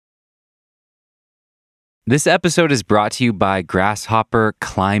This episode is brought to you by Grasshopper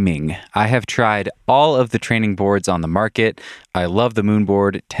Climbing. I have tried all of the training boards on the market. I love the moon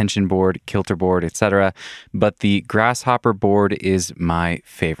board, tension board, kilter board, etc. But the Grasshopper board is my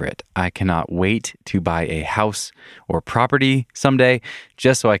favorite. I cannot wait to buy a house or property someday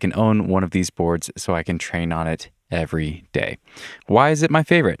just so I can own one of these boards so I can train on it every day. Why is it my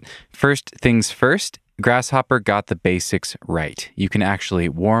favorite? First things first, Grasshopper got the basics right. You can actually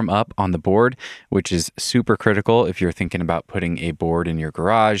warm up on the board, which is super critical if you're thinking about putting a board in your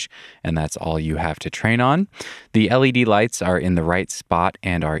garage and that's all you have to train on. The LED lights are in the right spot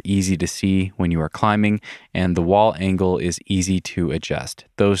and are easy to see when you are climbing, and the wall angle is easy to adjust.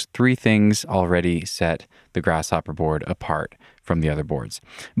 Those three things already set the Grasshopper board apart from the other boards.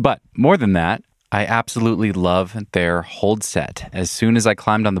 But more than that, I absolutely love their hold set. As soon as I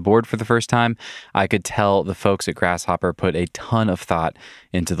climbed on the board for the first time, I could tell the folks at Grasshopper put a ton of thought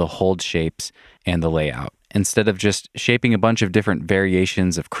into the hold shapes and the layout. Instead of just shaping a bunch of different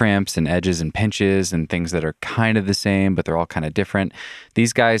variations of crimps and edges and pinches and things that are kind of the same, but they're all kind of different,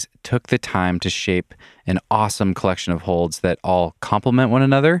 these guys took the time to shape an awesome collection of holds that all complement one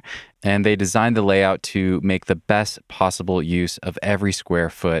another, and they designed the layout to make the best possible use of every square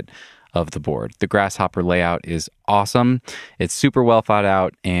foot of the board. The Grasshopper layout is awesome. It's super well thought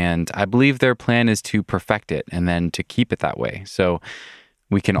out, and I believe their plan is to perfect it and then to keep it that way. So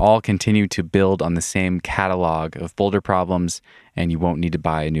we can all continue to build on the same catalog of boulder problems, and you won't need to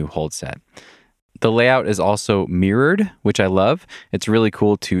buy a new hold set. The layout is also mirrored, which I love. It's really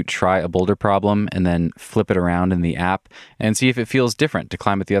cool to try a boulder problem and then flip it around in the app and see if it feels different to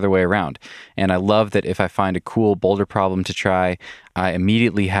climb it the other way around. And I love that if I find a cool boulder problem to try, I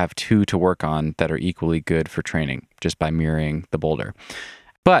immediately have two to work on that are equally good for training just by mirroring the boulder.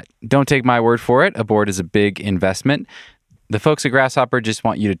 But don't take my word for it. A board is a big investment. The folks at Grasshopper just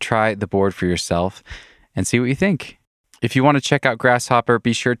want you to try the board for yourself and see what you think. If you want to check out Grasshopper,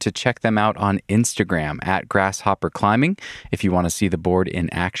 be sure to check them out on Instagram at Grasshopper Climbing if you want to see the board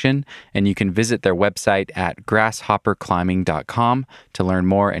in action. And you can visit their website at grasshopperclimbing.com to learn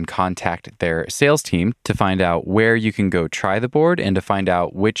more and contact their sales team to find out where you can go try the board and to find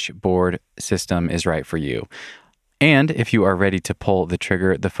out which board system is right for you. And if you are ready to pull the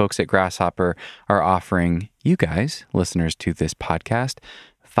trigger, the folks at Grasshopper are offering you guys, listeners to this podcast,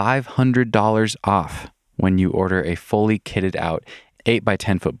 $500 off when you order a fully kitted out 8 by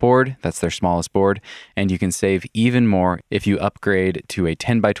 10 foot board. That's their smallest board. And you can save even more if you upgrade to a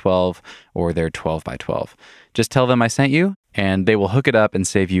 10 by 12 or their 12 by 12. Just tell them I sent you and they will hook it up and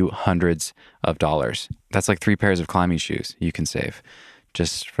save you hundreds of dollars. That's like 3 pairs of climbing shoes you can save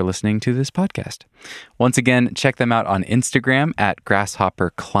just for listening to this podcast. Once again, check them out on Instagram at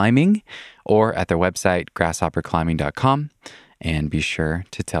Grasshopper Climbing or at their website, grasshopperclimbing.com. And be sure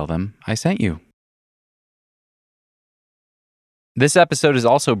to tell them I sent you. This episode is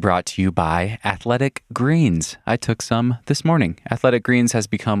also brought to you by Athletic Greens. I took some this morning. Athletic Greens has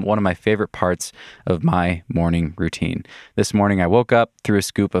become one of my favorite parts of my morning routine. This morning I woke up, threw a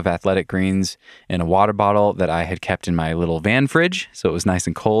scoop of Athletic Greens in a water bottle that I had kept in my little van fridge, so it was nice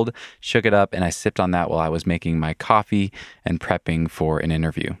and cold, shook it up, and I sipped on that while I was making my coffee and prepping for an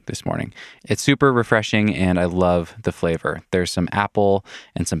interview this morning. It's super refreshing and I love the flavor. There's some apple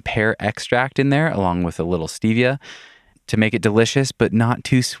and some pear extract in there along with a little stevia to make it delicious, but not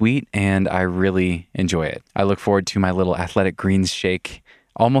too sweet, and I really enjoy it. I look forward to my little Athletic Greens shake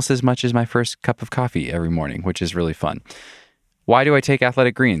almost as much as my first cup of coffee every morning, which is really fun. Why do I take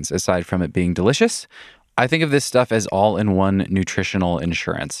Athletic Greens, aside from it being delicious? I think of this stuff as all-in-one nutritional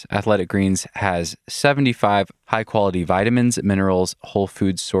insurance. Athletic Greens has 75 high-quality vitamins, minerals, whole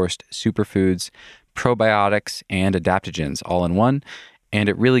foods-sourced superfoods, probiotics, and adaptogens all in one. And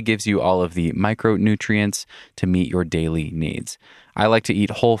it really gives you all of the micronutrients to meet your daily needs. I like to eat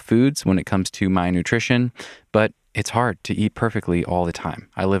whole foods when it comes to my nutrition, but it's hard to eat perfectly all the time.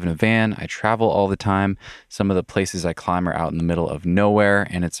 I live in a van, I travel all the time. Some of the places I climb are out in the middle of nowhere,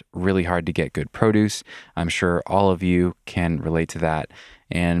 and it's really hard to get good produce. I'm sure all of you can relate to that.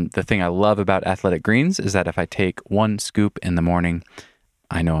 And the thing I love about Athletic Greens is that if I take one scoop in the morning,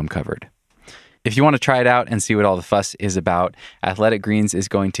 I know I'm covered. If you want to try it out and see what all the fuss is about, Athletic Greens is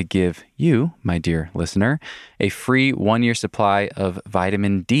going to give you, my dear listener, a free 1-year supply of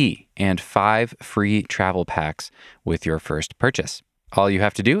vitamin D and 5 free travel packs with your first purchase. All you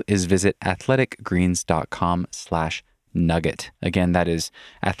have to do is visit athleticgreens.com/nugget. Again, that is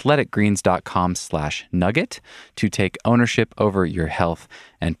athleticgreens.com/nugget to take ownership over your health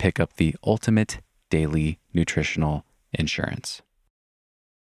and pick up the ultimate daily nutritional insurance.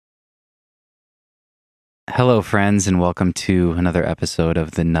 Hello, friends, and welcome to another episode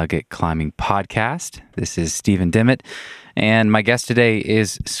of the Nugget Climbing Podcast. This is Stephen Dimmitt, and my guest today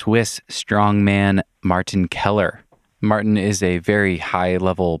is Swiss strongman Martin Keller. Martin is a very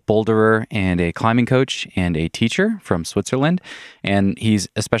high-level boulderer and a climbing coach and a teacher from Switzerland, and he's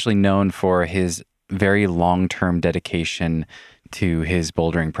especially known for his very long-term dedication to his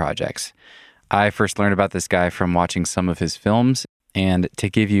bouldering projects. I first learned about this guy from watching some of his films, and to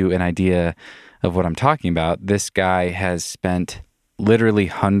give you an idea of what I'm talking about, this guy has spent literally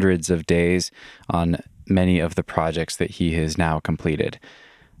hundreds of days on many of the projects that he has now completed.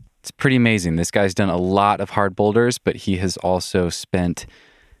 It's pretty amazing. This guy's done a lot of hard boulders, but he has also spent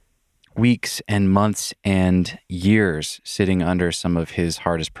weeks and months and years sitting under some of his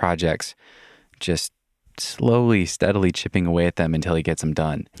hardest projects, just slowly, steadily chipping away at them until he gets them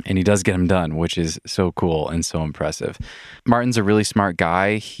done. And he does get them done, which is so cool and so impressive. Martin's a really smart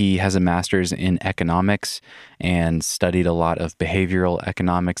guy. He has a master's in economics and studied a lot of behavioral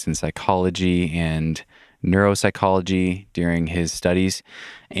economics and psychology and neuropsychology during his studies.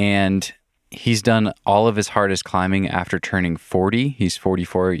 And he's done all of his hardest climbing after turning 40. He's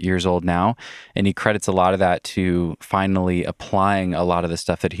 44 years old now, and he credits a lot of that to finally applying a lot of the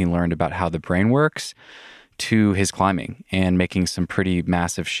stuff that he learned about how the brain works to his climbing and making some pretty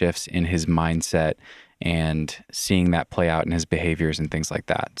massive shifts in his mindset and seeing that play out in his behaviors and things like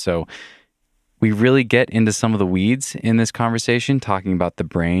that. So we really get into some of the weeds in this conversation, talking about the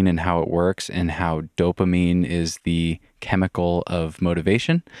brain and how it works and how dopamine is the chemical of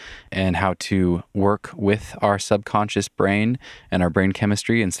motivation and how to work with our subconscious brain and our brain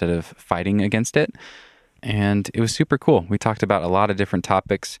chemistry instead of fighting against it. And it was super cool. We talked about a lot of different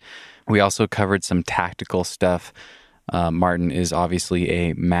topics. We also covered some tactical stuff. Martin is obviously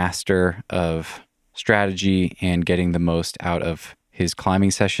a master of strategy and getting the most out of his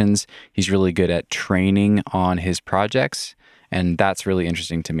climbing sessions. He's really good at training on his projects, and that's really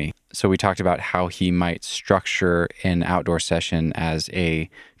interesting to me. So we talked about how he might structure an outdoor session as a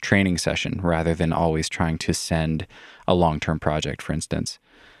training session rather than always trying to send a long-term project, for instance.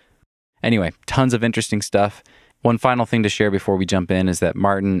 Anyway, tons of interesting stuff. One final thing to share before we jump in is that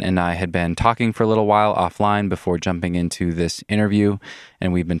Martin and I had been talking for a little while offline before jumping into this interview,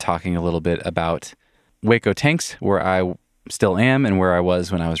 and we've been talking a little bit about Waco tanks, where I still am and where I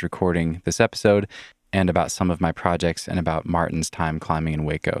was when I was recording this episode, and about some of my projects and about Martin's time climbing in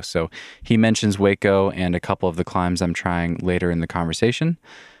Waco. So he mentions Waco and a couple of the climbs I'm trying later in the conversation.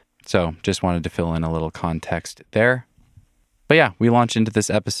 So just wanted to fill in a little context there. But yeah, we launch into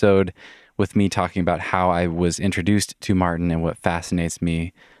this episode with me talking about how I was introduced to Martin and what fascinates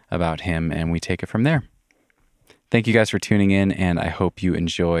me about him, and we take it from there. Thank you guys for tuning in, and I hope you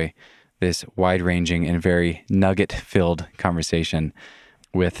enjoy this wide-ranging and very nugget-filled conversation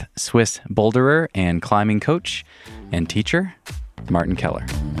with Swiss boulderer and climbing coach and teacher, Martin Keller.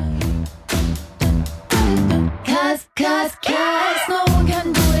 Cause no one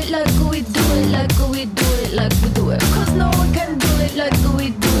can do it like we do it, like we do it, like we do it. Cause no one can do it like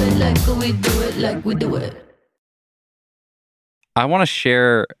we do it, like we do it, like we do it. I want to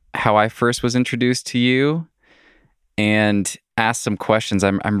share how I first was introduced to you and ask some questions.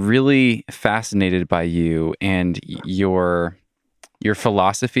 I'm really fascinated by you and your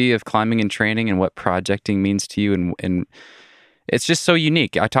philosophy of climbing and training and what projecting means to you, and it's just so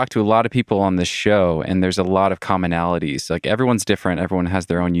unique. I talk to a lot of people on this show, and there's a lot of commonalities. Like, everyone's different. Everyone has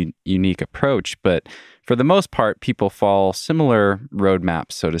their own unique approach, but for the most part, people follow similar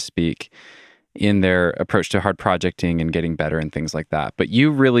roadmaps, so to speak, in their approach to hard projecting and getting better and things like that. But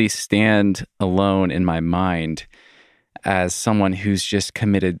you really stand alone in my mind as someone who's just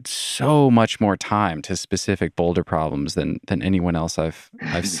committed so much more time to specific boulder problems than anyone else I've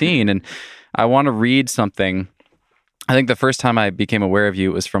seen. And I want to read something. I think the first time I became aware of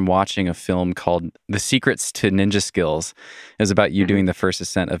you was from watching a film called The Secrets to Ninja Skills. It was about you doing the first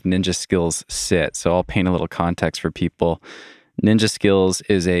ascent of Ninja Skills Sit. So I'll paint a little context for people. Ninja Skills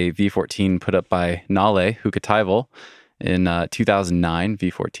is a V14 put up by Nale Hukataival in 2009,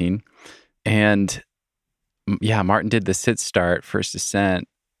 V14. And yeah, Martin did the sit start, first ascent.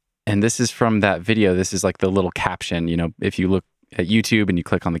 And this is from that video. This is like the little caption. You know, if you look at YouTube and you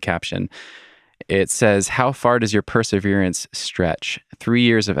click on the caption, it says, "How far does your perseverance stretch? 3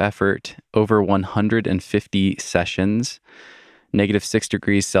 years of effort, over 150 sessions, -6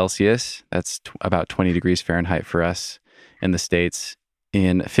 degrees Celsius. That's about 20 degrees Fahrenheit for us in the States.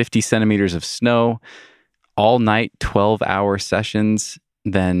 In 50 centimeters of snow, all night, 12-hour sessions,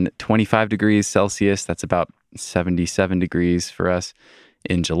 then 25 degrees Celsius. That's about 77 degrees for us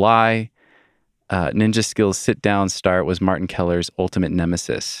in July. Ninja Skills sit-down start was Martin Keller's ultimate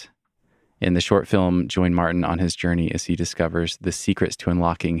nemesis. In the short film, join Martin on his journey as he discovers the secrets to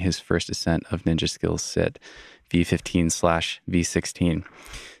unlocking his first ascent of ninja skills sit V15/V16.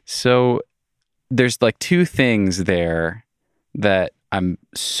 So there's like two things there that I'm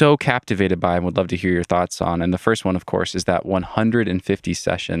so captivated by and would love to hear your thoughts on. And the first one, of course, is that 150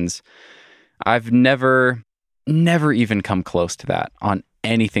 sessions. I've never even come close to that on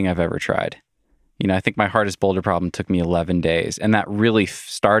anything I've ever tried. You know, I think my hardest boulder problem took me 11 days, and that really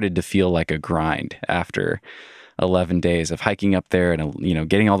started to feel like a grind after 11 days of hiking up there and, you know,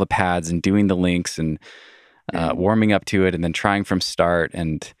 getting all the pads and doing the links and warming up to it, and then trying from start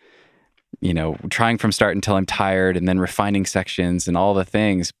and, you know, trying from start until I'm tired, and then refining sections and all the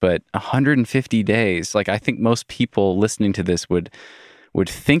things. But 150 days, like, I think most people listening to this would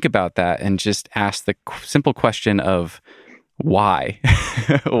think about that and just ask the simple question of, why?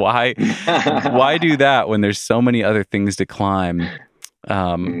 why do that when there's so many other things to climb?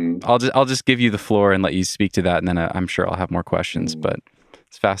 I'll just give you the floor and let you speak to that, and then I'm sure I'll have more questions. But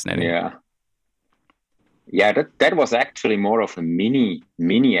it's fascinating. Yeah, that was actually more of a mini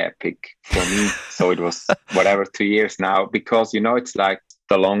epic for me. So it was 2 years now, because, you know, it's like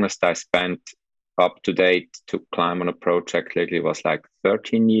the longest I spent up to date to climb on a project lately was like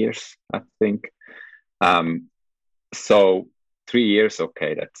 13 years, I think. So 3 years,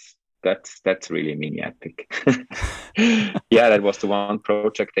 okay, that's really a mini epic. Yeah, that was the one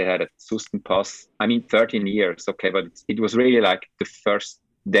project they had at Susten Pass. I mean, 13 years, okay, but it was really like the first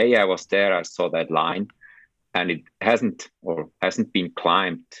day I was there, I saw that line, and it hasn't been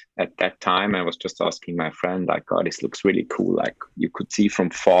climbed at that time. I was just asking my friend, like, oh, this looks really cool. Like, you could see from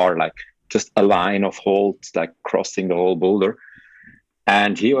far, like, just a line of holds, like, crossing the whole boulder.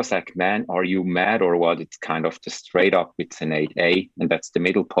 And he was like, man, are you mad or what? It's kind of just straight up. It's an 8A, and that's the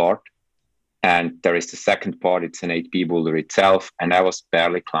middle part. And there is the second part. It's an 8B boulder itself. And I was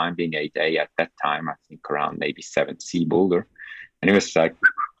barely climbing 8A at that time, I think around maybe 7C boulder. And he was like,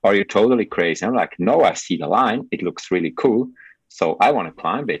 are you totally crazy? I'm like, no, I see the line. It looks really cool. So I want to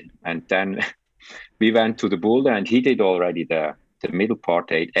climb it. And then we went to the boulder, and he did already the middle part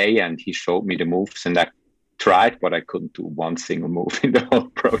 8A, and he showed me the moves, and I tried, but I couldn't do one single move in the whole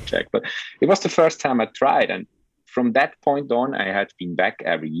project. But it was the first time I tried. And from that point on, I had been back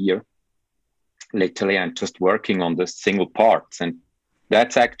every year, literally, and just working on the single parts. And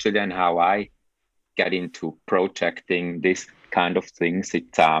that's actually then how I get into projecting this kind of things.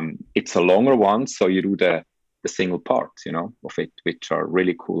 It's a longer one, so you do the single parts, you know, of it, which are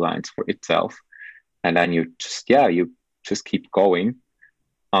really cool lines for itself. And then you just keep going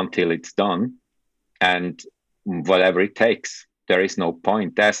until it's done. And whatever it takes, there is no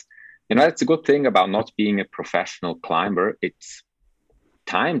point. That's a good thing about not being a professional climber. It's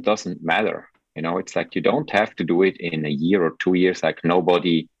time doesn't matter. You know, it's like you don't have to do it in a year or 2 years. Like,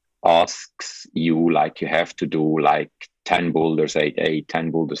 nobody asks you, like, you have to do like 10 boulders 8A, 10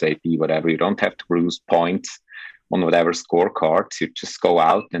 boulders 8B, whatever. You don't have to produce points on whatever scorecards. You just go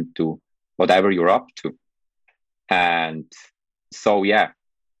out and do whatever you're up to. And so, yeah,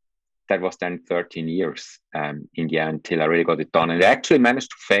 that was then 13 years in the end till I really got it done. And I actually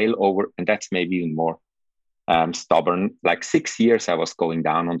managed to fail over, and that's maybe even more stubborn. Like 6 years, I was going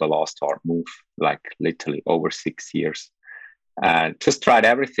down on the last hard move, like literally over 6 years. And just tried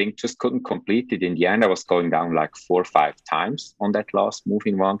everything, just couldn't complete it. In the end, I was going down like 4 or 5 times on that last move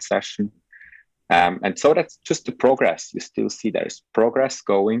in one session. And so that's just the progress. You still see there's progress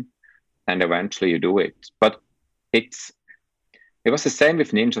going, and eventually you do it. But it was the same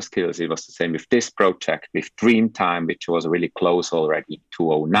with Ninja Skills. It was the same with this project, with Dreamtime, which was really close already in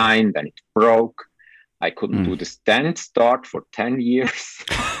 2009. Then it broke. I couldn't do the stand start for 10 years.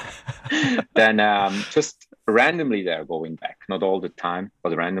 Then just randomly there going back, not all the time,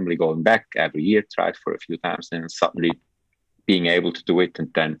 but randomly going back every year, tried for a few times, and suddenly being able to do it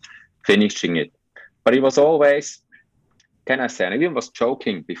and then finishing it. But it was always, can I say, and I even was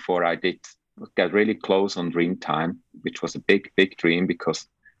joking before I did get really close on Dreamtime, which was a big dream, because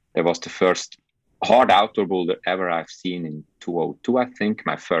there was the first hard outdoor boulder ever I've seen in 2002, I think,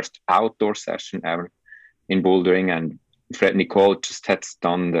 my first outdoor session ever in bouldering. And Fred Nicole just had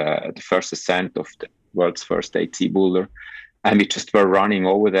done the first ascent of the world's first 8C boulder, and we just were running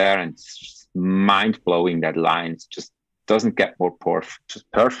over there, and it's just mind-blowing. That line just doesn't get more just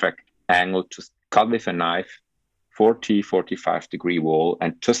perfect angle, just cut with a knife, 45 degree wall,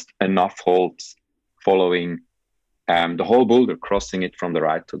 and just enough holds following the whole boulder, crossing it from the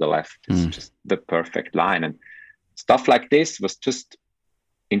right to the left. It's just the perfect line. And stuff like this was just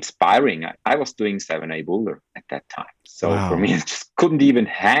inspiring. I was doing 7A boulder at that time. So for me, it just couldn't even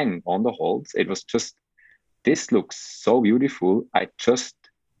hang on the holds. It was just, this looks so beautiful. I just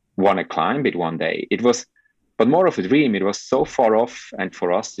want to climb it one day. It was, but more of a dream. It was so far off, and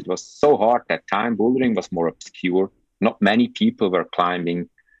for us, it was so hard that time. Bouldering was more obscure. Not many people were climbing.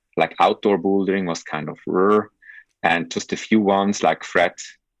 Like outdoor bouldering was kind of rare, and just a few ones like Fred,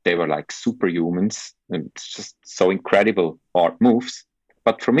 they were like superhumans, and it's just so incredible art moves.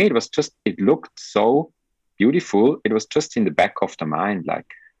 But for me, it was just, it looked so beautiful. It was just in the back of the mind, like,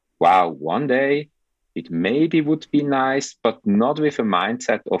 wow, one day it maybe would be nice, but not with a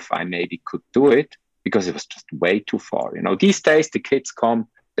mindset of I maybe could do it, because it was just way too far. You know, these days the kids come,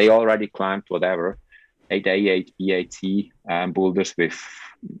 they already climbed whatever, 8A8, B8C boulders with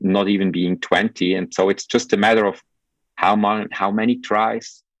not even being 20. And so it's just a matter of how many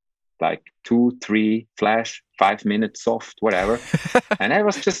tries, like 2, 3 flash, 5 minutes soft, whatever. And it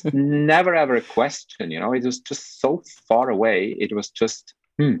was just never ever a question, you know, it was just so far away. It was just,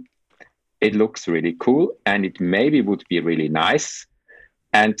 it looks really cool and it maybe would be really nice.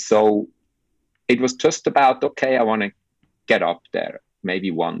 And so it was just about, okay, I want to get up there maybe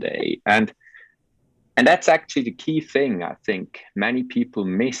one day. And that's actually the key thing I think many people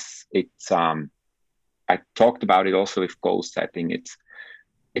miss. It's I talked about it also with goal setting.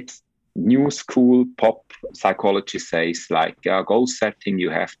 It's new school pop psychology says like goal setting, you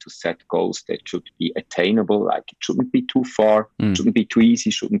have to set goals that should be attainable. Like it shouldn't be too far, shouldn't be too easy,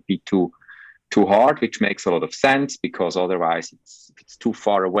 shouldn't be too hard, which makes a lot of sense, because otherwise if it's too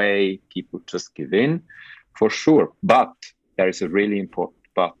far away, people just give in, for sure. But there is a really important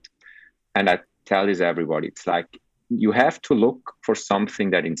but, and I tell this everybody, it's like you have to look for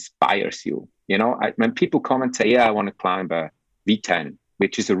something that inspires you. You know, when people come and say, yeah, I want to climb a V10,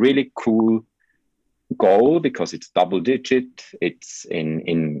 which is a really cool goal because it's double digit. It's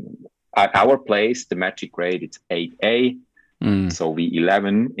in at our place, the magic grade, it's 8A. So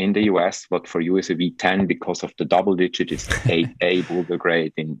V11 in the US, but for you is a V10 because of the double digit. It's 8A Boulder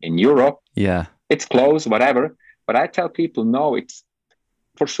grade in Europe. Yeah. It's close, whatever. But I tell people, no, it's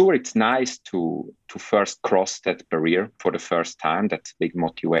for sure it's nice to first cross that barrier for the first time. That's big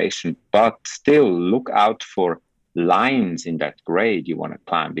motivation. But still look out for lines in that grade you want to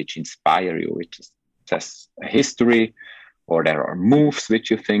climb, which inspire you, which is just a history, or there are moves which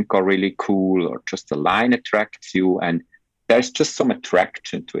you think are really cool, or just the line attracts you. And there's just some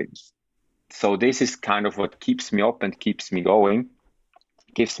attraction to it. So this is kind of what keeps me up and keeps me going,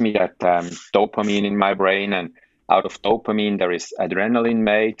 gives me that dopamine in my brain. And out of dopamine, there is adrenaline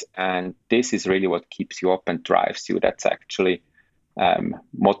made. And this is really what keeps you up and drives you. That's actually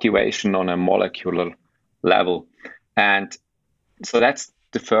motivation on a molecular level. And so that's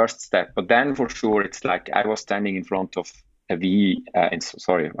the first step. But then for sure, it's like I was standing in front of I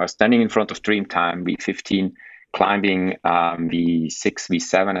was standing in front of Dreamtime V15, climbing V6,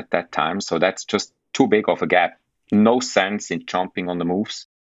 V7 at that time. So that's just too big of a gap. No sense in jumping on the moves.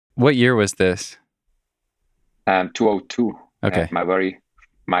 What year was this? 2002. Okay.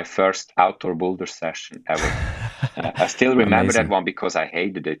 My first outdoor boulder session ever. I still remember that one because I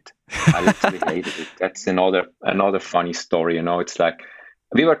hated it. I literally hated it. That's another funny story. You know, it's like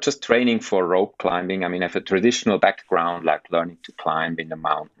we were just training for rope climbing. I mean, I have a traditional background, like learning to climb in the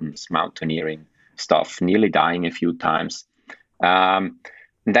mountains, mountaineering stuff, nearly dying a few times. And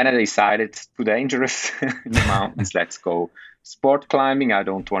then I decided it's too dangerous in the mountains. Let's go sport climbing. I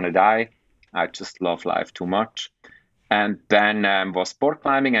don't want to die. I just love life too much. And then was sport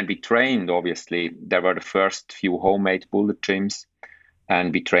climbing, and we trained, obviously. There were the first few homemade boulder gyms,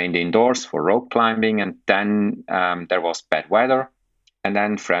 and we trained indoors for rope climbing. And then there was bad weather. And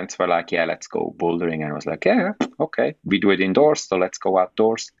then friends were like, yeah, let's go bouldering. And I was like, yeah, okay. We do it indoors, so let's go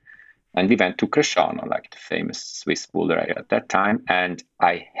outdoors. And we went to Cresciano, like the famous Swiss boulder area at that time. And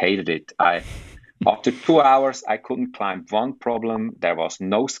I hated it. After 2 hours, I couldn't climb. One problem, there was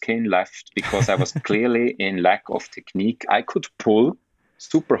no skin left because I was clearly in lack of technique. I could pull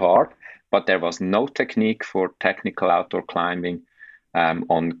super hard, but there was no technique for technical outdoor climbing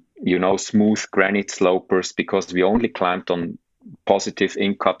on, smooth granite slopers, because we only climbed on positive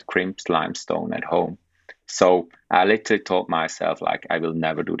in-cut crimped limestone at home. So I literally told myself, like, I will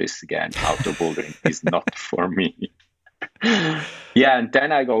never do this again. Outdoor bouldering is not for me. Yeah, and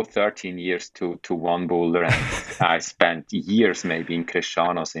then I go 13 years to one boulder, and I spent years maybe in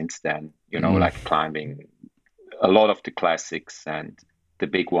Cresciano since then, like climbing a lot of the classics and the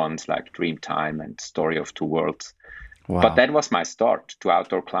big ones like Dreamtime and Story of Two Worlds. Wow. But that was my start to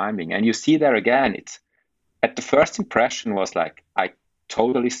outdoor climbing. And you see there again, it's at the first impression was like, I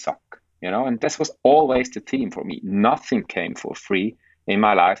totally suck, and this was always the theme for me. Nothing came for free in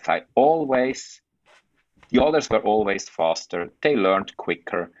my life. The others were always faster. They learned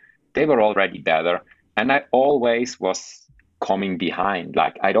quicker. They were already better. And I always was coming behind.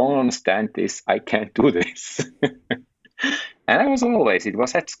 Like, I don't understand this. I can't do this. And I was always, it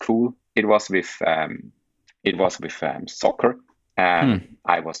was at school. It was with soccer.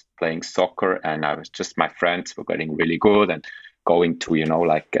 I was playing soccer, and I was just, my friends were getting really good and going to,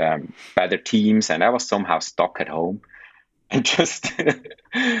 like better teams, and I was somehow stuck at home and just,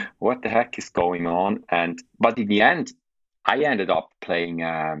 what the heck is going on? But in the end, I ended up playing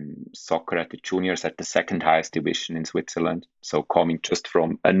soccer at the juniors at the second highest division in Switzerland. So coming just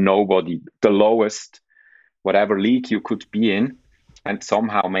from a nobody, the lowest, whatever league you could be in, and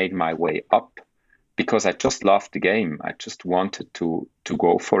somehow made my way up because I just loved the game. I just wanted to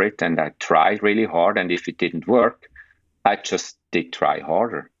go for it, and I tried really hard. And if it didn't work, I just did try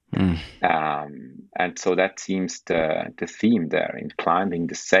harder. And so that seems the theme there in climbing,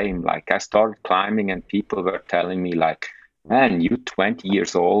 the same. Like, I started climbing and people were telling me like, man, you're 20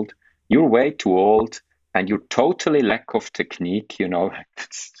 years old, you're way too old, and you're totally lack of technique,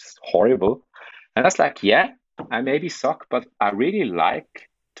 it's horrible. And I was like, yeah, I maybe suck, but I really like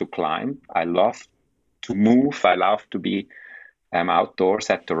to climb. I love to move. I love to be outdoors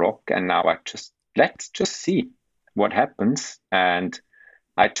at the rock. And now let's just see what happens. And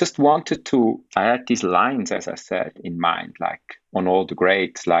I just wanted to, I had these lines, as I said, in mind, like on all the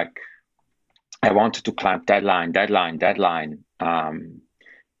grades, like I wanted to climb that line, that line, that line.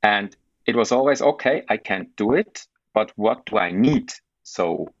 And it was always, okay, I can't do it, but what do I need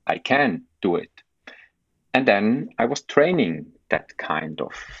so I can do it? And then I was training that kind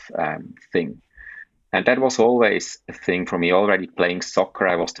of thing. And that was always a thing for me. Already playing soccer,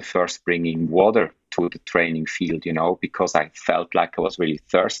 I was the first bringing water to the training field, because I felt like I was really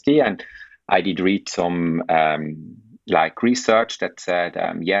thirsty. And I did read some like research that said,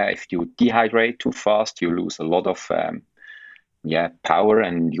 if you dehydrate too fast, you lose a lot of power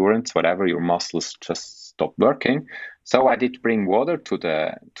and endurance, whatever. Your muscles just stop working. So I did bring water to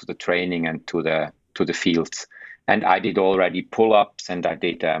the training and to the fields. And I did already pull-ups, and I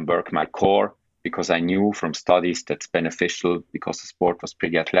did work my core, because I knew from studies that's beneficial, because the sport was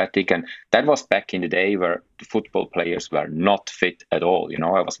pretty athletic. And that was back in the day where the football players were not fit at all.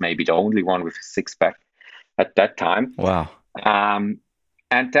 I was maybe the only one with a six-pack at that time. Wow.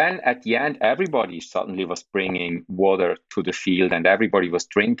 And then at the end, everybody suddenly was bringing water to the field, and everybody was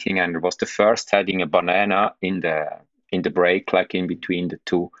drinking, and it was the first having a banana in the break, like in between the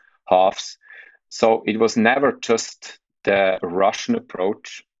two halves. So it was never just the Russian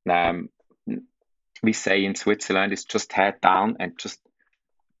approach. We say in Switzerland, it's just head down and just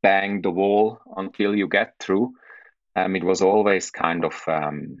bang the wall until you get through. It was always kind of,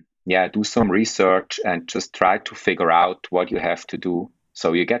 do some research and just try to figure out what you have to do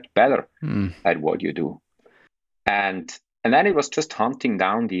so you get better at what you do. And then it was just hunting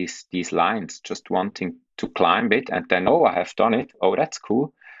down these lines, just wanting to climb it. And then, I have done it. Oh, that's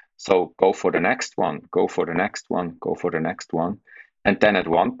cool. So go for the next one, go for the next one, go for the next one. And then at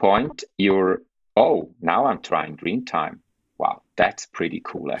one point now I'm trying green time. Wow, that's pretty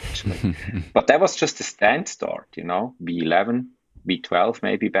cool, actually. But that was just a stand start, B11, B12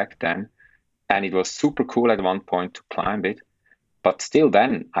 maybe back then. And it was super cool at one point to climb it. But still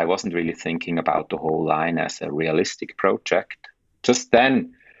then, I wasn't really thinking about the whole line as a realistic project. Just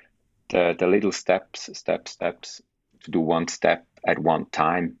then, the little steps to do one step at one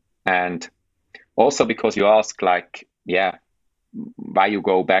time. And also because you ask, like, why you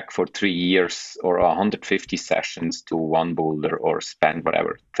go back for 3 years or 150 sessions to one boulder, or spend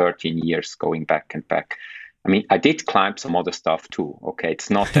whatever 13 years going back and back. I mean, I did climb some other stuff too. Okay, it's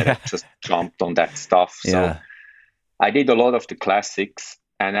not that I just jumped on that stuff. So I did a lot of the classics,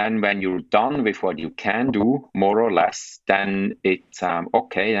 and then when you're done with what you can do, more or less, then it's then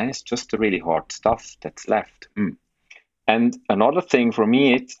it's just the really hard stuff that's left. And another thing for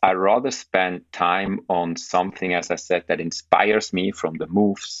me, it's I rather spend time on something, as I said, that inspires me from the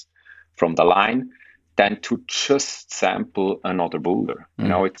moves, from the line, than to just sample another boulder.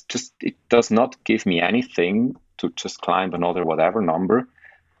 It does not give me anything to just climb another whatever number.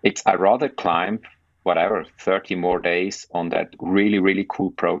 I rather climb 30 more days on that really, really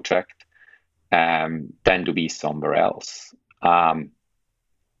cool project than to be somewhere else.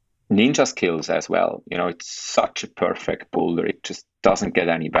 Ninja skills as well. It's such a perfect boulder. It just doesn't get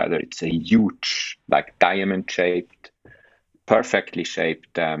any better. It's a huge, like diamond-shaped, perfectly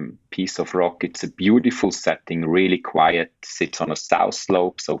shaped piece of rock. It's a beautiful setting, really quiet, sits on a south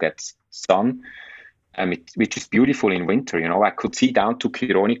slope, so gets sun, which is beautiful in winter. I could see down to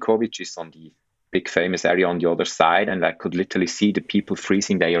Kironico, which is on the big famous area on the other side, and I could literally see the people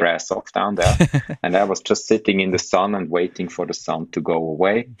freezing their ass off down there. And I was just sitting in the sun and waiting for the sun to go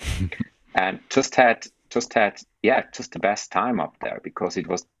away, and just had yeah, just the best time up there because it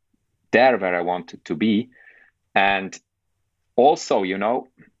was there where I wanted to be. And also,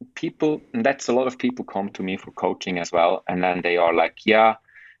 people, and that's a lot of people come to me for coaching as well. And then they are like, yeah,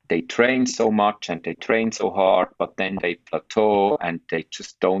 they train so much and they train so hard, but then they plateau and they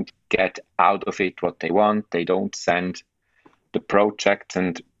just don't get out of it what they want. They don't send the project.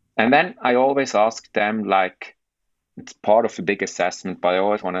 And then I always ask them, like, it's part of a big assessment, but I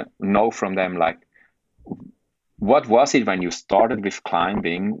always want to know from them, like, what was it when you started with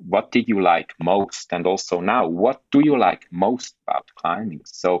climbing? What did you like most? And also now, what do you like most about climbing?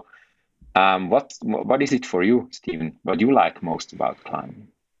 So, what is it for you, Stephen? What do you like most about climbing?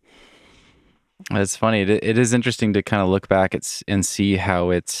 It's funny. It is interesting to kind of look back and see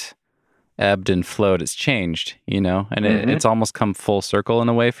how it's ebbed and flowed. It's changed, and it's almost come full circle in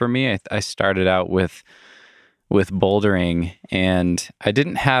a way for me. I started out with bouldering, and I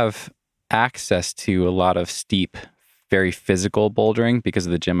didn't have access to a lot of steep, very physical bouldering because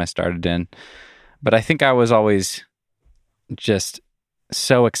of the gym I started in. But I think I was always just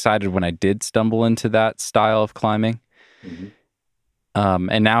so excited when I did stumble into that style of climbing. Mm-hmm.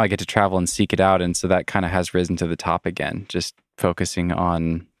 And now I get to travel and seek it out. And so that kind of has risen to the top again, just focusing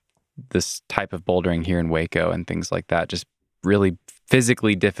on this type of bouldering here in Waco and things like that. Just really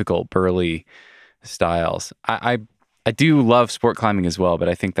physically difficult, burly styles. I do love sport climbing as well, but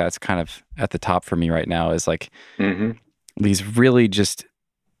I think that's kind of at the top for me right now is like these really just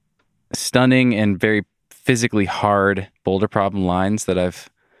stunning and very physically hard boulder problem lines that I've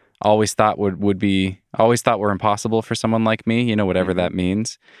always thought were impossible for someone like me, whatever that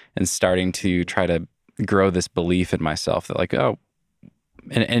means, and starting to try to grow this belief in myself that like, oh,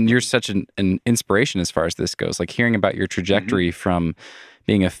 and you're such an inspiration as far as this goes, like hearing about your trajectory from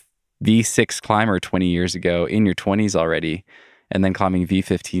being a V6 climber 20 years ago in your 20s already, and then climbing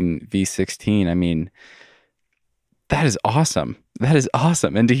V15, V16. I mean, that is awesome. That is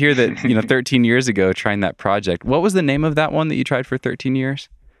awesome. And to hear that, 13 years ago, trying that project, what was the name of that one that you tried for 13 years?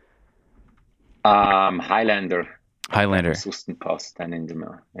 Highlander. Sustenpass, then in the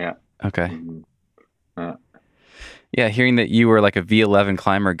middle. Yeah. Okay. Yeah, hearing that you were like a V11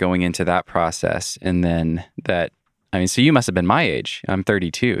 climber going into that process, and then that, I mean, so you must have been my age. I'm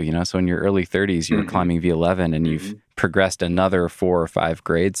 32, so in your early 30s, you were climbing V11, and you've progressed another 4 or 5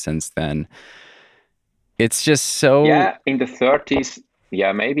 grades since then. It's just so... Yeah, in the 30s,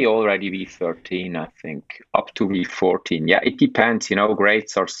 yeah, maybe already V13, I think, up to V14. Yeah, it depends,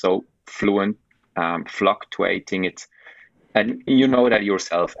 grades are so fluent, fluctuating. And you know that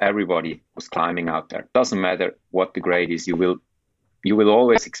yourself, everybody who's climbing out there, doesn't matter what the grade is, you will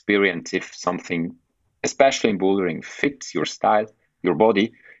always experience if something, especially in bouldering, fits your style, your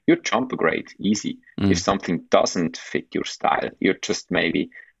body, you jump a grade easy. If something doesn't fit your style, you're just maybe,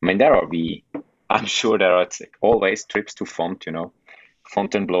 I'm sure there are always trips to Fontainebleau.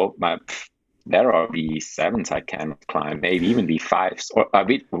 There are V7s I cannot climb, maybe even V5s, or I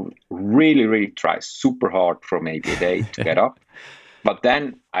will really, really try super hard for maybe a day to get up. But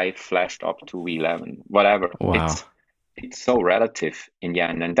then I flashed up to V11, whatever. Wow. It's so relative in the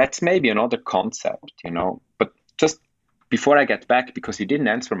end. And that's maybe another concept, But just before I get back, because you didn't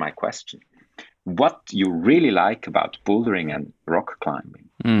answer my question, what you really like about bouldering and rock climbing?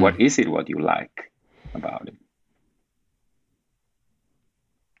 What is it what you like about it?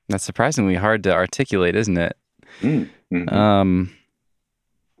 That's surprisingly hard to articulate, isn't it?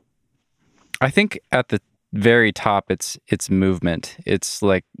 I think at the very top, it's movement. It's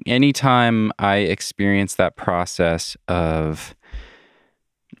like anytime I experience that process of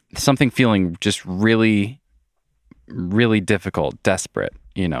something feeling just really, really difficult, desperate,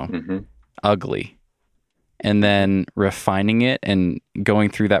 ugly, and then refining it and going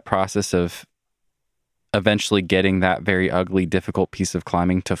through that process of eventually getting that very ugly, difficult piece of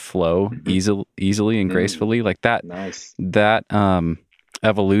climbing to flow easily and gracefully, like that. Nice. That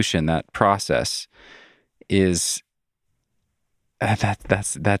evolution, that process is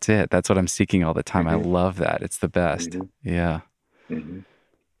that's it. That's what I'm seeking all the time. I love that. It's the best. Yeah.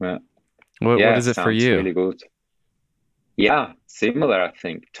 Well, what is it for you? Really good. Yeah, similar. I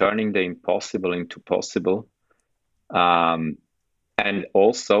think turning the impossible into possible. And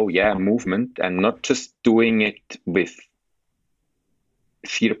also, movement, and not just doing it with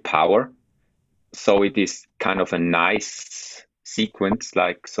sheer power. So it is kind of a nice sequence,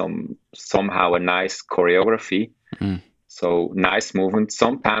 like somehow a nice choreography. So nice movement.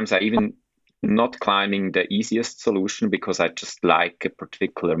 Sometimes I even not climbing the easiest solution because I just like a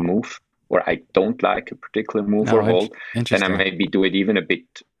particular move, or I don't like a particular move or hold. Then I maybe do it even a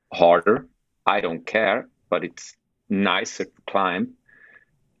bit harder. I don't care, but it's nicer to climb.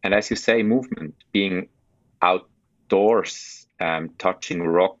 And as you say, movement, being out outdoors, touching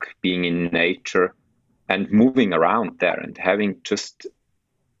rock, being in nature, and moving around there and having just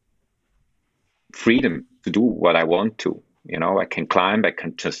freedom to do what I want to. I can climb, I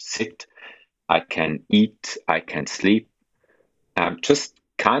can just sit, I can eat, I can sleep. Just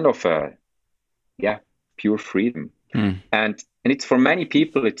kind of a, yeah, pure freedom. Mm. And it's for many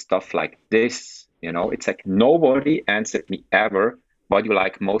people, it's stuff like this. It's like nobody answered me ever what you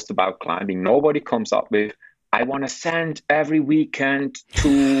like most about climbing. Nobody comes up with, I want to send every weekend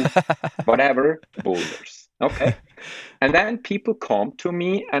to whatever boulders. Okay. And then people come to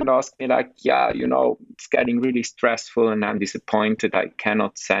me and ask me, like, yeah, it's getting really stressful and I'm disappointed. I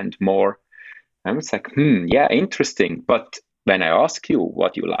cannot send more. And it's like, yeah, interesting. But when I ask you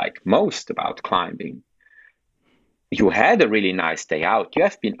what you like most about climbing, you had a really nice day out. You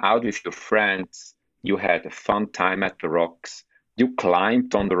have been out with your friends. You had a fun time at the rocks. You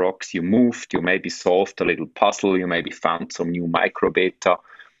climbed on the rocks. You moved. You maybe solved a little puzzle. You maybe found some new microbeta.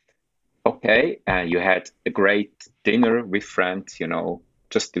 Okay, you had a great dinner with friends,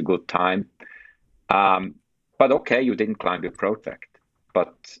 just a good time. Um, but okay, you didn't climb your project.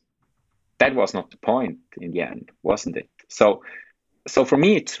 But that was not the point in the end, wasn't it? So for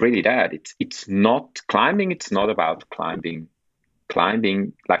me, it's really that. It's not climbing. It's not about climbing,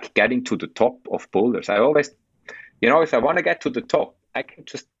 like getting to the top of boulders. I always, if I want to get to the top, I can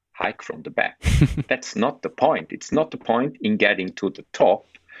just hike from the back. That's not the point. It's not the point in getting to the top.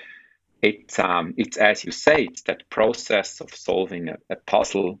 It's as you say, it's that process of solving a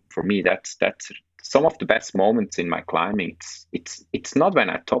puzzle. For me, that's some of the best moments in my climbing. It's not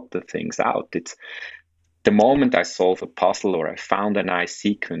when I top the things out. It's the moment I solve a puzzle, or I found a nice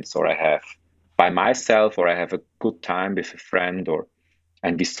sequence, or I have by myself, or I have a good time with a friend,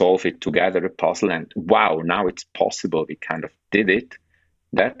 and we solve it together, a puzzle, and wow, now it's possible. We kind of did it.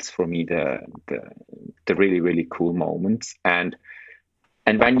 That's for me the really, really cool moments. And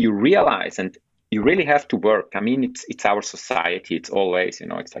when you realize, and you really have to work. I mean, it's our society. It's always,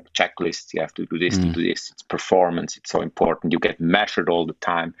 it's like checklists. You have to do this, to do this. It's performance. It's so important. You get measured all the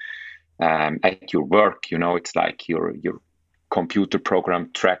time. At your work, it's like your computer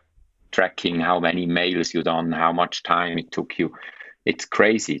program tracking how many mails you done, how much time it took you. It's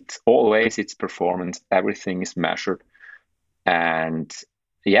crazy. It's performance. Everything is measured. And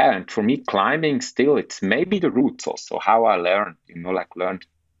yeah, and for me, climbing still, it's maybe the roots also, how I learned,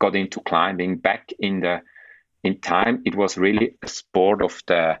 got into climbing back in time. It was really a sport of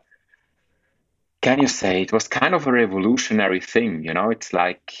can you say, it was kind of a revolutionary thing, it's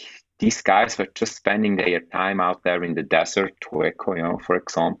like these guys were just spending their time out there in the desert, Hueco, for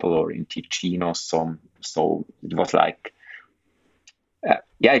example, or in Ticino, so it was like,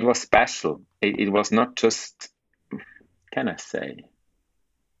 yeah, it was special. It was not just, can I say,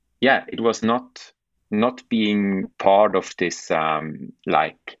 yeah, it was not being part of this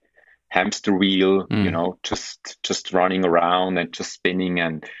like hamster wheel, just running around and just spinning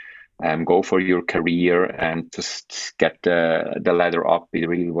and go for your career and just get the ladder up. It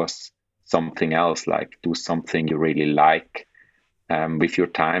really was something else, like do something you really like with your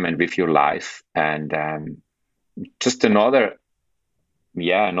time and with your life, and just another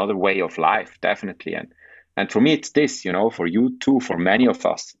way of life, definitely. And for me, it's this, for you too, for many of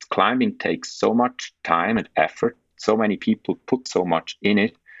us, climbing takes so much time and effort. So many people put so much in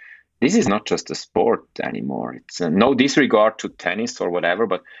it. This is not just a sport anymore. It's no disregard to tennis or whatever,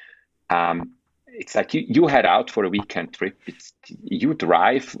 but it's like you head out for a weekend trip. You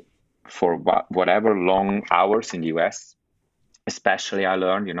drive for whatever long hours in the US. Especially, I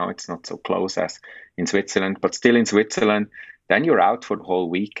learned, it's not so close as in Switzerland, but still in Switzerland. Then you're out for the whole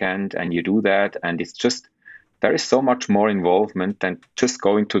weekend and you do that, and it's just, there is so much more involvement than just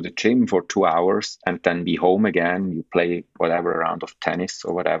going to the gym for 2 hours and then be home again. You play whatever round of tennis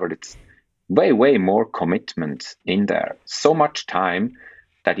or whatever. It's way, way more commitment in there. So much time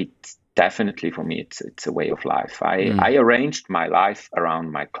that it's definitely, for me, it's a way of life. I arranged my life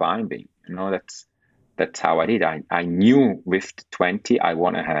around my climbing. That's how I did. I knew with 20 I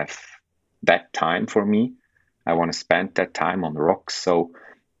want to have that time for me. I want to spend that time on the rocks. So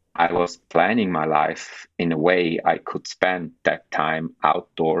I was planning my life in a way I could spend that time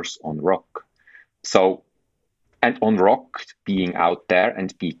outdoors on rock. So, and on rock, being out there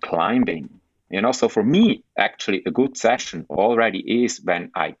and be climbing. So for me, actually, a good session already is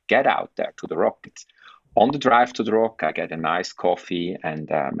when I get out there to the rock. It's on the drive to the rock, I get a nice coffee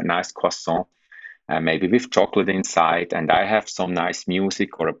and a nice croissant, maybe with chocolate inside, and I have some nice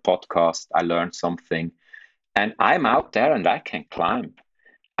music or a podcast. I learned something, and I'm out there and I can climb.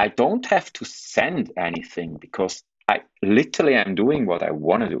 I don't have to send anything because I literally am doing what I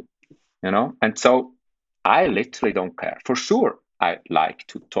want to do, And so I literally don't care. For sure, I like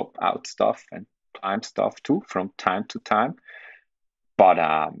to top out stuff and climb stuff too from time to time, but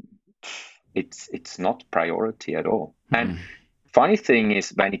it's not priority at all. And Mm. funny thing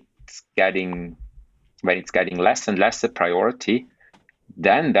is when it's getting less and less a priority,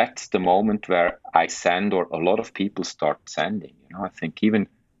 then that's the moment where I send, or a lot of people start sending. I think even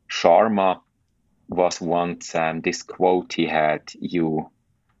Sharma was once this quote he had: you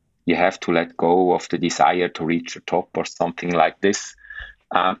have to let go of the desire to reach the top, or something like this.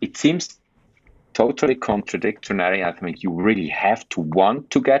 It seems totally contradictory. I mean, you really have to want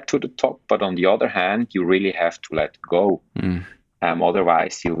to get to the top, but on the other hand, you really have to let go. Mm.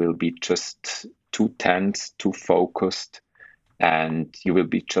 Otherwise, you will be just too tense, too focused, and you will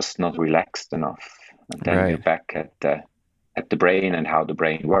be just not relaxed enough. And then we're Right. back at the brain and how the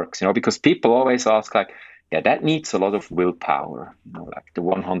brain works. Because people always ask, like, yeah, that needs a lot of willpower. Like the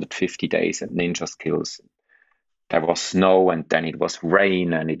 150 days at Ninja Skills. There was snow, and then it was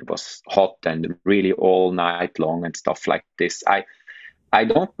rain, and it was hot, and really all night long and stuff like this. I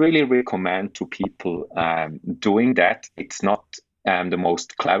don't really recommend to people doing that. It's not the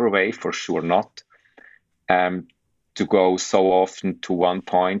most clever way, for sure not, um, to go so often to one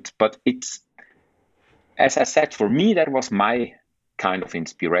point. But it's, as I said, for me, that was my kind of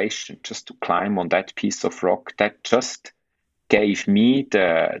inspiration, just to climb on that piece of rock. That just gave me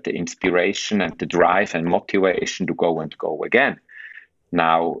the inspiration and the drive and motivation to go and go again.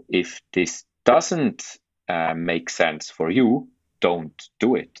 Now, if this doesn't make sense for you, don't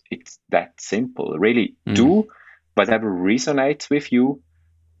do it. It's that simple. Really Mm. do whatever resonates with you.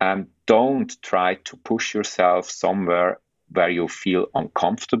 Don't try to push yourself somewhere where you feel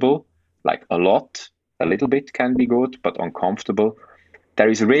uncomfortable, like a lot. A little bit can be good, but uncomfortable. There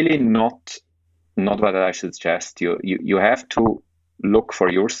is really not what I should suggest. You have to look for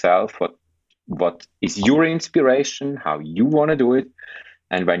yourself what is your inspiration, how you want to do it,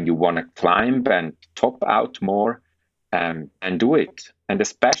 and when you want to climb and top out more, and do it. And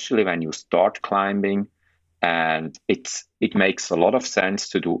especially when you start climbing, and it makes a lot of sense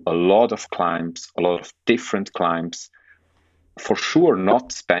to do a lot of climbs, a lot of different climbs. For sure,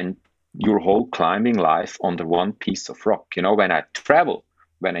 not spend your whole climbing life on the one piece of rock. When I travel,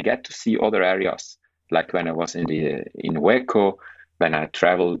 when I get to see other areas, like when I was in Waco, when I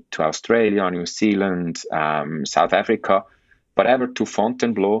traveled to Australia, New Zealand, South Africa, whatever, to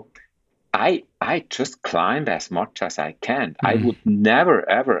Fontainebleau, I just climb as much as I can. I Mm. would never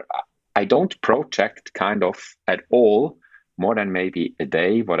ever. I don't project kind of at all, more than maybe a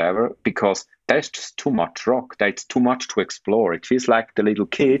day, whatever, because there's just too much rock. There's too much to explore. It feels like the little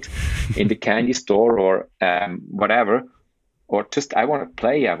kid in the candy store, or whatever, or just I want to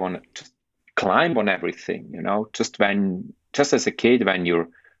play. I want to just climb on everything. Just as a kid, when you're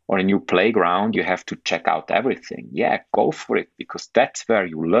on a new playground, you have to check out everything. Yeah, go for it, because that's where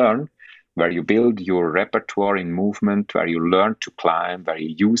you learn, where you build your repertoire in movement, where you learn to climb, where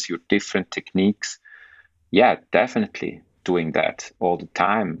you use your different techniques. Yeah, definitely doing that all the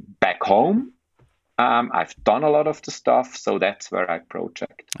time. Back home, I've done a lot of the stuff, so that's where I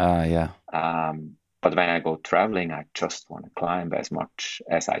project. Yeah. But when I go traveling, I just want to climb as much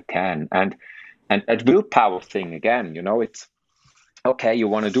as I can. And that willpower thing again, it's okay. You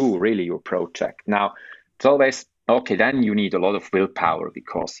want to do really your project. Now, it's always okay. Then you need a lot of willpower,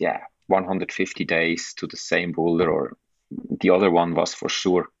 because 150 days to the same boulder, or the other one was for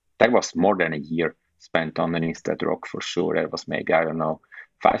sure. That was more than a year spent underneath that rock for sure. That was maybe, I don't know,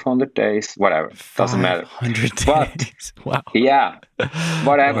 500 days, whatever. Doesn't matter. 500 But days. Wow. yeah,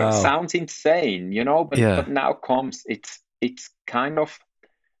 whatever. Wow. Sounds insane, but Yeah. now comes it's kind of,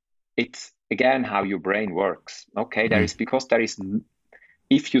 it's again how your brain works. Okay, Mm. there is,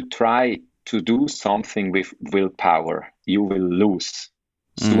 if you try to do something with willpower, you will lose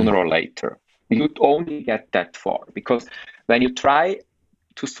Mm. sooner or later. You only get that far, because when you try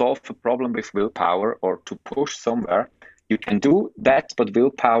to solve a problem with willpower, or to push somewhere, you can do that, but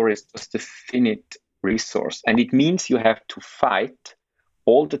willpower is just a finite resource. And it means you have to fight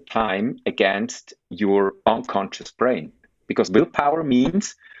all the time against your unconscious brain. Because willpower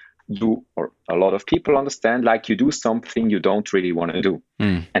means you, or a lot of people understand, like you do something you don't really want to do.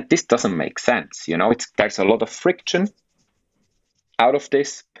 Mm. And this doesn't make sense. There's a lot of friction out of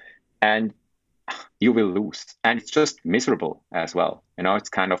this, and you will lose. And it's just miserable as well. It's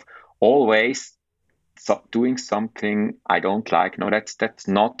kind of always doing something I don't like. No, that's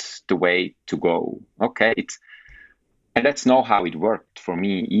not the way to go. Okay, and that's not how it worked for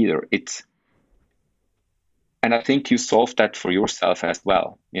me either. And I think you solved that for yourself as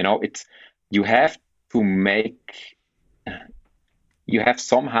well. You have to make you have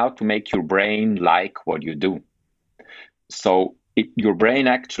somehow to make your brain like what you do. So your brain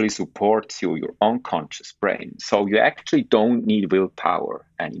actually supports you, your unconscious brain. So you actually don't need willpower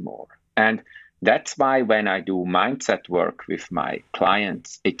anymore. And that's why when I do mindset work with my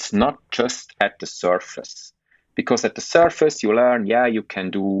clients, it's not just at the surface. Because at the surface, you learn, yeah, you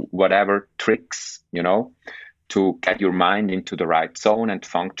can do whatever tricks, to get your mind into the right zone and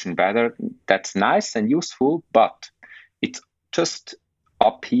function better. That's nice and useful, but it's just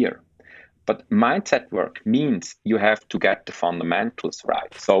up here. But mindset work means you have to get the fundamentals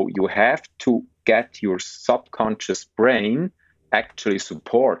right. So you have to get your subconscious brain actually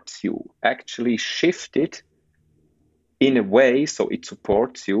supports you, actually shift it in a way so it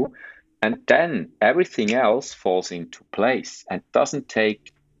supports you. And then everything else falls into place and doesn't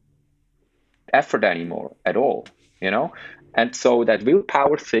take effort anymore at all. And so that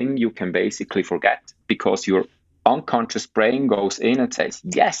willpower thing you can basically forget because your unconscious brain goes in and says,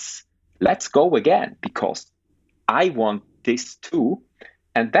 yes, let's go again because I want this too.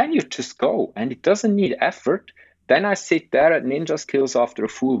 And then you just go and it doesn't need effort. Then I sit there at Ninja Skills after a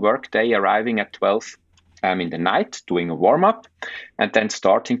full work day, arriving at 12 in the night, doing a warm up, and then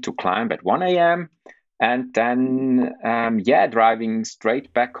starting to climb at 1 a.m. And then, driving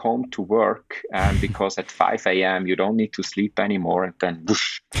straight back home to work because at 5 a.m. you don't need to sleep anymore. And then,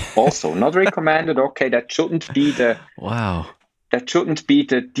 whoosh, also not recommended. Okay, that shouldn't be the Wow. that shouldn't be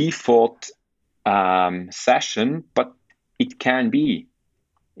the default session, but it can be.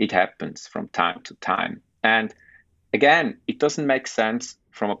 It happens from time to time. And again, it doesn't make sense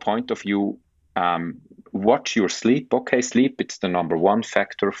from a point of view. Watch your sleep. Okay, sleep, it's the number one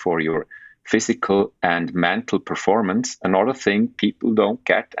factor for your physical and mental performance. Another thing people don't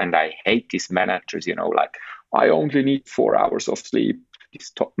get, and I hate these managers, like, I only need 4 hours of sleep,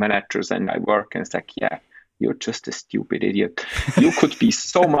 these top managers, and I work, and it's like, yeah, you're just a stupid idiot. You could be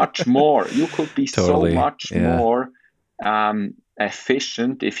so much more. You could be Totally. so much Yeah. more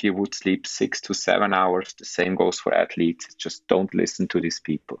efficient if you would sleep 6 to 7 hours. The same goes for athletes. Just don't listen to these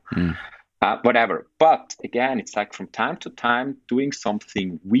people. Whatever. But again, it's like from time to time doing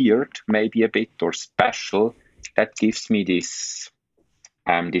something weird, maybe a bit or special, that gives me this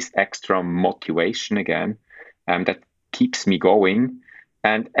extra motivation again, that keeps me going.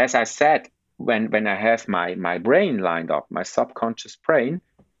 And as I said, when I have my brain lined up, my subconscious brain,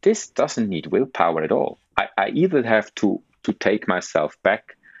 this doesn't need willpower at all. I either have to take myself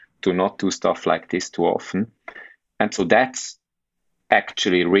back to not do stuff like this too often. And so that's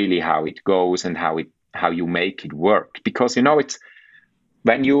actually really how it goes and how you make it work. Because it's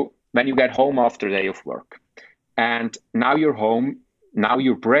when you get home after a day of work and now you're home, now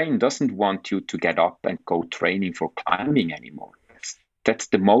your brain doesn't want you to get up and go training for climbing anymore. That's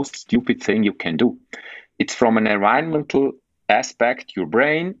the most stupid thing you can do. It's from an environmental aspect, your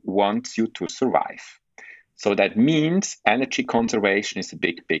brain wants you to survive. So that means energy conservation is a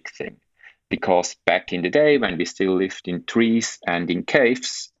big, big thing. Because back in the day when we still lived in trees and in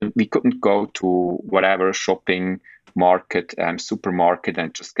caves, we couldn't go to whatever shopping market, supermarket,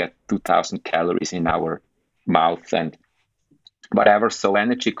 and just get 2,000 calories in our mouth and whatever. So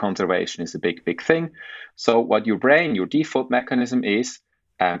energy conservation is a big, big thing. So what your brain, your default mechanism is,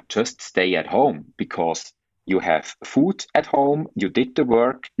 just stay at home because you have food at home, you did the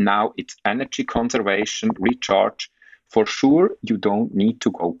work, now it's energy conservation, recharge. For sure, you don't need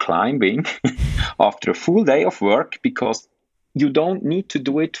to go climbing after a full day of work because you don't need to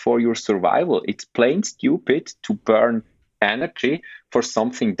do it for your survival. It's plain stupid to burn energy for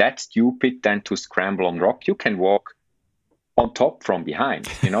something that stupid than to scramble on rock. You can walk on top from behind.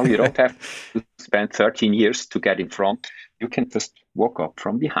 You don't have to spend 13 years to get in front. You can just walk up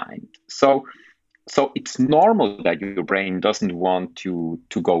from behind. So it's normal that your brain doesn't want you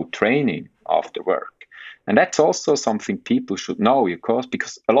to go training after work. And that's also something people should know,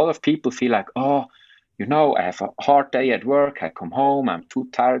 because a lot of people feel like, oh, I have a hard day at work. I come home, I'm too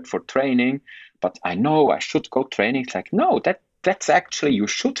tired for training, but I know I should go training. It's like, no, that's actually, you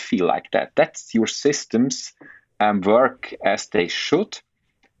should feel like that. That's your systems work as they should.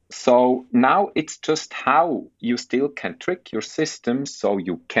 So now it's just how you still can trick your system so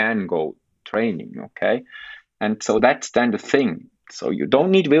you can go training, okay? And so that's then the thing. So you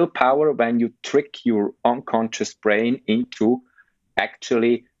don't need willpower when you trick your unconscious brain into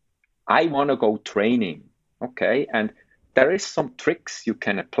actually, I want to go training, okay? And there is some tricks you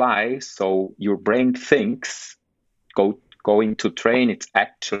can apply so your brain thinks going to train, it's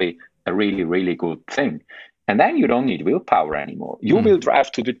actually a really, really good thing. And then you don't need willpower anymore. You will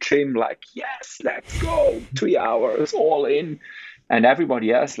drive to the gym like, yes, let's go, 3 hours, all in. And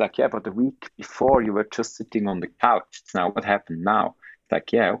everybody else like, yeah, but the week before you were just sitting on the couch. Now what happened now? It's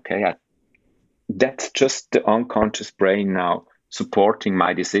like, yeah, okay, that's just the unconscious brain now supporting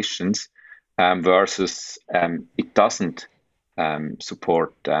my decisions, versus it doesn't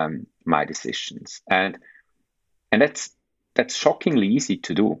support my decisions. And that's shockingly easy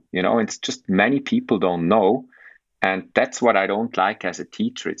to do. It's just many people don't know. And that's what I don't like as a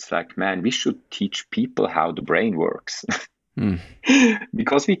teacher. It's like, man, we should teach people how the brain works. Mm.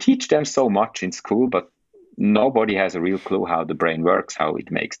 Because we teach them so much in school, but nobody has a real clue how the brain works, how it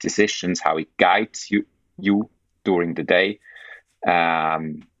makes decisions, how it guides you during the day.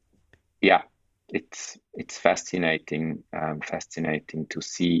 Yeah, it's fascinating to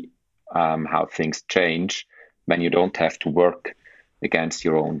see how things change when you don't have to work against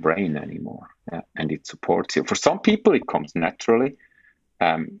your own brain anymore, and it supports you. For some people, it comes naturally.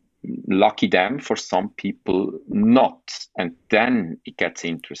 Lucky them. For some people, not, and then it gets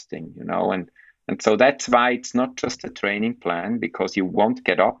interesting, and so that's why it's not just a training plan, because you won't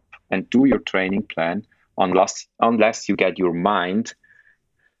get up and do your training plan unless you get your mind,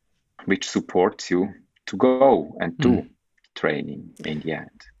 which supports you to go and do training in the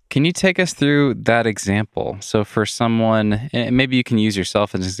end. Can you take us through that example? So for someone, and maybe you can use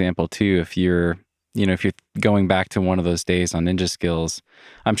yourself as an example too, if you're going back to one of those days on Ninja Skills.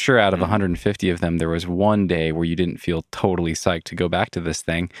 I'm sure out of 150 of them, there was one day where you didn't feel totally psyched to go back to this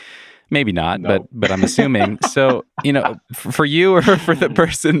thing. Maybe not, No. but I'm assuming. So, for you or for the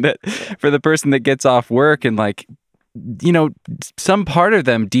person that gets off work and some part of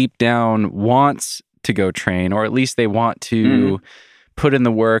them deep down wants to go train, or at least they want to put in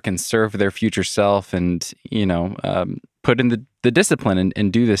the work and serve their future self, and put in the discipline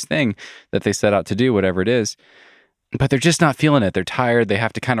and do this thing that they set out to do, whatever it is. But they're just not feeling it. They're tired. They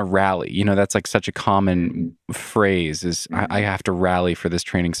have to kind of rally. That's like such a common phrase is, I have to rally for this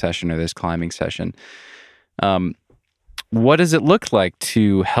training session or this climbing session. What does it look like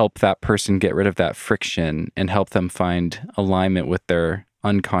to help that person get rid of that friction and help them find alignment with their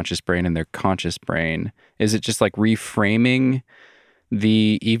unconscious brain and their conscious brain? Is it just like reframing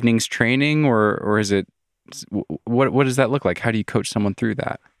the evening's training, or is it, what does that look like? How do you coach someone through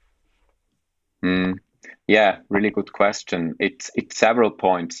that? Yeah, really good question. It's several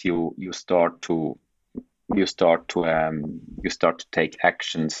points. You start to take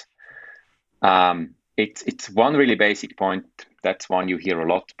actions. It's one really basic point. That's one you hear a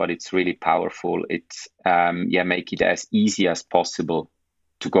lot, but it's really powerful. It's make it as easy as possible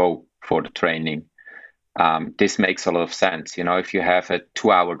to go for the training. This makes a lot of sense. If you have a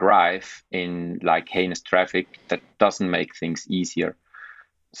 2-hour drive in like heinous traffic, that doesn't make things easier.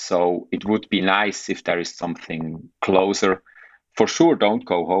 So it would be nice if there is something closer. For sure, don't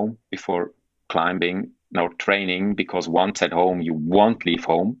go home before climbing or training, because once at home, you won't leave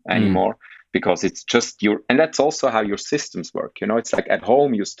home anymore, because it's just and that's also how your systems work. It's like at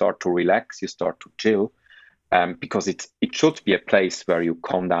home, you start to relax, you start to chill, because it should be a place where you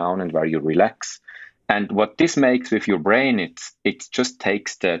calm down and where you relax. And what this makes with your brain, it just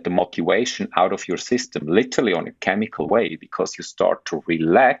takes the motivation out of your system, literally on a chemical way, because you start to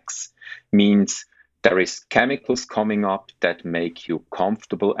relax, means there is chemicals coming up that make you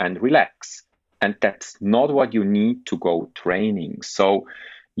comfortable and relax. And that's not what you need to go training. So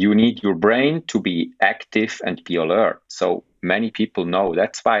you need your brain to be active and be alert. So many people know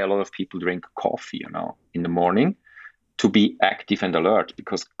that's why a lot of people drink coffee, in the morning, to be active and alert,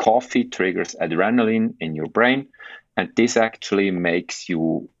 because coffee triggers adrenaline in your brain, and this actually makes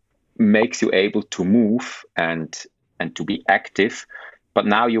you able to move and to be active. But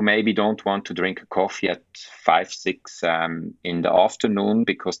now you maybe don't want to drink a coffee at 5-6 in the afternoon,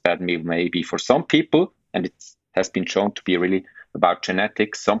 because that may be for some people, and it has been shown to be really about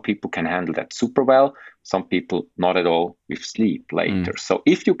genetics. Some people can handle that super well, some people not at all with sleep later. So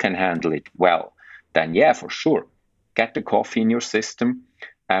if you can handle it well, then yeah, for sure, get the coffee in your system,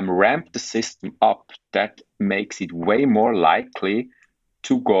 ramp the system up. That makes it way more likely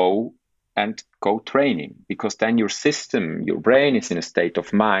to go training, because then your system, your brain is in a state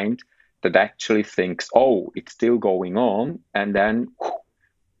of mind that actually thinks, oh, it's still going on, and then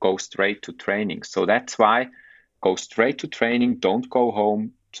go straight to training. So that's why go straight to training. Don't go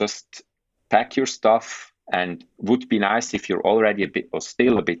home. Just pack your stuff. And would be nice if you're already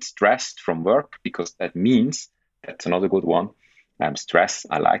still a bit stressed from work, because that means, that's another good one. Stress,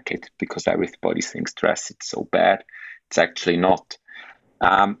 I like it, because everybody thinks stress, it's so bad. It's actually not.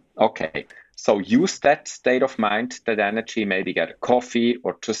 Okay, so use that state of mind, that energy, maybe get a coffee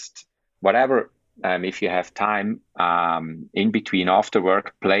or just whatever. If you have time in between after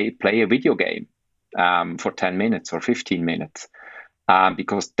work, play a video game for 10 minutes or 15 minutes.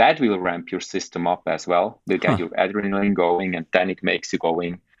 because that will ramp your system up as well, will get Huh. your adrenaline going, and then it makes you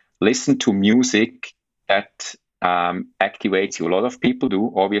going. Listen to music that activates you. A lot of people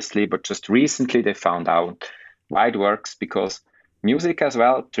do, obviously, but just recently they found out why it works, because music as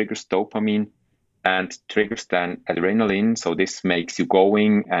well triggers dopamine and triggers then adrenaline. So this makes you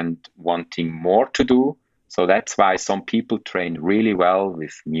going and wanting more to do. So that's why some people train really well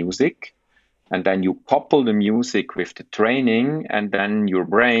with music, and then you couple the music with the training, and then your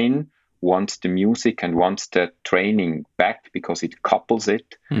brain wants the music and wants the training back because it couples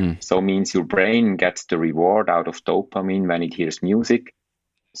it. Hmm. So means your brain gets the reward out of dopamine when it hears music.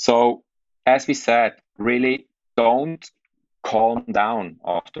 So as we said, really don't calm down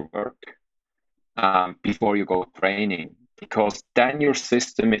after work, before you go training, because then your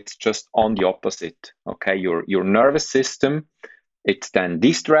system, it's just on the opposite. Okay, your nervous system, it's then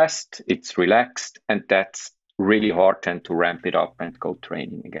distressed, it's relaxed, and that's really hard then to ramp it up and go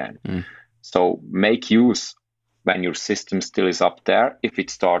training again. Hmm. So make use when your system still is up there. If it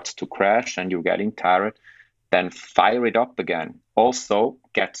starts to crash and you're getting tired, then fire it up again. Also,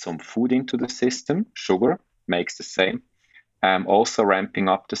 get some food into the system. Sugar makes the same. Also, ramping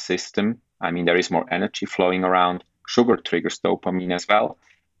up the system. I mean, there is more energy flowing around. Sugar triggers dopamine as well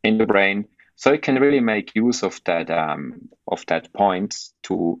in the brain, so you can really make use of that points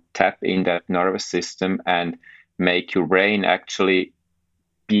to tap in that nervous system and make your brain actually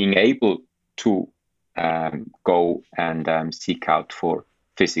being able to go and seek out for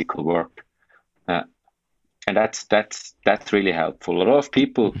physical work. Uh, and that's really helpful. A lot of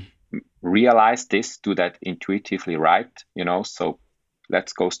people realize this, do that intuitively, right? So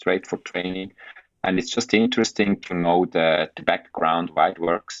let's go straight for training. And it's just interesting to know the background, why it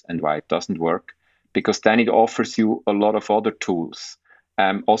works and why it doesn't work, because then it offers you a lot of other tools.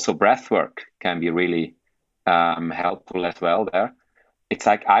 Also, breath work can be really helpful as well there. It's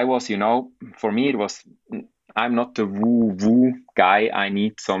like I was, for me, it was, I'm not the woo woo guy. I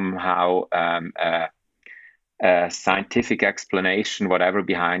need somehow a scientific explanation, whatever,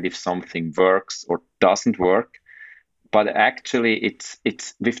 behind if something works or doesn't work. But actually, it's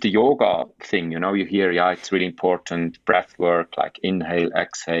with the yoga thing, you hear, yeah, it's really important, breath work, like inhale,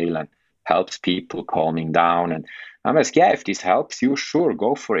 exhale, and helps people calming down. And I'm like, yeah, if this helps you, sure,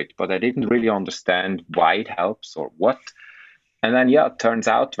 go for it. But I didn't really understand why it helps or what. And then, yeah, it turns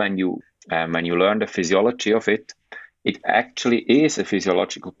out when you learn the physiology of it, it actually is a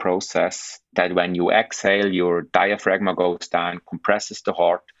physiological process that when you exhale, your diaphragm goes down, compresses the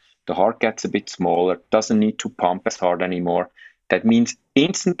heart. The heart gets a bit smaller, doesn't need to pump as hard anymore. That means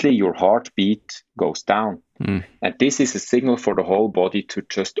instantly your heartbeat goes down. Hmm. And this is a signal for the whole body to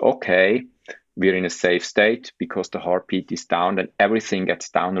just, okay, we're in a safe state because the heartbeat is down and everything gets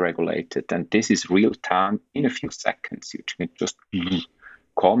down regulated. And this is real time in a few seconds. You can just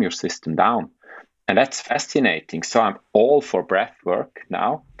calm your system down. And that's fascinating. So I'm all for breath work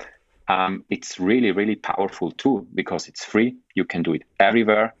now. It's really, really powerful too, because it's free. You can do it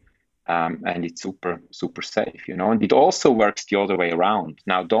everywhere. And it's super, super safe, and it also works the other way around.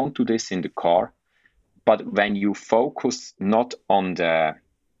 Now, don't do this in the car, but when you focus not on the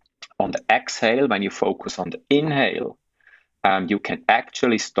exhale, when you focus on the inhale, you can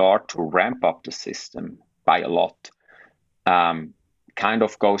actually start to ramp up the system by a lot. Kind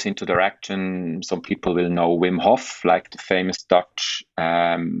of goes into direction. Some people will know Wim Hof, like the famous Dutch,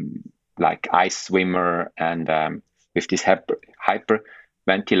 like ice swimmer, and with this hyper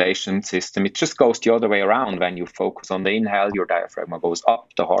ventilation system. It just goes the other way around. When you focus on the inhale, your diaphragm goes up,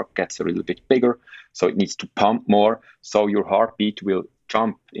 the heart gets a little bit bigger, so it needs to pump more. So your heartbeat will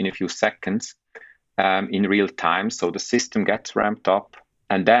jump in a few seconds in real time. So the system gets ramped up.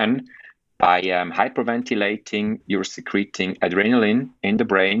 And then by hyperventilating, you're secreting adrenaline in the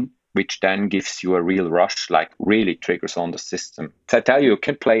brain, which then gives you a real rush, like really triggers on the system. So I tell you, you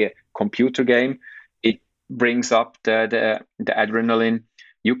can play a computer game. It brings up the adrenaline.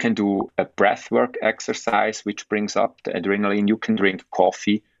 You can do a breathwork exercise, which brings up the adrenaline. You can drink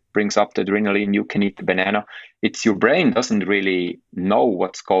coffee, brings up the adrenaline. You can eat the banana. It's your brain doesn't really know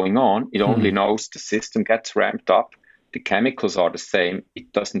what's going on. It only knows the system gets ramped up. The chemicals are the same.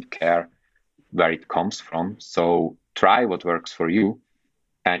 It doesn't care where it comes from. So try what works for you,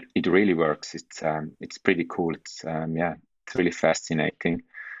 and it really works. It's pretty cool. It's really fascinating.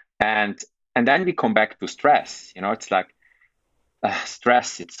 And then we come back to stress. It's like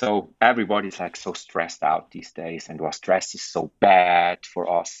stress. It's so everybody's like so stressed out these days, and stress is so bad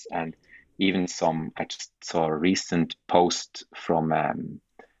for us. And even I just saw a recent post from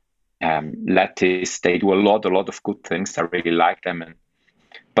Lattice. They do a lot of good things. I really like them,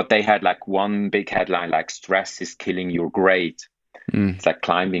 but they had like one big headline like stress is killing your grade. It's like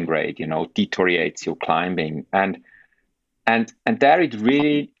climbing grade, deteriorates your climbing. And there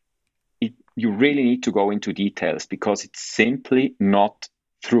you really need to go into details, because it's simply not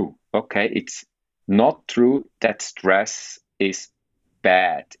true. Okay, it's not true that stress is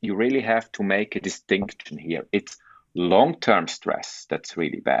bad. You really have to make a distinction here. It's long-term stress that's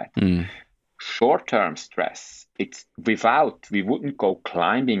really bad. Short-term stress, it's we wouldn't go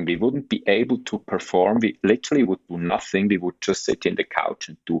climbing, we wouldn't be able to perform, we literally would do nothing, we would just sit in the couch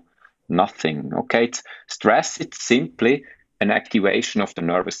and do nothing. Okay, it's simply an activation of the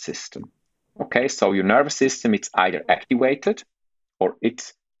nervous system. Okay, so your nervous system, it's either activated or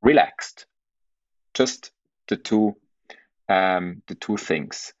it's relaxed. Just the two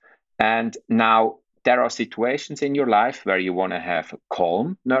things. And now there are situations in your life where you want to have a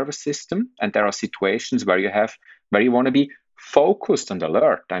calm nervous system, and there are situations where you want to be focused and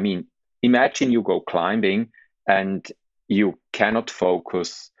alert. I mean, imagine you go climbing and you cannot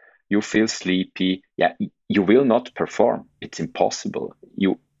focus, you feel sleepy. Yeah, you will not perform. It's impossible.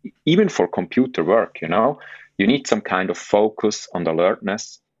 Even for computer work, you need some kind of focus and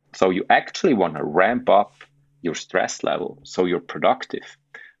alertness. So you actually want to ramp up your stress level so you're productive.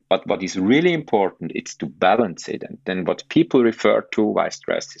 But what is really important is to balance it. And then what people refer to why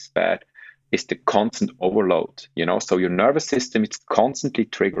stress is bad is the constant overload. So your nervous system is constantly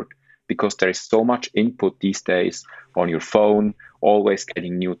triggered because there is so much input these days on your phone, always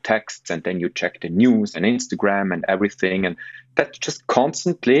getting new texts, and then you check the news and Instagram and everything. And that's just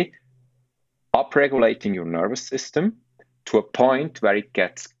constantly upregulating your nervous system to a point where it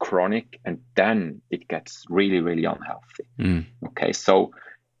gets chronic, and then it gets really, really unhealthy. Okay, so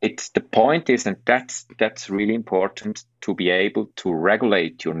the point is, and that's really important, to be able to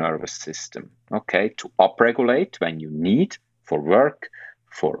regulate your nervous system. Okay, to upregulate when you need, for work,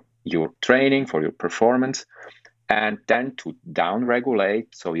 for your training, for your performance, and then to downregulate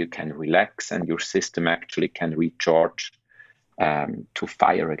so you can relax and your system actually can recharge to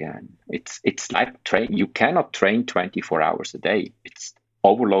fire again. It's like train. You cannot train 24 hours a day. It's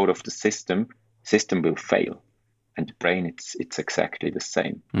overload of the system. System will fail, and the brain it's exactly the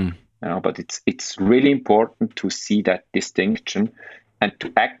same. But it's really important to see that distinction and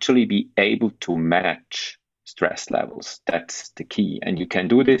to actually be able to manage stress levels. That's the key, and you can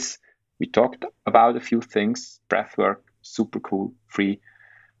do this. We talked about a few things. Breath work, super cool, free.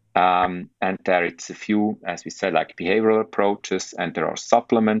 And there it's a few, as we said, like behavioral approaches, and there are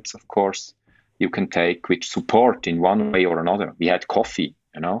supplements, of course, you can take which support in one way or another. We had coffee,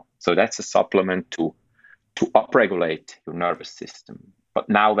 so that's a supplement to upregulate your nervous system. But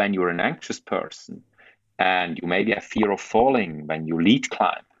now when you're an anxious person and you maybe have fear of falling when you lead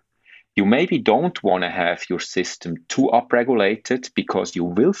climb, you maybe don't want to have your system too upregulated because you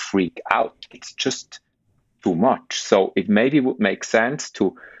will freak out. It's just too much. So it maybe would make sense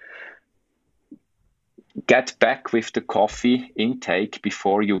to get back with the coffee intake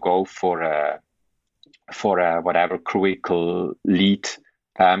before you go for a whatever critical lead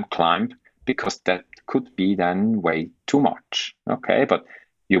climb, because that could be then way too much. Okay, but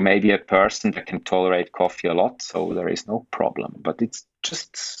you may be a person that can tolerate coffee a lot, so there is no problem. But it's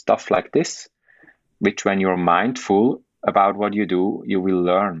just stuff like this, which when you're mindful about what you do, you will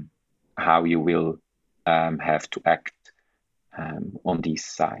learn how you will have to act on these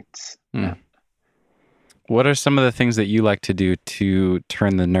sides. Yeah. What are some of the things that you like to do to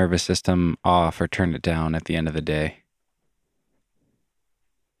turn the nervous system off or turn it down at the end of the day?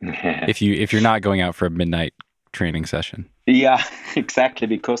 If you're not going out for a midnight training session. Yeah, exactly,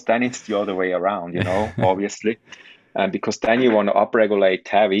 because then it's the other way around, obviously. Because then you want to upregulate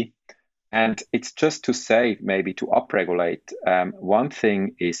heavy. And it's just to say, maybe to upregulate, one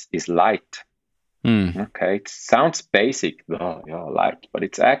thing is light. Okay, it sounds basic, light, but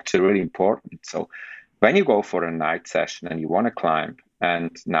it's actually really important. So when you go for a night session and you want to climb,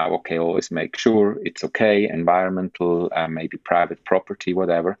 and now, okay, always make sure it's okay, environmental, maybe private property,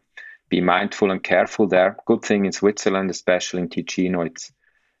 whatever. Be mindful and careful there. Good thing in Switzerland, especially in Ticino, it's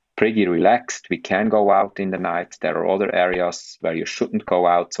pretty relaxed. We can go out in the night. There are other areas where you shouldn't go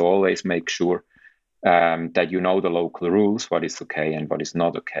out, so always make sure that you know the local rules, what is okay and what is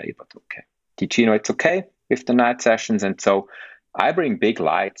not okay, but okay. Ticino, it's okay with the night sessions, and so I bring big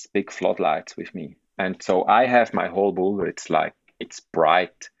lights, big floodlights with me. And so I have my whole Boulder, it's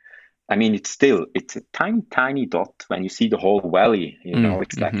bright. I mean, it's a tiny, tiny dot when you see the whole valley,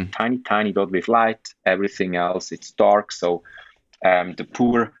 it's like a tiny, tiny dot with light. Everything else, it's dark. So the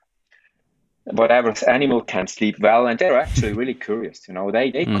poor, whatever animal can sleep well. And they're actually really curious,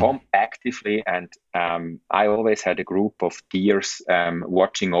 they come actively. And I always had a group of deers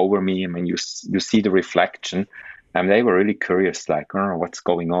watching over me. I mean, you see the reflection. And they were really curious, like, oh, what's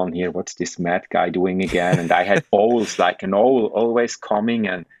going on here? What's this mad guy doing again? And I had owls, like an owl always coming,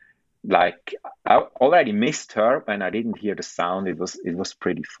 and like I already missed her when I didn't hear the sound. It was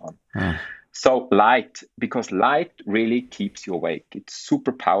pretty fun. Huh. So light, because light really keeps you awake. It's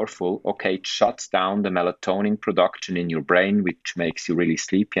super powerful. Okay, it shuts down the melatonin production in your brain, which makes you really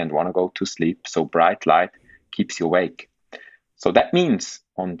sleepy and want to go to sleep. So bright light keeps you awake. So that means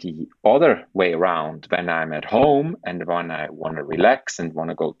on the other way around, when I'm at home and when I want to relax and want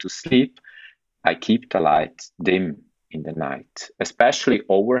to go to sleep, I keep the lights dim in the night, especially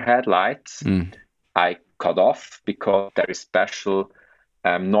overhead lights. Mm. I cut off because there is special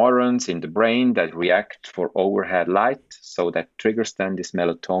neurons in the brain that react for overhead light, so that triggers then this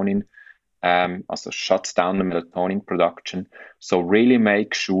melatonin, also shuts down the melatonin production. So really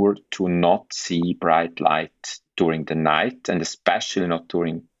make sure to not see bright light during the night, and especially not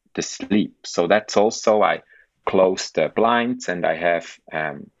during the sleep. So that's also I close the blinds, and I have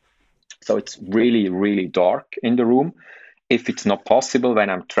so it's really really dark in the room. If it's not possible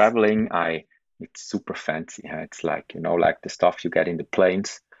when I'm traveling, I it's super fancy. Huh? It's like like the stuff you get in the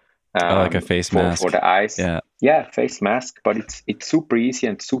planes I like a face for mask. the eyes. Yeah. Yeah, face mask, but it's super easy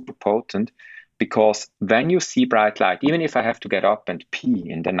and super potent because when you see bright light, even if I have to get up and pee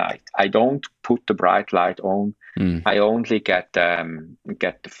in the night, I don't put the bright light on. Mm. I only get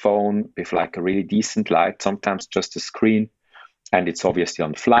the phone with like a really decent light, sometimes just a screen, and it's obviously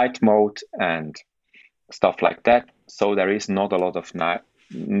on flight mode and stuff like that. So there is not a lot of light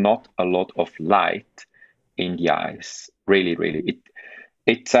in the eyes. Really, really,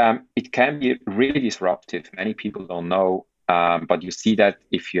 it can be really disruptive. Many people don't know, but you see that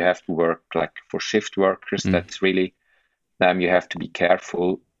if you have to work like for shift workers, Mm. that's really you have to be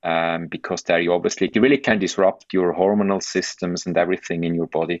careful because there you obviously it really can disrupt your hormonal systems and everything in your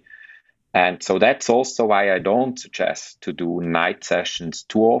body. And so that's also why I don't suggest to do night sessions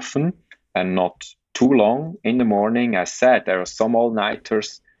too often and not too long in the morning. As said, there are some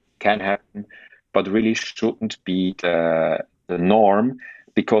all-nighters can happen, but really shouldn't be the norm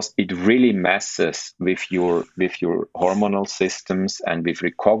because it really messes with your hormonal systems and with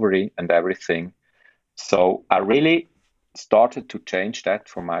recovery and everything. So I really started to change that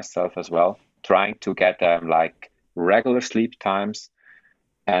for myself as well, trying to get like regular sleep times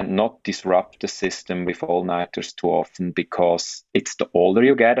and not disrupt the system with all-nighters too often because it's the older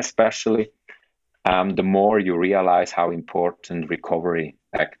you get, especially, the more you realize how important recovery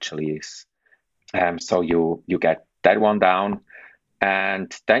actually is. So you get that one down,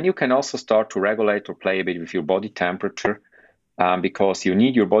 and then you can also start to regulate or play a bit with your body temperature because you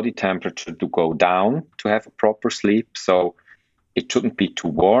need your body temperature to go down to have a proper sleep. So it shouldn't be too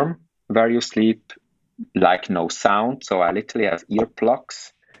warm where you sleep, like no sound. So I literally have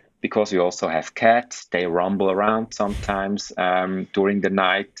earplugs because we also have cats. They rumble around sometimes during the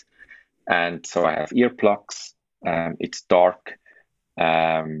night. And so I have earplugs. It's dark.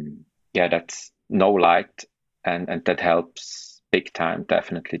 Yeah, that's no light. And that helps big time,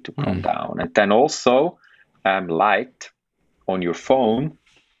 definitely, to calm Mm. down. And then also light on your phone,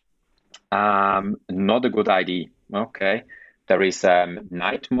 not a good idea. Okay. There is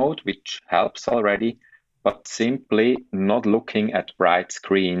night mode, which helps already, but simply not looking at bright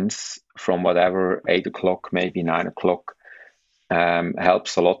screens from whatever 8 o'clock, maybe 9 o'clock,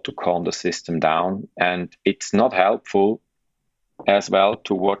 helps a lot to calm the system down. And it's not helpful as well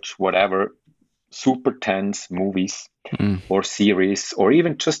to watch whatever super tense movies Mm. or series or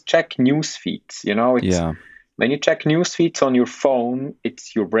even just check news feeds. It's Yeah. when you check news feeds on your phone,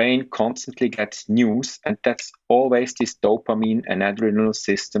 it's your brain constantly gets news, and that's always this dopamine and adrenaline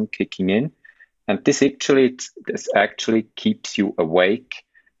system kicking in. And this actually keeps you awake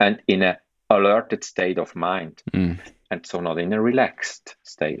and in a alerted state of mind, Mm. and so not in a relaxed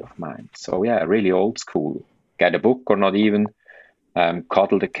state of mind. So yeah, really old school. Get a book or not even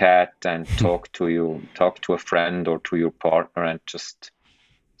cuddle the cat and talk to a friend or to your partner, and just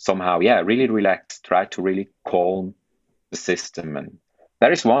somehow, yeah, really relax. Try to really calm the system. And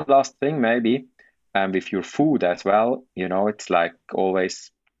there is one last thing, maybe, with your food as well. It's like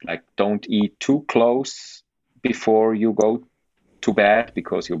always, like, don't eat too close before you go to bed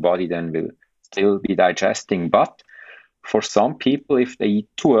because your body then will still be digesting. But for some people, if they eat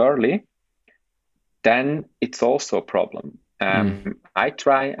too early, then it's also a problem. Mm. I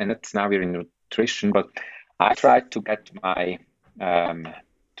try, and it's now we're in nutrition, but I try um,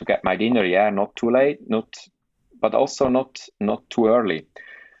 to get my dinner, yeah, not too late, but also not too early.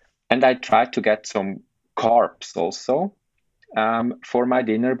 And I try to get some carbs also for my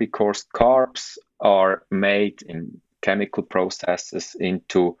dinner because carbs are made in chemical processes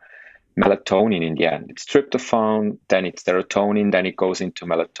into melatonin in the end. It's tryptophan, then it's serotonin, then it goes into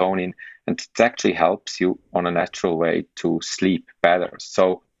melatonin, and it actually helps you on a natural way to sleep better.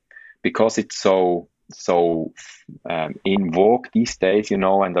 So because it's so in vogue these days, and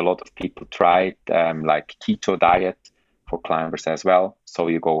a lot of people try it, like keto diet for climbers as well. So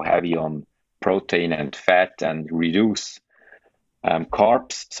you go heavy on protein and fat and reduce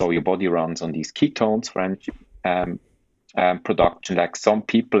carbs. So your body runs on these ketones for energy production. Like some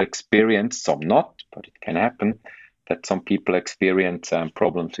people experience, some not, but it can happen that some people experience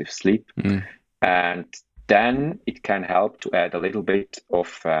problems with sleep. And then it can help to add a little bit of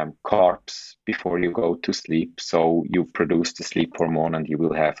carbs before you go to sleep. So you produce the sleep hormone and you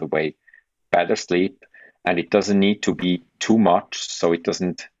will have a way better sleep. And it doesn't need to be too much. So it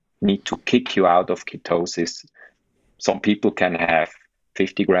doesn't need to kick you out of ketosis. Some people can have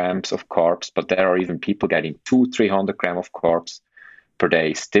 50 grams of carbs, but there are even people getting 200-300 grams of carbs per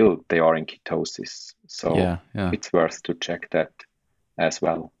day. Still, they are in ketosis. So it's worth to check that as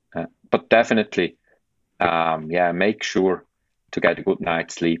well. But definitely, make sure to get a good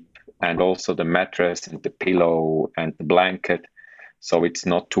night's sleep, and also the mattress and the pillow and the blanket, so it's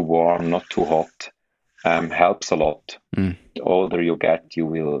not too warm, not too hot, helps a lot. The older you get, you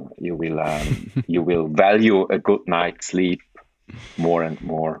will value a good night's sleep more and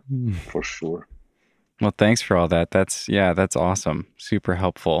more, for sure. Well, thanks for all that. That's awesome. Super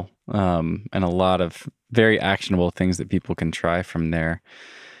helpful. And a lot of very actionable things that people can try from there.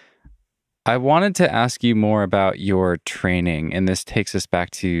 I wanted to ask you more about your training, and this takes us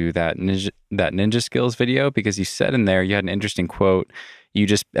back to that ninja skills video, because you said in there, you had an interesting quote. You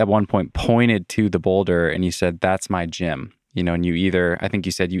just at one point pointed to the boulder and you said, "That's my gym." And I think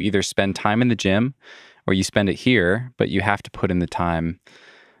you said you either spend time in the gym or you spend it here, but you have to put in the time.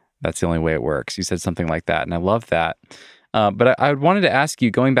 That's the only way it works. You said something like that, and I love that. But I wanted to ask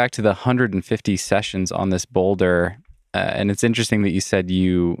you, going back to the 150 sessions on this boulder, and it's interesting that you said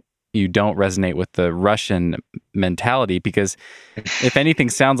you don't resonate with the Russian mentality, because if anything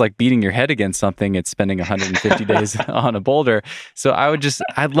sounds like beating your head against something, it's spending 150 days on a boulder. So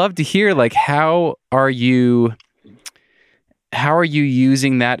I'd love to hear, like, how are you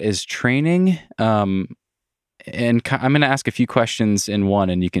using that as training? And I'm going to ask a few questions in one,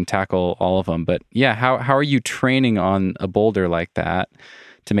 and you can tackle all of them. But yeah, how are you training on a boulder like that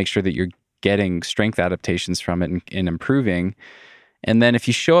to make sure that you're getting strength adaptations from it and improving? And then if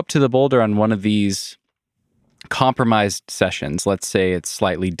you show up to the boulder on one of these compromised sessions, let's say it's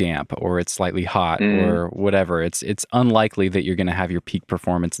slightly damp or it's slightly hot or whatever, it's unlikely that you're going to have your peak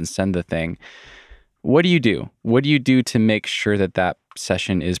performance and send the thing. What do you do? What do you do to make sure that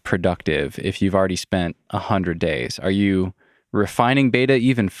session is productive if you've already spent 100 days? Are you refining beta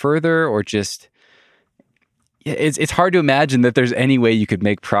even further, or just... It's hard to imagine that there's any way you could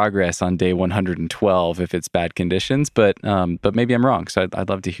make progress on day 112 if it's bad conditions, but maybe I'm wrong. So I'd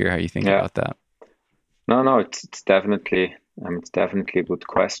love to hear how you think about that. No, it's definitely a good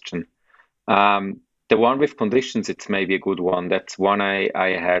question. The one with conditions, it's maybe a good one. That's one I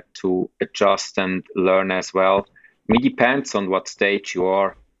had to adjust and learn as well. It depends on what stage you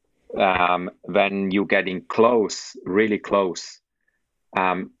are. When you're getting close, really close,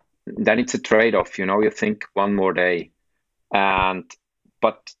 then it's a trade-off. You think one more day,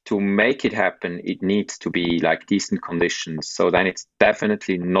 but to make it happen, it needs to be like decent conditions. So then it's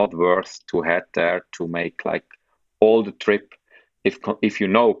definitely not worth to head there to make like all the trip if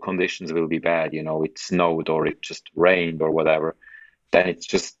conditions will be bad. It snowed or it just rained or whatever. Then it's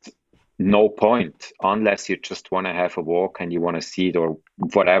just no point, unless you just want to have a walk and you want to see it or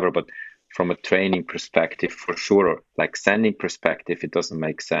whatever. But from a training perspective, for sure, like sending perspective, it doesn't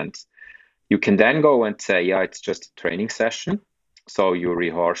make sense. You can then go and say, yeah, it's just a training session. So you're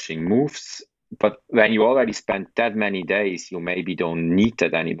rehearsing moves. But when you already spent that many days, you maybe don't need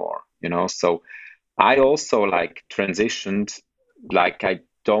that anymore, So I also like transitioned, like I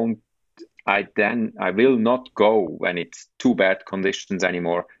will not go when it's too bad conditions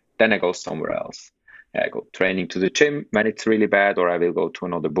anymore. Then I go somewhere else. I go training to the gym when it's really bad, or I will go to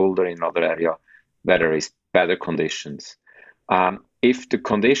another boulder in another area where there is better conditions. If the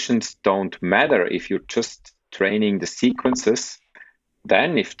conditions don't matter, if you're just training the sequences,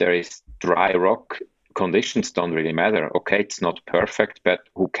 then if there is dry rock, conditions don't really matter. Okay, it's not perfect, but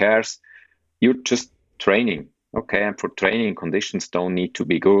who cares? You're just training. Okay, and for training, conditions don't need to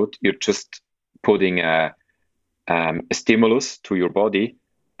be good. You're just putting a stimulus to your body,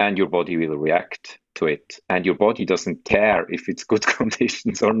 and your body will react to it. And your body doesn't care if it's good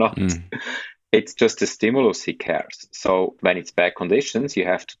conditions or not. It's just a stimulus, he cares. So when it's bad conditions, you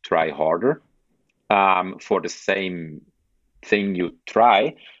have to try harder for the same thing you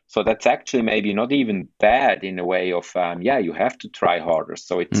try. So that's actually maybe not even bad in a way of, yeah, you have to try harder.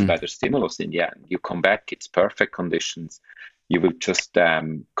 So it's Mm. better stimulus in the end. You come back, it's perfect conditions. You will just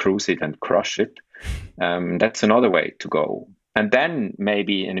cruise it and crush it. That's another way to go. And then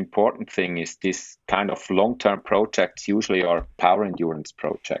maybe an important thing is this kind of long-term projects usually are power endurance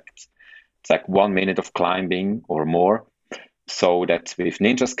projects. It's like 1 minute of climbing or more. So that's with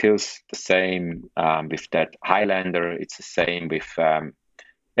ninja skills the same. With that Highlander, it's the same with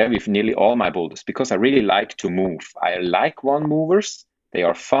yeah, with nearly all my boulders because I really like to move. I like one movers; they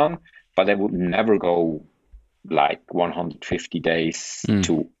are fun, but I would never go like 150 days Mm.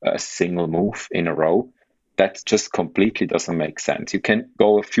 to a single move in a row. That just completely doesn't make sense. You can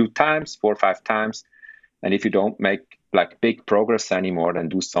go a few times, 4 or 5 times, and if you don't make like big progress anymore, then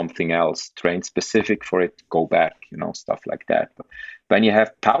do something else. Train specific for it, go back, stuff like that. But when you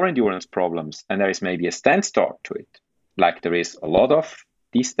have power endurance problems and there is maybe a stand start to it, like there is a lot of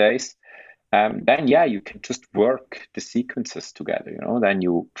these days, then yeah, you can just work the sequences together. Then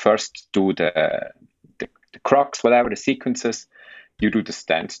you first do the crux, whatever the sequences. You do the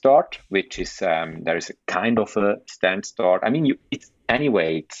stand start, which is there is a kind of a stand start. I mean, it's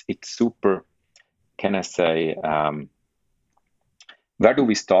anyway, it's super. Can I say? Where do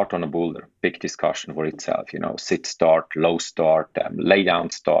we start on a boulder? Big discussion for itself. Sit start, low start, lay down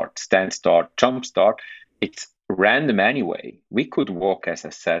start, stand start, jump start. It's random anyway. We could walk, as I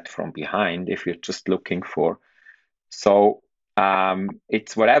said, from behind if you're just looking for. So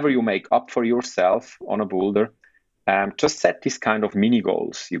it's whatever you make up for yourself on a boulder. Just set these kind of mini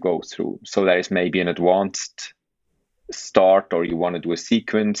goals you go through. So there is maybe an advanced start, or you want to do a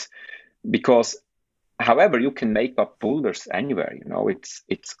sequence, because however, you can make up boulders anywhere.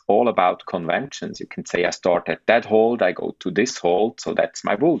 It's all about conventions. You can say, I start at that hold, I go to this hold, so that's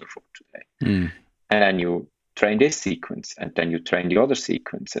my boulder for today. Mm. And then you train this sequence, and then you train the other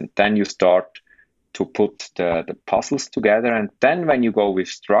sequence, and then you start to put the puzzles together. And then when you go with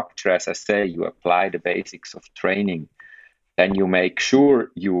structure, as I say, you apply the basics of training. Then you make sure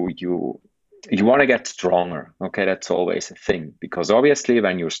you want to get stronger. Okay, that's always a thing, because obviously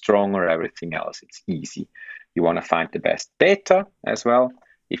when you're stronger, everything else it's easy. You want to find the best data as well.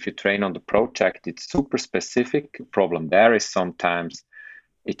 If you train on the project, it's super specific. The problem there is sometimes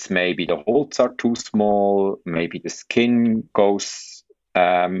it's maybe the holds are too small, maybe the skin goes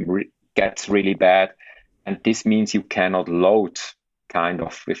gets really bad, and this means you cannot load kind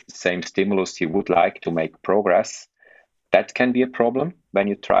of with the same stimulus you would like to make progress. That can be a problem when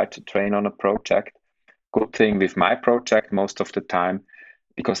you try to train on a project. Good thing with my project most of the time,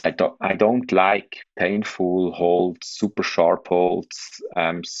 because I don't like painful holds, super sharp holds.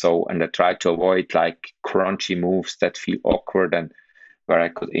 And I try to avoid like crunchy moves that feel awkward and where I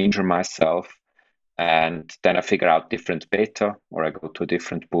could injure myself. And then I figure out different beta, or I go to a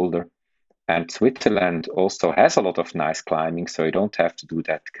different boulder. And Switzerland also has a lot of nice climbing, so you don't have to do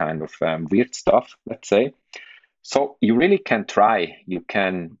that kind of weird stuff, let's say. So you really can try. You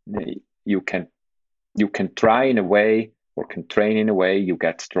can you can try in a way, or can train in a way. You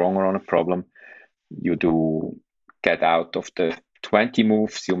get stronger on a problem. You do get out of the 20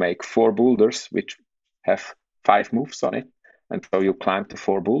 moves. You make 4 boulders, which have 5 moves on it, and so you climb the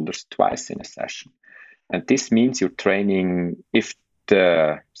 4 boulders twice in a session. And this means you're training, if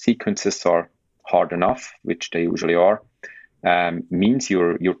the sequences are hard enough, which they usually are, means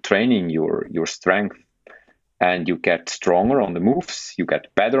you're training your strength, and you get stronger on the moves. You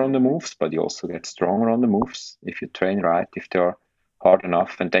get better on the moves, but you also get stronger on the moves if you train right, if they're hard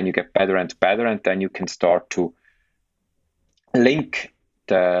enough. And then you get better and better, and then you can start to link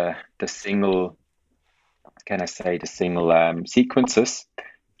the single, can I say, the single sequences,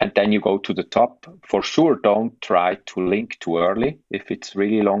 and then you go to the top. For sure, don't try to link too early if it's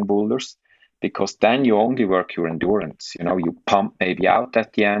really long boulders, because then you only work your endurance. You pump maybe out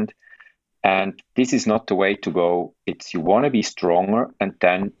at the end, and this is not the way to go. It's, you want to be stronger, and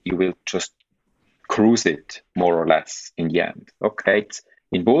then you will just cruise it more or less in the end. Okay, it's,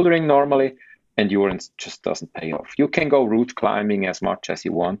 in bouldering normally, endurance just doesn't pay off. You can go route climbing as much as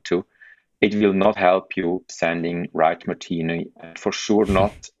you want to. It will not help you sending right martini, and for sure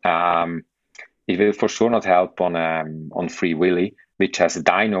not. It will for sure not help on Free Willy, which has a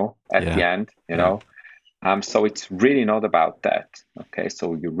dyno at the Yeah. end. Yeah. So it's really not about that. Okay,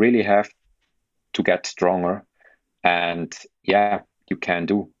 so you really have to get stronger. And yeah, you can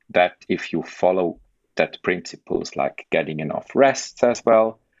do that if you follow that principles, like getting enough rests as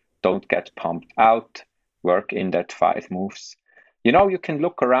well. Don't get pumped out. Work in that 5 moves. You can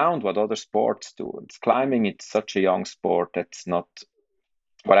look around what other sports do. It's climbing, it's such a young sport that's not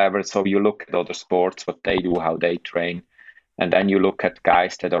whatever. So you look at other sports, what they do, how they train, And then you look at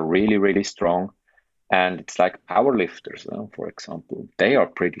guys that are really, really strong. And it's like power lifters, for example, they are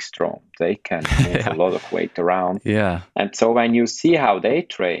pretty strong. They can move a Yeah. lot of weight around. Yeah. And so when you see how they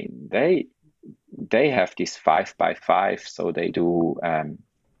train, they have this 5 by 5. So they do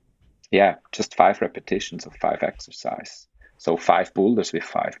just 5 repetitions of 5 exercise. So 5 boulders with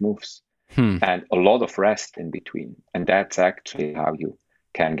 5 moves Hmm. and a lot of rest in between. And that's actually how you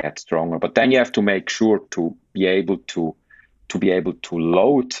can get stronger. But then you have to make sure to be able to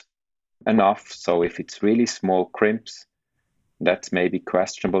load enough. So if it's really small crimps, that's maybe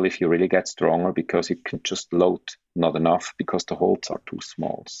questionable if you really get stronger, because you can just load not enough because the holds are too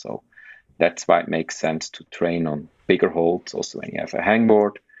small. So that's why it makes sense to train on bigger holds. Also, when you have a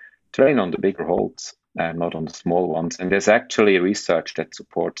hangboard, train on the bigger holds and not on the small ones. And there's actually research that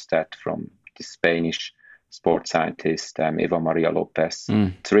supports that from the Spanish sports scientist Eva Maria Lopez.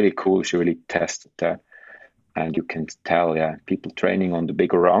 Mm. It's really cool. She really tested that. And you can tell, people training on the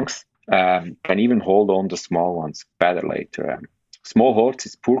bigger rungs can even hold on the small ones better later. Small holds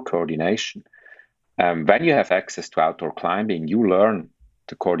is poor coordination. When you have access to outdoor climbing, you learn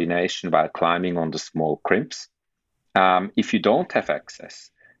the coordination while climbing on the small crimps. If you don't have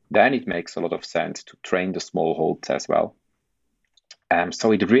access, then it makes a lot of sense to train the small holds as well.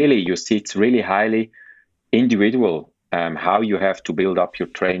 So you see, it's really highly individual how you have to build up your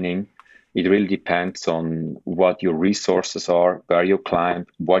training. It really depends on what your resources are, where you climb,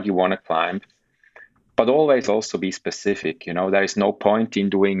 what you want to climb, but always also be specific. There is no point in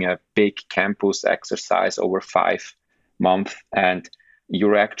doing a big campus exercise over 5 months and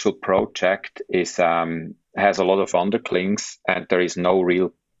your actual project has a lot of underclings and there is no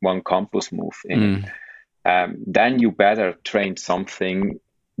real one campus move in it. Then you better train something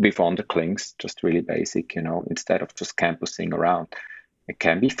with underclings, just really basic, instead of just campusing around. It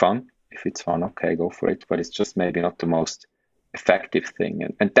can be fun. If it's fun, okay, go for it. But it's just maybe not the most effective thing.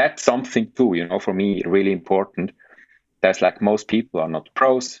 And that's something too, for me, really important. That's like most people are not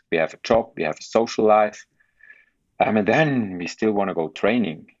pros. We have a job, we have a social life. And then we still want to go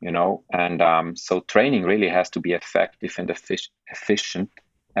training, And so training really has to be effective and efficient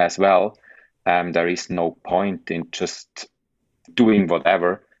as well. There is no point in just doing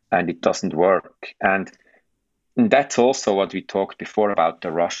whatever and it doesn't work. And that's also what we talked before about the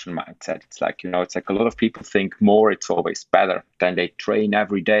Russian mindset. It's like a lot of people think more, it's always better. Then they train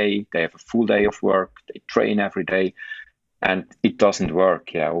every day. They have a full day of work. They train every day and it doesn't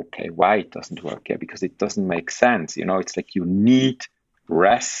work. Yeah. Okay. Why it doesn't work? Yeah. Because it doesn't make sense. It's like you need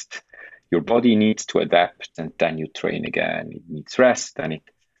rest. Your body needs to adapt and then you train again. It needs rest and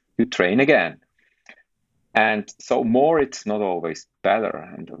you train again. And so more, it's not always better.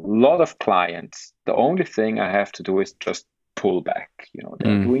 And a lot of clients, the only thing I have to do is just pull back.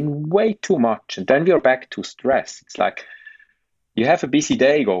 They're doing way too much. And then we are back to stress. It's like you have a busy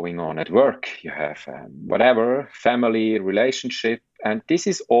day going on at work. You have whatever, family, relationship. And this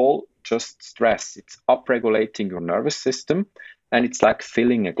is all just stress. It's upregulating your nervous system. And it's like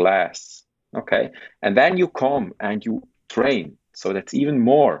filling a glass. Okay. And then you come and you train. So that's even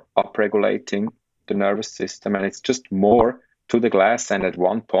more upregulating the nervous system, and it's just more to the glass, and at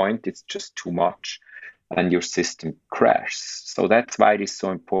one point it's just too much and your system crashes. So that's why it is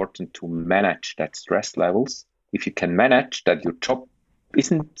so important to manage that stress levels. If you can manage that your job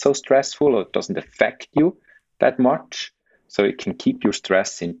isn't so stressful or it doesn't affect you that much, so you can keep your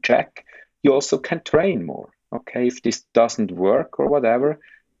stress in check, you also can train more. Okay, if this doesn't work or whatever,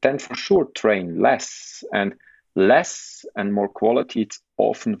 then for sure train less, and less and more quality, it's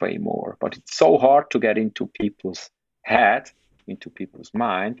often way more. But it's so hard to get into people's head, into people's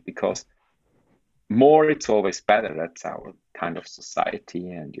mind, because more, it's always better. That's our kind of society.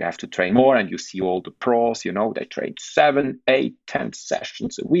 And you have to train more, and you see all the pros, they train 7, 8, 10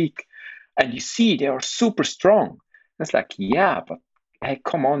 sessions a week. And you see they are super strong. It's like, yeah, but hey,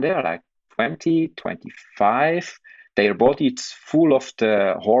 come on, they're like 20, 25. Their body, it's full of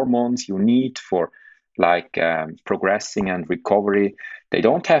the hormones you need for like progressing and recovery. They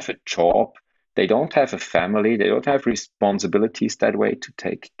don't have a job. They don't have a family. They don't have responsibilities that way to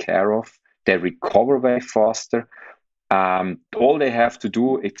take care of. They recover way faster. All they have to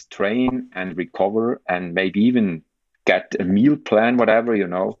do is train and recover and maybe even get a meal plan, whatever,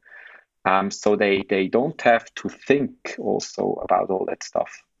 So they don't have to think also about all that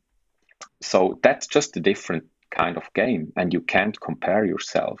stuff. So that's just a different kind of game, and you can't compare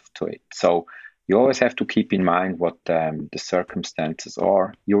yourself to it. So you always have to keep in mind what the circumstances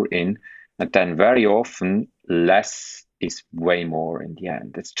are you're in, and then very often less is way more in the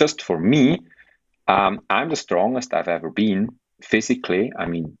end. It's just for me. I'm the strongest I've ever been physically. I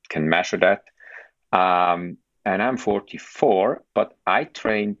mean, can measure that. and I'm 44, but I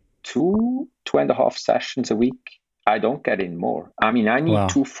train 2.5 sessions a week. I don't get in more. I mean, I need Wow.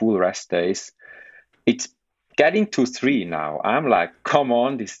 2 full rest days. It's getting to 3 now. I'm like, come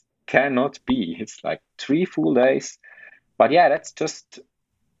on, this cannot be. It's like 3 full days. But yeah, that's just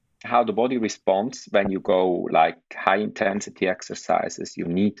how the body responds when you go like high intensity exercises. You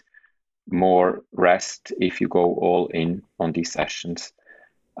need more rest if you go all in on these sessions.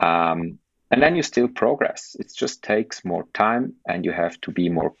 Um, and then you still progress. It just takes more time and you have to be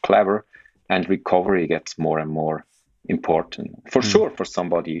more clever, and recovery gets more and more important. For Mm. sure, for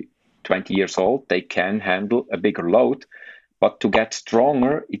somebody 20 years old, they can handle a bigger load, but to get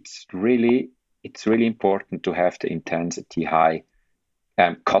stronger, it's really important to have the intensity high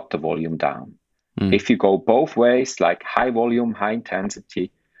and cut the volume down. Mm. If you go both ways, like high volume, high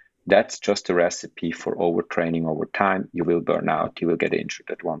intensity, that's just a recipe for overtraining over time. You will burn out. You will get injured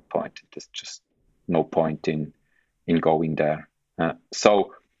at one point. There's just no point in going there.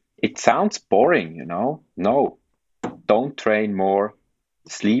 So it sounds boring, No, don't train more,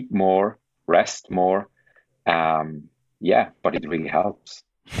 sleep more, rest more. Yeah, but it really helps.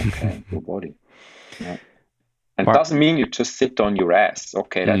 Okay, your body. Yeah. And it Mark. doesn't mean you just sit on your ass.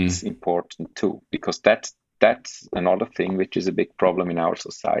 Okay, Mm. that's important too, because that's another thing which is a big problem in our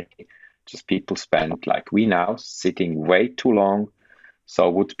society. Just people spend like we now sitting way too long. So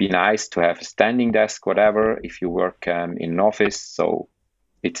it would be nice to have a standing desk, whatever, if you work in an office. So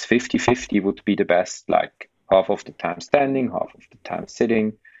it's 50-50 would be the best, like half of the time standing, half of the time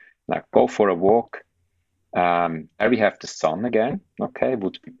sitting. Like go for a walk. There we have the sun again. Okay,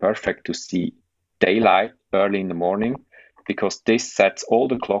 would be perfect to see daylight early in the morning, because this sets all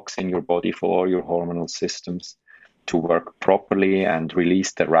the clocks in your body for all your hormonal systems to work properly and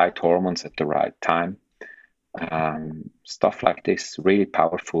release the right hormones at the right time. Stuff like this, really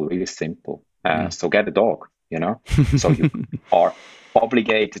powerful, really simple. Mm. So get a dog. So you are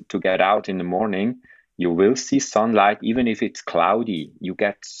obligated to get out in the morning. You will see sunlight, even if it's cloudy. You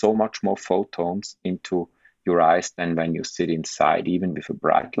get so much more photons into your eyes than when you sit inside, even with a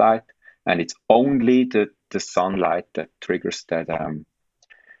bright light. And it's only the sunlight that triggers that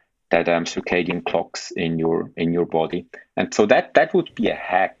circadian clocks in your body. And so that would be a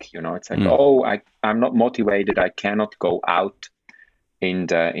hack. It's like, Mm. oh, I'm not motivated, I cannot go out in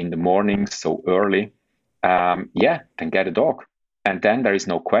the morning so early. Yeah, then get a dog, and then there is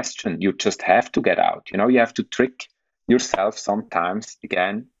no question, you just have to get out. You have to trick yourself sometimes,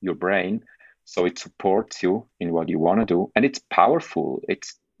 again, your brain, so it supports you in what you want to do. And it's powerful.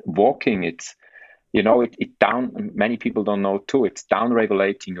 It's walking. It down, many people don't know too, it's down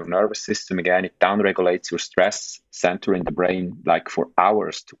regulating your nervous system. Again, it down regulates your stress center in the brain, like for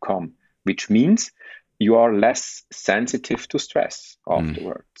hours to come, which means you are less sensitive to stress Mm.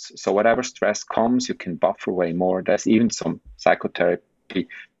 afterwards. So whatever stress comes, you can buffer way more. There's even some psychotherapy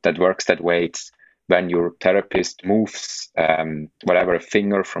that works that way. It's when your therapist moves whatever, a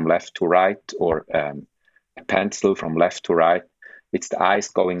finger from left to right, or a pencil from left to right, it's the eyes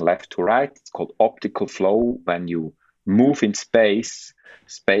going left to right. It's called optical flow. When you move in space,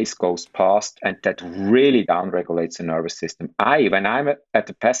 space goes past, and that really downregulates the nervous system. When I'm at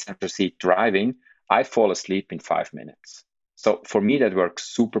the passenger seat driving, I fall asleep in 5 minutes. So for me, that works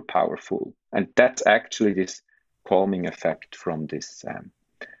super powerful. And that's actually this calming effect from this.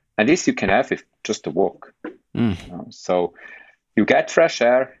 And this you can have with just a walk. Mm. So you get fresh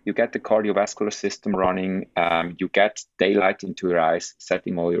air, you get the cardiovascular system running, you get daylight into your eyes,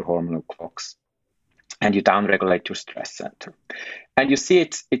 setting all your hormonal clocks, and you downregulate your stress center. And you see,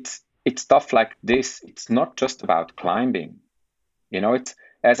 it's stuff like this. It's not just about climbing. It's,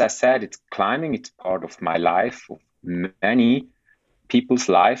 as I said, it's climbing. It's part of my life, of many people's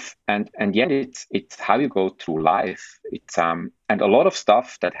life, and yet it's how you go through life. It's and a lot of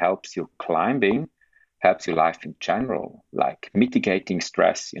stuff that helps you climbing helps your life in general, like mitigating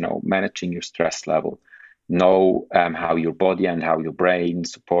stress, managing your stress level, know how your body and how your brain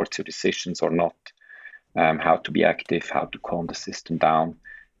supports your decisions or not, how to be active, how to calm the system down,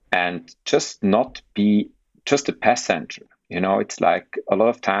 and just not be just a passenger. It's like a lot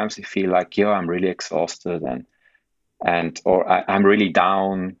of times you feel like, yeah, I'm really exhausted, or I'm really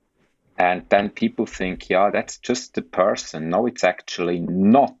down. And then people think, yeah, that's just the person. No, it's actually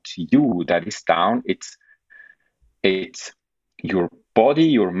not you that is down. It's your body,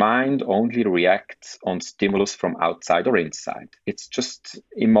 your mind only reacts on stimulus from outside or inside. It's just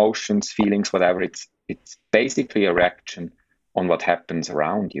emotions, feelings, whatever. It's basically a reaction on what happens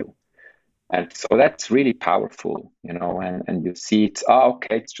around you. And so that's really powerful, and you see it's,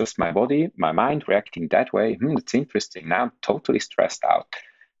 okay, it's just my body, my mind reacting that way. It's interesting. Now I'm totally stressed out.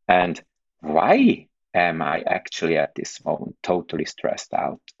 And why? am I actually at this moment totally stressed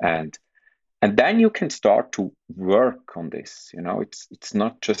out? And then you can start to work on this. It's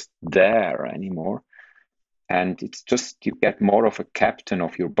not just there anymore. And it's just you get more of a captain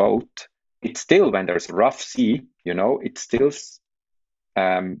of your boat. It's still, when there's a rough sea, it's still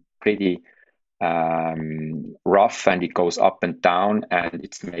pretty rough, and it goes up and down, and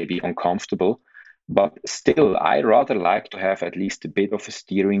it's maybe uncomfortable. But still, I rather like to have at least a bit of a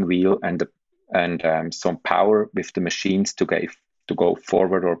steering wheel and some power with the machines to go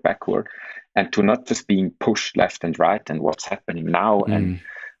forward or backward, and to not just being pushed left and right and what's happening now and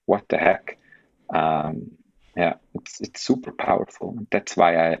what the heck. Yeah, it's super powerful. That's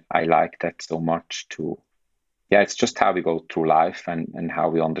why I like that so much too. Yeah, it's just how we go through life, and how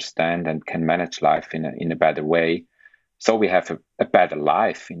we understand and can manage life in a better way. So we have a better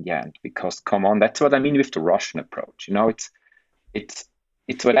life in the end, because come on, that's what I mean with the Russian approach. It's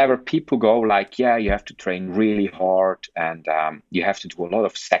it's whatever people go like, yeah, you have to train really hard, and you have to do a lot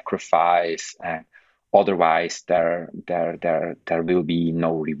of sacrifice, and otherwise there will be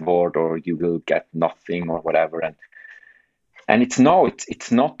no reward, or you will get nothing or whatever. And it's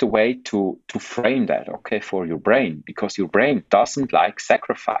not the way to frame that, okay, for your brain, because your brain doesn't like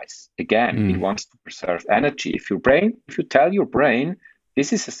sacrifice. Again, it wants to preserve energy. If you tell your brain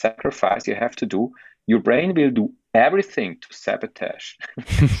this is a sacrifice you have to do, your brain will do everything to sabotage.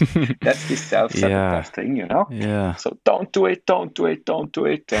 That's this self-sabotage thing, Yeah. So don't do it, don't do it, don't do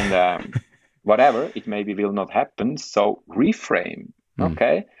it, and whatever, it maybe will not happen. So reframe,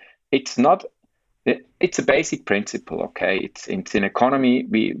 okay? It's not. It's a basic principle, okay? It's in economy,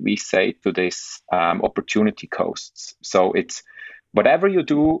 we say to this opportunity costs. So it's whatever you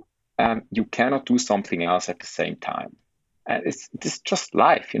do, you cannot do something else at the same time. And it's just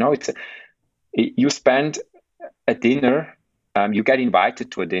life, you spend a dinner, you get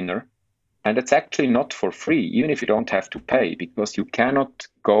invited to a dinner, and it's actually not for free, even if you don't have to pay, because you cannot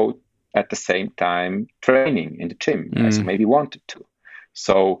go at the same time training in the gym as you maybe wanted to.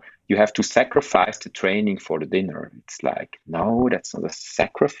 So you have to sacrifice the training for the dinner. It's like, no, that's not a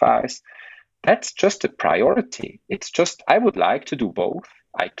sacrifice. That's just a priority. It's just, I would like to do both.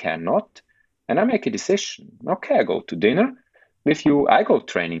 I cannot. And I make a decision. Okay, I go to dinner with you. I go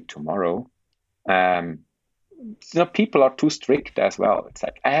training tomorrow. People are too strict as well. It's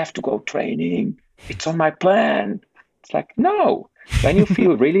like, I have to go training. It's on my plan. It's like, no. Then you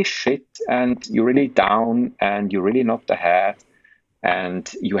feel really shit, and you're really down, and you're really not ahead,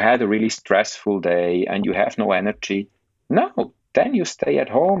 and you had a really stressful day, and you have no energy. No, then you stay at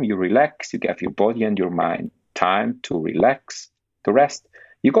home, you relax, you give your body and your mind time to relax, to rest.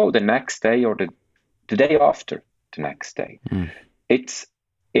 You go the next day, or the day after the next day. It's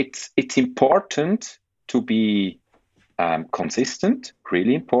important to be consistent,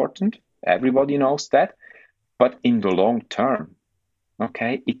 really important. Everybody knows that. But in the long term,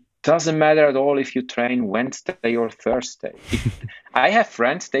 okay, it doesn't matter at all if you train Wednesday or Thursday. I have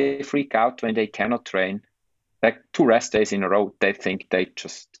friends, they freak out when they cannot train. Like 2 rest days in a row, they think they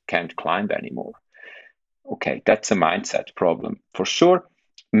just can't climb anymore. Okay, that's a mindset problem for sure.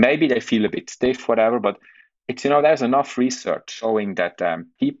 Maybe they feel a bit stiff, whatever, but it's, there's enough research showing that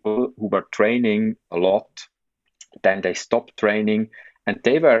people who were training a lot, then they stopped training, and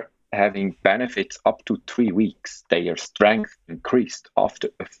they were having benefits up to 3 weeks. Their strength increased after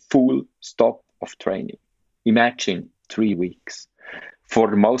a full stop of training. Imagine 3 weeks.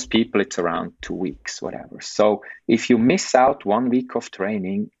 For most people, it's around 2 weeks, whatever. So if you miss out 1 week of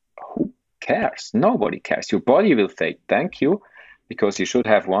training, who cares? Nobody cares. Your body will say thank you, because you should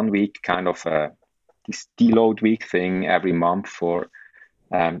have 1 week kind of this deload week thing every month for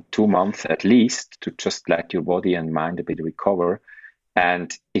 2 months at least, to just let your body and mind a bit recover.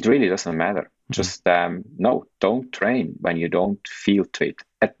 And it really doesn't matter. Just no, don't train when you don't feel to it.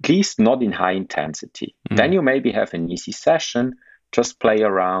 At least not in high intensity. Then you maybe have an easy session, just play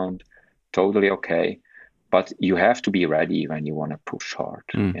around, totally okay. But you have to be ready when you want to push hard,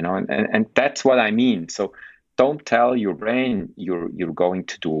 and that's what I mean. So don't tell your brain you're going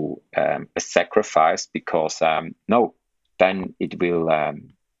to do a sacrifice, because no, then it will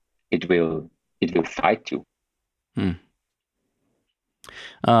fight you.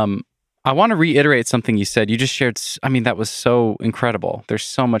 I want to reiterate something you said. You just shared, that was so incredible. There's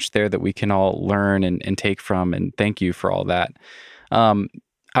so much there that we can all learn and take from, and thank you for all that.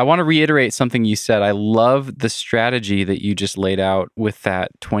 I want to reiterate something you said. I love the strategy that you just laid out with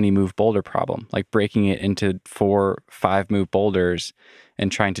that 20 move boulder problem, like breaking it into 4, 5 move boulders and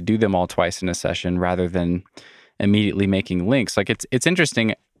trying to do them all twice in a session rather than immediately making links. Like it's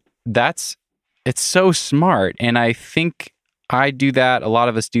interesting. It's so smart. And I think I do that. A lot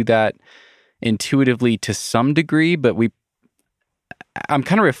of us do that. intuitively to some degree, but I'm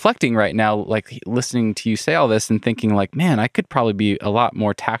kind of reflecting right now, like listening to you say all this and thinking like, man, I could probably be a lot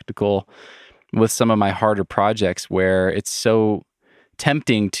more tactical with some of my harder projects where it's so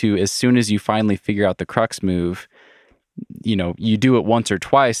tempting to, as soon as you finally figure out the crux move, you do it once or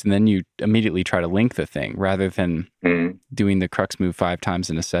twice and then you immediately try to link the thing rather than doing the crux move 5 times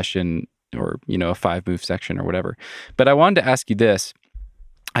in a session or, a 5-move section or whatever. But I wanted to ask you this.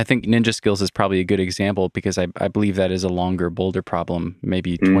 I think Ninja Skills is probably a good example because I believe that is a longer boulder problem,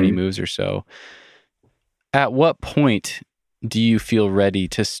 maybe 20 moves or so. At what point do you feel ready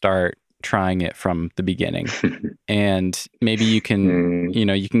to start trying it from the beginning? And maybe you can,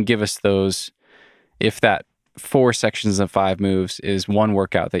 you can give us those, if that 4 sections of 5 moves is one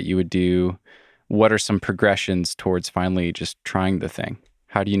workout that you would do, what are some progressions towards finally just trying the thing?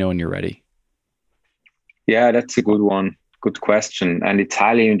 How do you know when you're ready? Yeah, that's a good one. Good question. And it's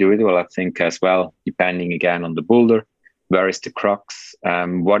highly individual, I think, as well, depending again on the boulder. Where is the crux?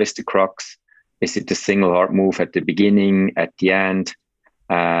 What is the crux? Is it the single hard move at the beginning, at the end?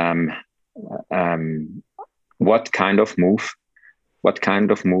 What kind of move? What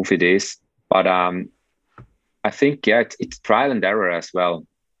kind of move it is? But I think, it's trial and error as well.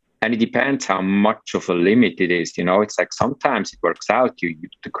 And it depends how much of a limit it is. It's like sometimes it works out. You do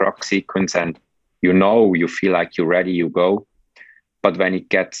the crux sequence and you feel like you're ready, you go. But when it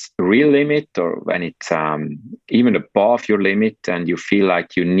gets real limit or when it's even above your limit and you feel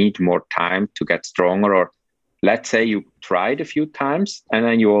like you need more time to get stronger, or let's say you tried a few times and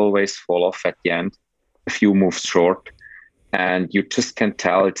then you always fall off at the end, a few moves short, and you just can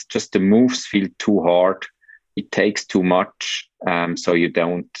tell it's just the moves feel too hard. It takes too much, so you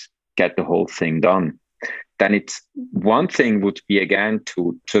don't get the whole thing done. Then it's one thing would be again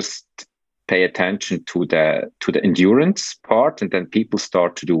to just pay attention to the endurance part, and then people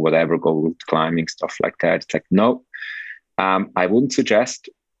start to do whatever, go route climbing, stuff like that. It's like, no, I wouldn't suggest.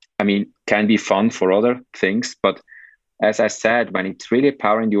 I mean, can be fun for other things, but as I said, when it's really a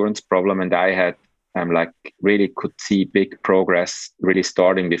power endurance problem, and I had really could see big progress really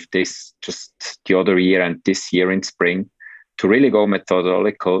starting with this just the other year and this year in spring to really go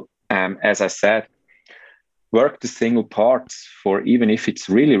methodological. As I said, work the single parts for, even if it's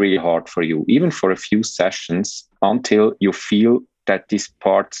really, really hard for you, even for a few sessions, until you feel that these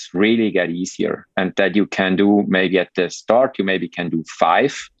parts really get easier and that you can do, maybe at the start, you maybe can do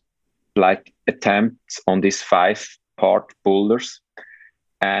 5 attempts on these 5-part boulders.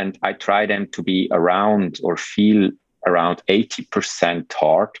 And I try them to be around or feel around 80%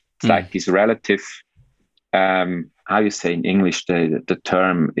 hard. It's like this relative, how you say in English, the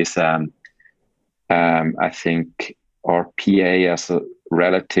term is, I think, RPA as a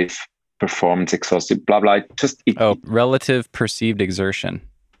relative performance exhaustive, blah, blah. Relative perceived exertion.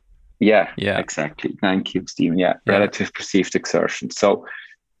 Yeah, exactly. Thank you, Stephen. Yeah, relative perceived exertion. So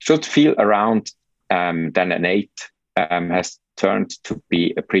should feel around, then an 8 has turned to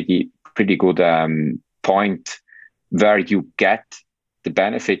be a pretty good point where you get the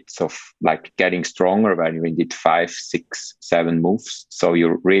benefits of like getting stronger when you did 5, 6, 7 moves. So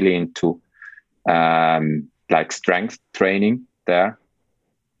you're really into strength training there,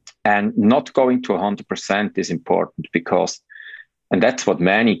 and not going to 100% is important, because, and that's what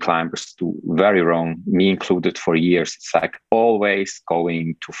many climbers do very wrong, me included for years. It's like always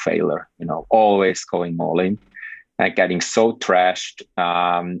going to failure, always going all in and getting so trashed.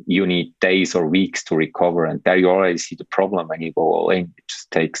 You need days or weeks to recover. And there you already see the problem when you go all in. It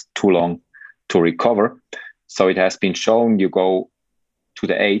just takes too long to recover. So it has been shown you go to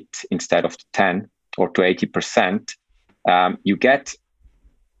the 8 instead of the 10 or to 80%, you get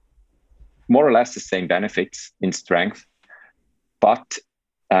more or less the same benefits in strength, but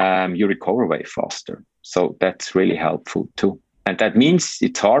you recover way faster. So that's really helpful too. And that means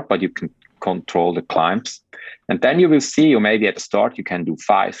it's hard, but you can control the climbs. And then you will see, you maybe at the start you can do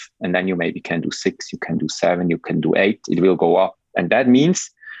 5, and then you maybe can do 6, you can do 7, you can do 8. It will go up. And that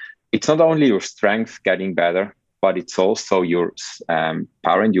means it's not only your strength getting better, but it's also your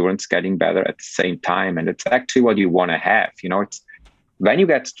power endurance getting better at the same time. And it's actually what you want to have. It's when you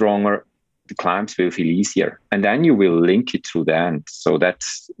get stronger, the climbs will feel easier, and then you will link it through the end. So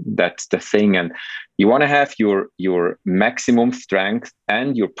that's the thing. And you want to have your maximum strength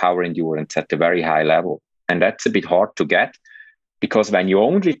and your power endurance at a very high level. And that's a bit hard to get, because when you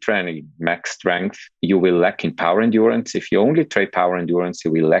only train max strength, you will lack in power endurance. If you only train power endurance,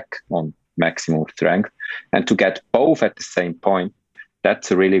 you will lack on maximum strength. And to get both at the same point,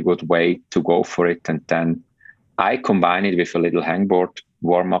 that's a really good way to go for it. And then I combine it with a little hangboard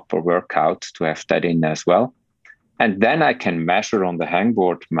warm-up or workout to have that in as well. And then I can measure on the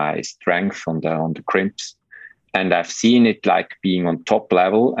hangboard my strength on the crimps. And I've seen it like being on top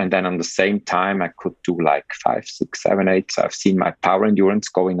level. And then on the same time, I could do like 5, 6, 7, 8. So I've seen my power endurance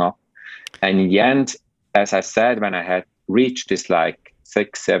going up. And in the end, as I said, when I had reached this like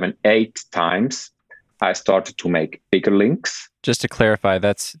 6, 7, 8 times, I started to make bigger links. Just to clarify,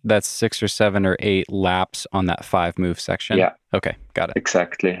 that's 6 or 7 or 8 laps on that 5 move section? Yeah. Okay, got it.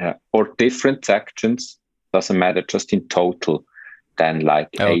 Exactly. Yeah. Or different sections, doesn't matter, just in total, then like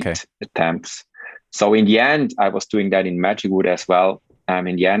 8 attempts. So in the end, I was doing that in Magic Wood as well.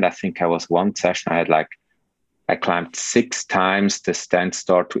 In the end, I think I was one session, I climbed 6 times the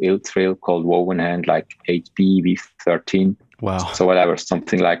standstart to Ilthrill called Woven Hand, like 8B, V13. Wow. So whatever,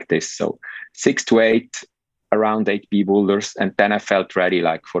 something like this. So 6 to 8, around 8B boulders. And then I felt ready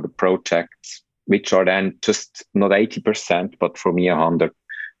like for the projects, which are then just not 80%, but for me 100,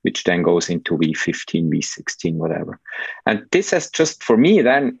 which then goes into V15, V16, whatever. And this has just, for me,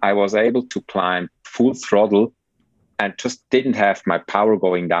 then I was able to climb full throttle and just didn't have my power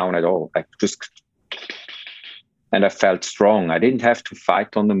going down at all. Like and I felt strong. I didn't have to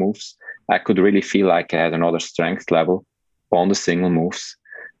fight on the moves. I could really feel like I had another strength level on the single moves.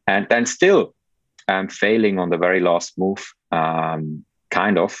 And then still, I'm failing on the very last move,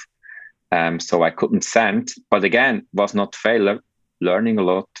 kind of. So I couldn't send. But again, was not failure, learning a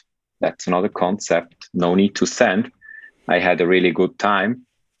lot. That's another concept. No need to send. I had a really good time.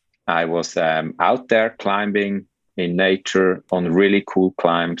 I was out there climbing in nature on really cool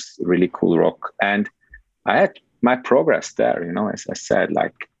climbs, really cool rock. And I had my progress there, as I said,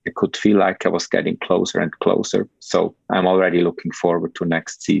 like I could feel like I was getting closer and closer. So I'm already looking forward to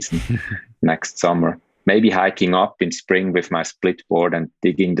next season, next summer, maybe hiking up in spring with my split board and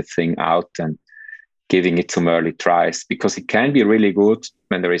digging the thing out and giving it some early tries, because it can be really good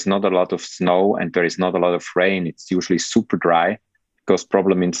when there is not a lot of snow and there is not a lot of rain. It's usually super dry, because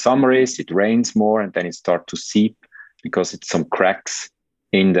problem in summer is it rains more and then it starts to seep because it's some cracks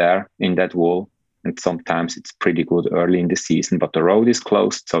in there, in that wall. And sometimes it's pretty good early in the season, but the road is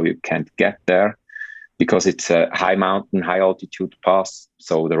closed, so you can't get there because it's a high mountain, high altitude pass.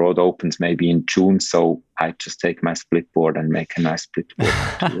 So the road opens maybe in June. So I just take my split board and make a nice split board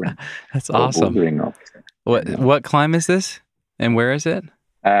tour. That's awesome. Up. What climb is this, and where is it?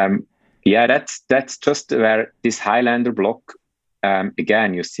 Yeah, that's just where this Highlander block.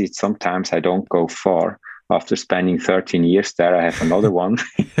 Again, you see, sometimes I don't go far. After spending 13 years there, I have another one.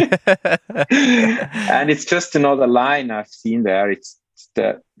 And it's just another line I've seen there. It's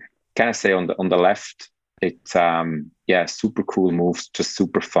the, can I say, on the left. It's super cool moves, just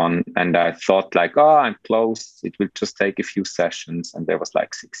super fun. And I thought like, oh, I'm close. It will just take a few sessions. And that was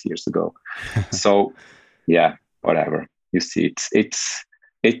like 6 years ago. So yeah, whatever. You see,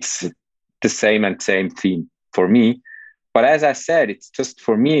 it's the same theme for me. But as I said, it's just,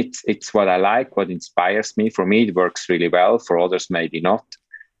 for me, it's what I like, what inspires me. For me, it works really well. For others, maybe not.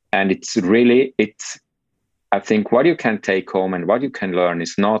 And I think what you can take home and what you can learn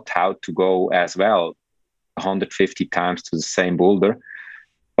is not how to go as well 150 times to the same boulder,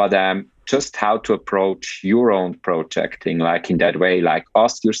 but just how to approach your own projecting, like in that way, like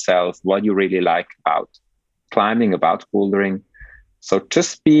ask yourself what you really like about climbing, about bouldering. So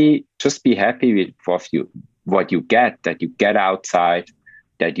just be happy with what you get, that you get outside,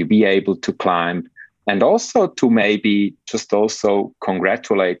 that you be able to climb, and also to maybe just also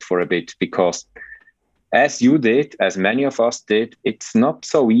congratulate for a bit, because as you did, as many of us did, it's not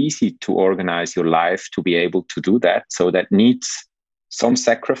so easy to organize your life to be able to do that. So that needs some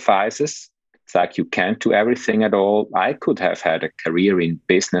sacrifices. It's like you can't do everything at all. I could have had a career in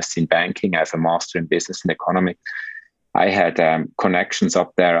business, in banking. I have a master in business and economics. I had connections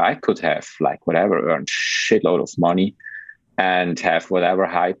up there. I could have earned shitload of money and have whatever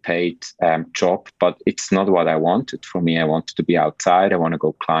high paid job, but it's not what I wanted. For me, I wanted to be outside. I want to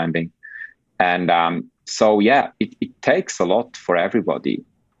go climbing. And so, yeah, it takes a lot for everybody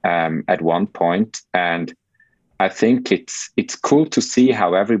at one point. And I think it's cool to see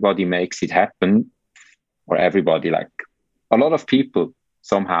how everybody makes it happen, or everybody, like a lot of people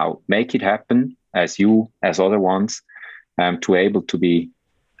somehow make it happen, as other ones. To able to be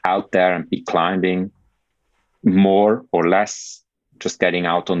out there and be climbing more or less, just getting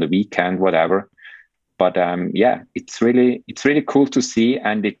out on the weekend, whatever. But it's really cool to see,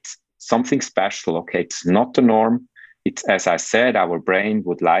 and it's something special. Okay, it's not the norm. It's, as I said, our brain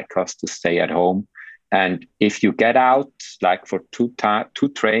would like us to stay at home. And if you get out like for two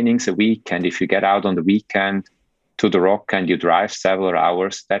trainings a week, and if you get out on the weekend to the rock and you drive several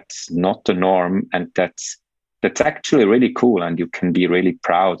hours, that's not the norm, and that's actually really cool, and you can be really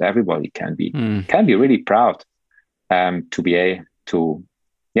proud. Everybody can be really proud. to be able to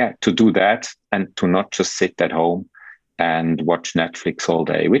do that and to not just sit at home and watch Netflix all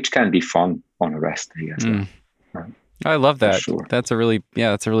day, which can be fun on a rest day as well. I love For that. sure. That's a really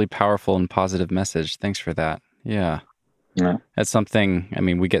powerful and positive message. Thanks for that. Yeah. Yeah. That's something, I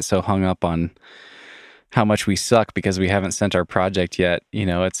mean, we get so hung up on how much we suck because we haven't sent our project yet. You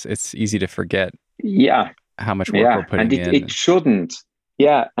know, it's easy to forget how much work we're putting and in. It shouldn't.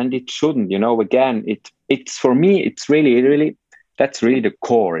 Yeah, and it shouldn't. You know, again, it's for me, it's really that's really the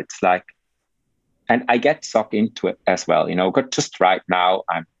core. It's like, and I get sucked into it as well. You know, but just right now,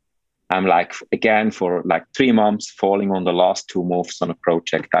 I'm like, again, for like 3 months falling on the last 2 moves on a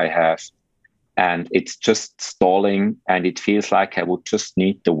project I have, and it's just stalling, and it feels like I would just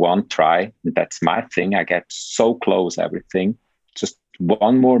need the one try. That's my thing. I get so close, everything, just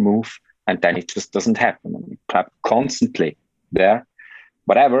one more move, and then it just doesn't happen. I clap constantly there,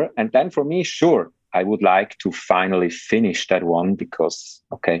 whatever. And then for me, sure, I would like to finally finish that one because,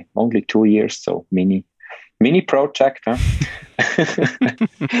 okay, only 2 years, so mini project. Huh?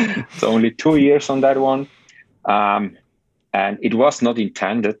 It's only 2 years on that one. And it was not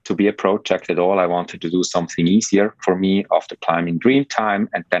intended to be a project at all. I wanted to do something easier for me after climbing Dreamtime.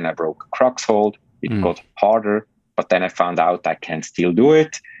 And then I broke a crux hold. It got harder, but then I found out I can still do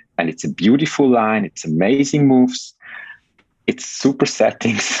it. And it's a beautiful line. It's amazing moves. It's super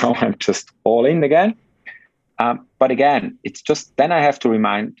setting. So I'm just all in again. But again, it's just, then I have to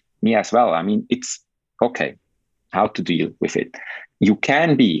remind me as well. I mean, it's okay, how to deal with it. You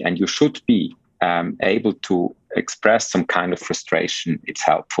can be, and you should be, able to express some kind of frustration. It's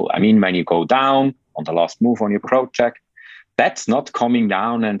helpful. I mean, when you go down on the last move on your project, that's not coming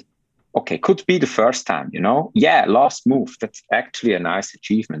down and, okay, could be the first time, you know? Yeah, last move, that's actually a nice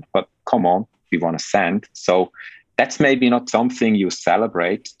achievement, but come on, we want to send. So that's maybe not something you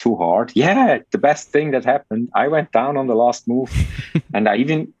celebrate too hard. Yeah, the best thing that happened, I went down on the last move and I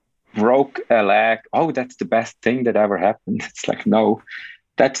even broke a leg. Oh, that's the best thing that ever happened. It's like, no,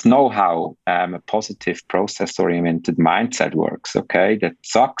 that's not how a positive process-oriented mindset works. Okay, that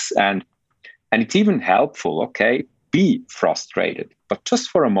sucks, and it's even helpful. Okay, be frustrated, but just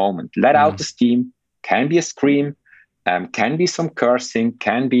for a moment, let out the steam. Can be a scream, can be some cursing,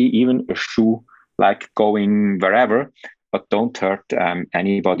 can be even a shoe, like going wherever, but don't hurt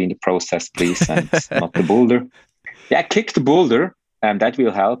anybody in the process, please, and not the boulder. Yeah, kick the boulder. And that will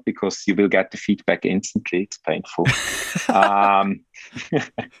help because you will get the feedback instantly. It's painful.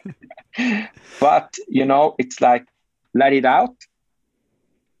 But, you know, it's like, let it out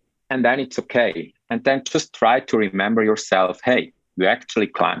and then it's okay. And then just try to remember yourself, hey, you actually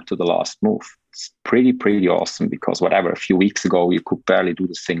climbed to the last move. It's pretty awesome because whatever, a few weeks ago, you could barely do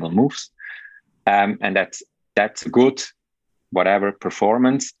the single moves. And that's a good, whatever,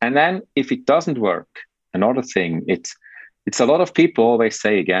 performance. And then if it doesn't work, another thing, it's a lot of people always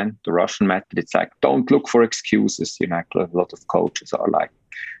say, again, the Russian method, it's like, don't look for excuses. You know, a lot of coaches are like,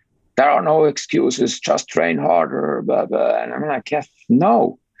 there are no excuses, just train harder, blah, blah. And I'm like, yeah,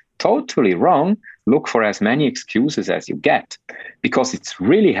 no, totally wrong. Look for as many excuses as you get because it's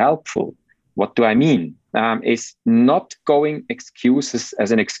really helpful. What do I mean? It's not going excuses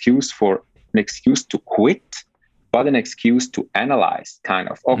as an excuse to quit, but an excuse to analyze, kind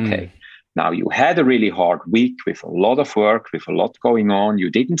of, okay. Now, you had a really hard week with a lot of work, with a lot going on. You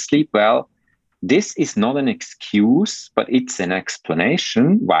didn't sleep well. This is not an excuse, but it's an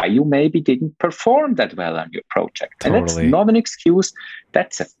explanation why you maybe didn't perform that well on your project. Totally. And that's not an excuse.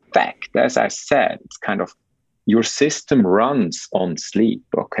 That's a fact. As I said, it's kind of your system runs on sleep,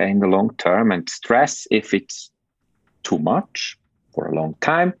 okay, in the long term. And stress, if it's too much for a long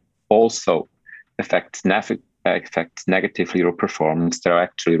time, also affects negatively your performance. There are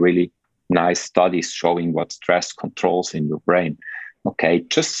actually really nice studies showing what stress controls in your brain. Okay, it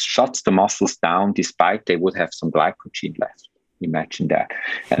just shuts the muscles down despite they would have some glycogen left. Imagine that.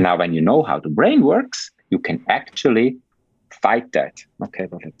 And now when you know how the brain works, you can actually fight that. Okay,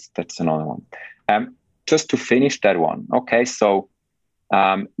 but that's another one. Just to finish that one. Okay, so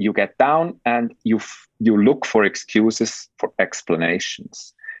you get down and you look for excuses, for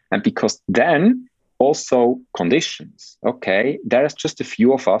explanations. And because then also conditions. Okay, there's just a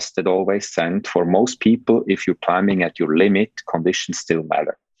few of us that always send. For most people, if you're climbing at your limit, conditions still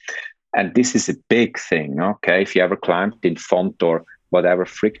matter. And this is a big thing. Okay, if you ever climbed in font or whatever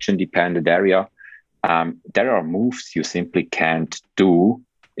friction-dependent area, there are moves you simply can't do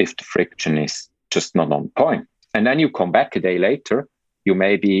if the friction is just not on point. And then you come back a day later, you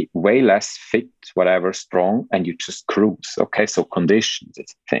may be way less fit, whatever, strong, and you just cruise. Okay, so conditions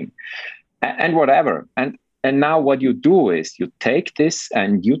is a thing. And whatever. And now what you do is you take this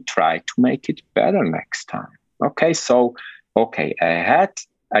and you try to make it better next time. Okay, so okay,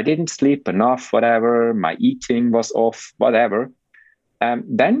 I didn't sleep enough, whatever, my eating was off, whatever.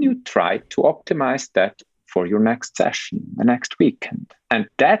 Then you try to optimize that for your next session, the next weekend. And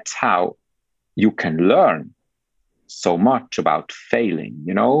that's how you can learn so much about failing.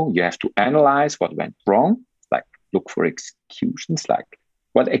 You have to analyze what went wrong, like look for excuses, like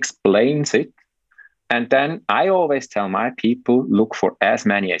what explains it. And then I always tell my people, look for as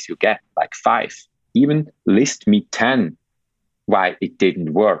many as you get, like 5. Even list me 10 why it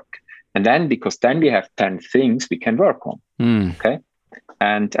didn't work. And then, because then we have 10 things we can work on. Okay.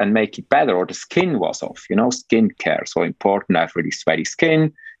 And make it better. Or the skin was off, skin care. So important. I have really sweaty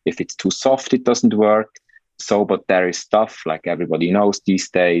skin. If it's too soft, it doesn't work. So, but there is stuff like everybody knows these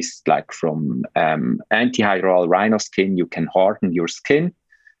days, like from anti-hyaluronate rhino skin, you can harden your skin.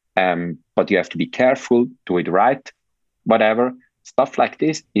 But you have to be careful, do it right, whatever. Stuff like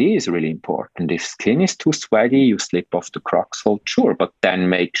this is really important. If skin is too sweaty, you slip off the crux hold, sure, but then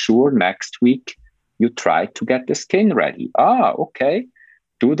make sure next week you try to get the skin ready. Okay,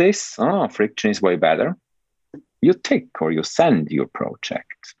 do this. Friction is way better. You tick or you send your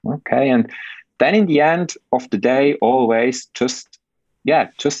project. Okay, and then in the end of the day, always just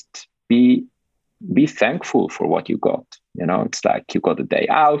be thankful for what you got. It's like you got a day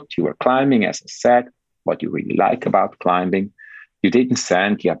out, you were climbing, as I said, what you really like about climbing. You didn't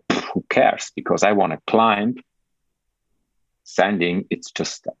send, who cares? Because I want to climb. Sending, it's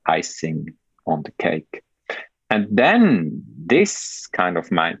just icing on the cake. And then this kind of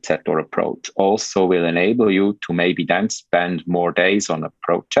mindset or approach also will enable you to maybe then spend more days on a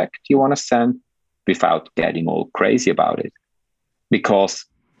project you want to send without getting all crazy about it. Because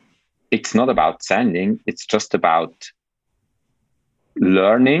it's not about sending, it's just about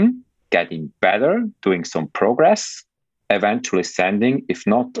learning, getting better, doing some progress, eventually sending. If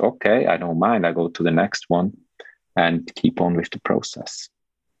not, okay, I don't mind. I go to the next one and keep on with the process.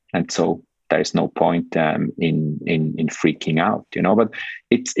 And so there is no point in freaking out, But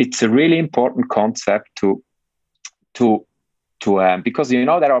it's a really important concept to because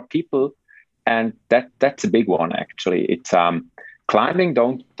there are people, and that's a big one actually. It's climbing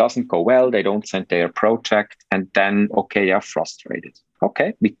doesn't go well. They don't send their project, and then they are frustrated.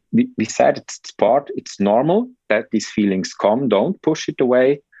 Okay, we said it's normal that these feelings come. Don't push it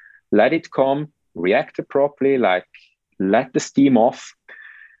away. Let it come. React properly. Like let the steam off.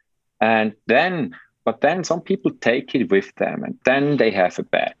 And then some people take it with them, and then they have a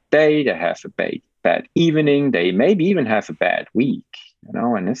bad day. They have a bad evening. They maybe even have a bad week.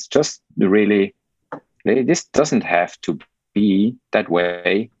 And it's just really, this doesn't have to be that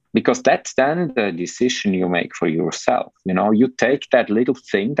way, because that's then the decision you make for yourself. You take that little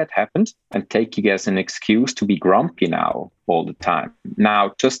thing that happened and take it as an excuse to be grumpy now all the time.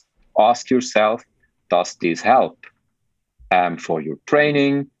 Now just ask yourself, does this help for your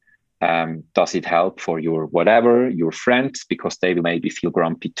training? Does it help for your friends, because they will maybe feel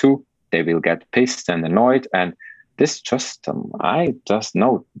grumpy too. They will get pissed and annoyed, and this just I just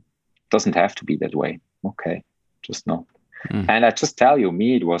know doesn't have to be that way. Okay, just not. And I just tell you,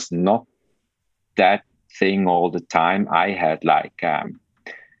 me, it was not that thing all the time. I had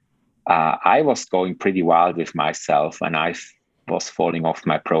I was going pretty wild with myself, and I was falling off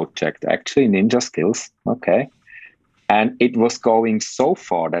my project, actually Ninja Skills. Okay. And it was going so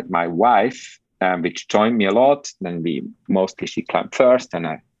far that my wife, which joined me a lot, then she climbed first, and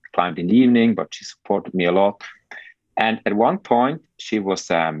I climbed in the evening, but she supported me a lot. And at one point, she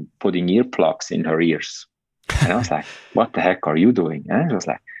was putting earplugs in her ears. And I was like, what the heck are you doing? And she was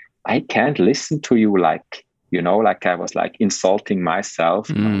like, I can't listen to you like I was like insulting myself,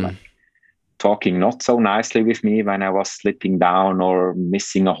 like talking not so nicely with me when I was slipping down or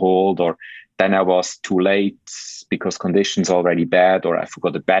missing a hold, or then I was too late because conditions already bad, or I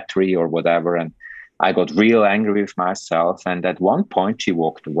forgot the battery or whatever. And I got real angry with myself. And at one point she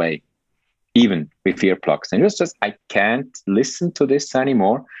walked away, even with earplugs. And it was just, I can't listen to this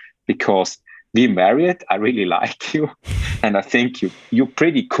anymore, because we married. I really like you. And I think you're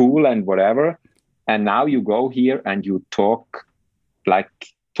pretty cool and whatever. And now you go here and you talk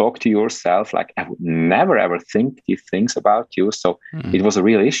to yourself like, I would never ever think these things about you. So it was a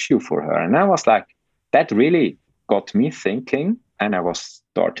real issue for her. And I was like, that really got me thinking. And I was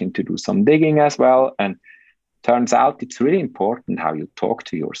starting to do some digging as well. And turns out it's really important how you talk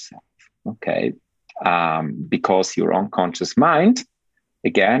to yourself. Okay. Because your unconscious mind,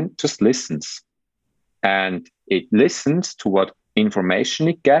 again, just listens. And it listens to what information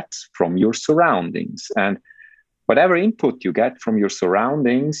it gets from your surroundings. And whatever input you get from your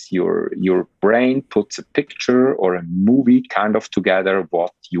surroundings, your brain puts a picture or a movie kind of together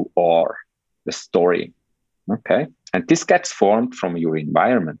what you are, the story. Okay. And this gets formed from your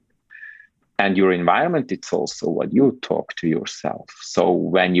environment. And your environment, it's also what you talk to yourself. So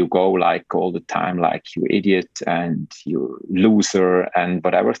when you go like all the time, like you idiot and you loser and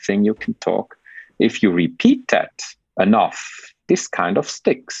whatever thing you can talk, if you repeat that enough, this kind of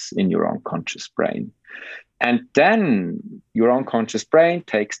sticks in your unconscious brain. And then your unconscious brain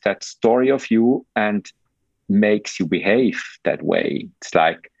takes that story of you and makes you behave that way. It's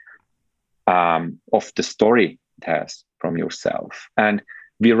like of the story it has from yourself. And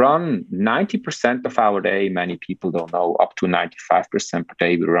we run 90% of our day, many people don't know, up to 95% per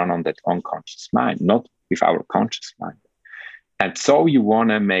day, we run on that unconscious mind, not with our conscious mind. And so you want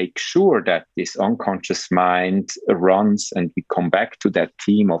to make sure that this unconscious mind runs and we come back to that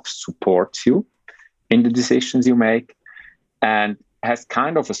team of supports you in the decisions you make and has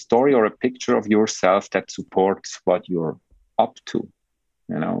kind of a story or a picture of yourself that supports what you're up to,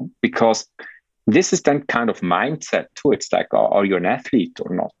 because this is then kind of mindset too. It's like, are you an athlete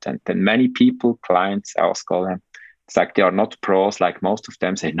or not? And then many people, clients, I ask all them, it's like they are not pros. Like most of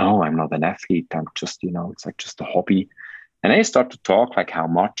them say, no, I'm not an athlete. I'm just, it's like just a hobby. And they start to talk like how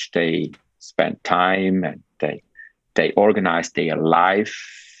much they spend time and they organize their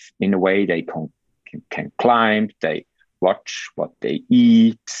life in a way they can climb, they watch what they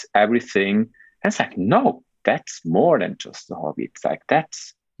eat, everything. And it's like, no, that's more than just a hobby. It's like,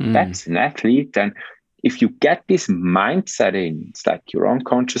 that's an athlete. And if you get this mindset in, it's like your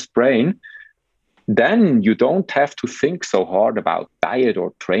unconscious brain, then you don't have to think so hard about diet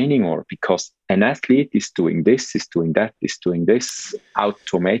or training, or because an athlete is doing this, is doing that, is doing this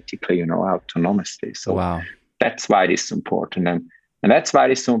automatically, autonomously. So wow. That's why it is important. And that's why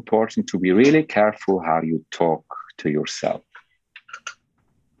it's so important to be really careful how you talk to yourself.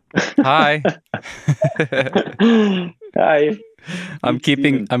 Hi. Hi. I'm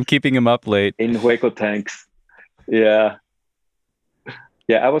keeping him up late. In Hueco tanks. Yeah.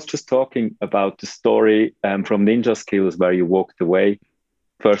 Yeah, I was just talking about the story from Ninja Skills where you walked away.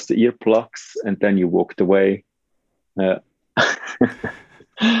 First the earplugs and then you walked away. Yeah,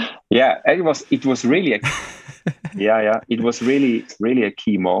 it was really it was really a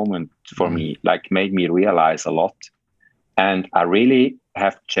key moment for me, like made me realize a lot. And I really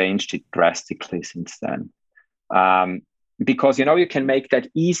have changed it drastically since then. Because, you can make that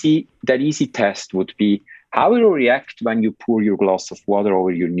easy test would be, how will you react when you pour your glass of water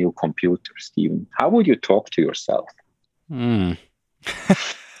over your new computer, Stephen? How would you talk to yourself?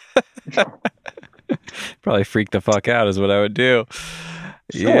 Probably freak the fuck out is what I would do.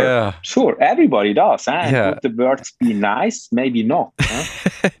 Sure. Everybody does. And would the words be nice? Maybe not.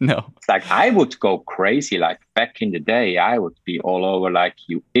 Huh? No. It's like I would go crazy. Like back in the day, I would be all over like,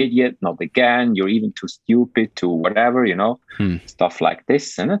 you idiot, not again. You're even too stupid to whatever, stuff like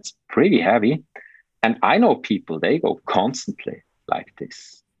this. And it's pretty heavy. And I know people, they go constantly like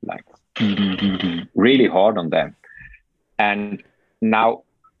this, like really hard on them. And now,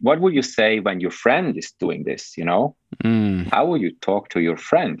 what would you say when your friend is doing this, How would you talk to your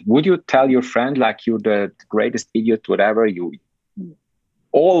friend? Would you tell your friend like you're the greatest idiot, whatever, you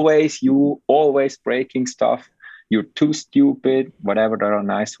always breaking stuff, you're too stupid, whatever, there are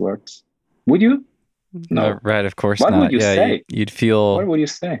nice words. Would you? No. Right, of course not. What would you say? You'd feel... What would you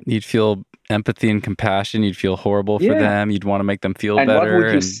say? You'd feel empathy and compassion. You'd feel horrible for them. You'd want to make them feel better.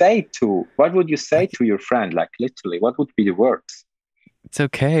 What would you say to your friend? Like literally, what would be the words? It's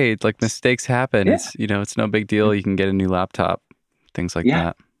okay. Like mistakes happen. Yeah. It's no big deal. You can get a new laptop, things like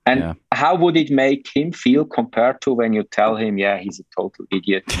that. And how would it make him feel compared to when you tell him, he's a total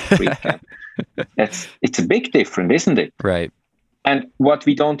idiot and freak? It's a big difference, isn't it? Right. And what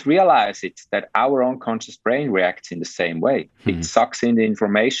we don't realize is that our unconscious brain reacts in the same way. It sucks in the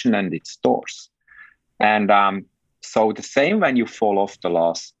information and it stores. And so the same when you fall off the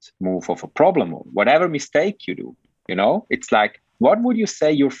last move of a problem or whatever mistake you do, it's like, what would you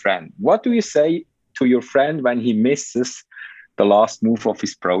say your friend? What do you say to your friend when he misses the last move of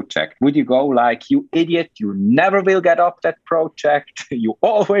his project? Would you go like, you idiot, you never will get up that project. You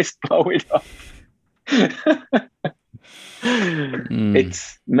always blow it up.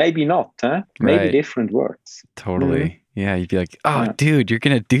 It's maybe not, huh? Maybe different words. Totally. Yeah, you'd be like, dude, you're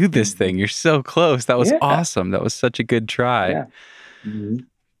going to do this thing. You're so close. That was awesome. That was such a good try. Yeah.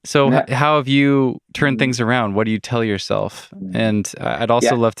 So how have you turned things around? What do you tell yourself? And I'd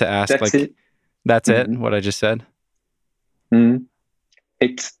also love to ask, that's it, what I just said?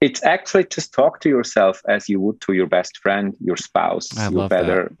 It's actually just talk to yourself as you would to your best friend, your spouse, your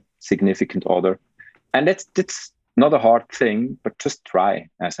better significant other. And it's not a hard thing, but just try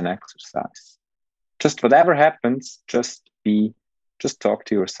as an exercise. Just whatever happens, just talk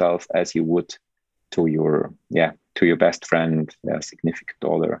to yourself as you would to your best friend, significant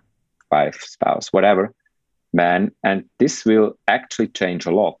other, wife, spouse, whatever, man. And this will actually change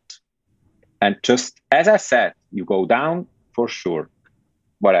a lot. And just as I said, you go down for sure,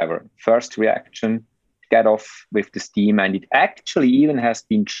 whatever. First reaction, get off with the steam. And it actually even has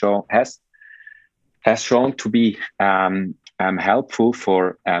been shown, has shown to be helpful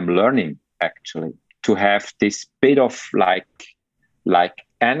for learning, actually, to have this bit of like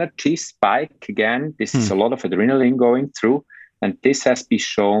energy spike again. This is a lot of adrenaline going through. And this has been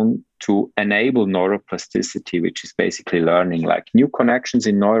shown to enable neuroplasticity, which is basically learning, like new connections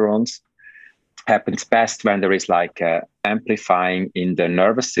in neurons happens best when there is like amplifying in the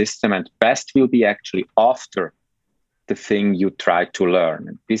nervous system, and best will be actually after the thing you try to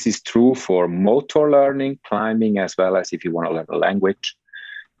learn. This is true for motor learning, climbing, as well as if you want to learn a language.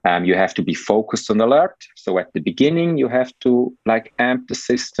 You have to be focused on alert. So at the beginning, you have to like amp the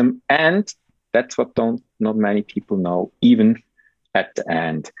system, and that's what not many people know, even at the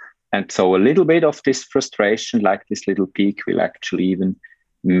end. And so a little bit of this frustration, like this little peak, will actually even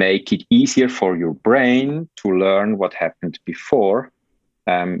make it easier for your brain to learn what happened before.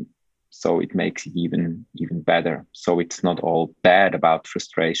 So it makes it even better. So it's not all bad about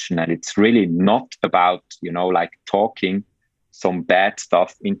frustration, and it's really not about, like talking some bad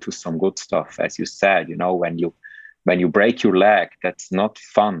stuff into some good stuff. As you said, when you break your leg, that's not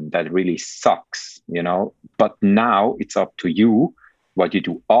fun. That really sucks, But now it's up to you what you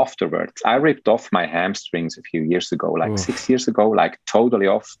do afterwards. I ripped off my hamstrings a few years ago, like 6 years ago, like totally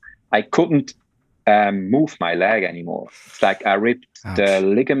off. I couldn't move my leg anymore. It's like I ripped the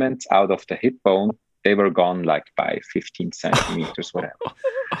ligaments out of the hip bone. They were gone like by 15 centimeters, whatever.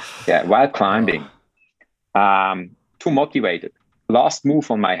 Yeah, while climbing. Too motivated. Last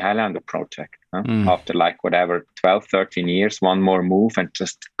move on my Highlander project. After like whatever, 12, 13 years, one more move and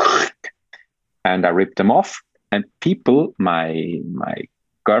just... And I ripped them off. And people, my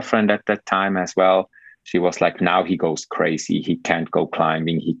girlfriend at that time as well, she was like, now he goes crazy. He can't go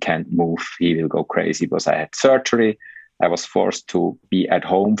climbing. He can't move. He will go crazy because I had surgery. I was forced to be at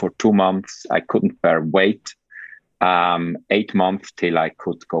home for 2 months. I couldn't bear weight. 8 months till I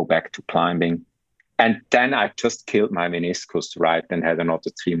could go back to climbing. And then I just killed my meniscus, right? And had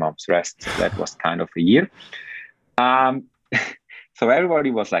another 3 months rest. So that was kind of a year. So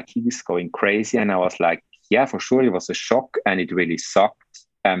everybody was like, he's going crazy. And I was like, yeah, for sure, it was a shock, and it really sucked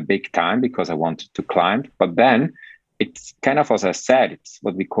big time because I wanted to climb. But then it's kind of, as I said, it's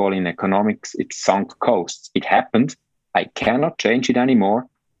what we call in economics, it's sunk costs. It happened. I cannot change it anymore.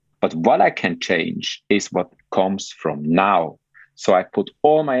 But what I can change is what comes from now. So I put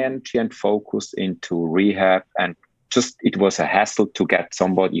all my energy and focus into rehab, and just it was a hassle to get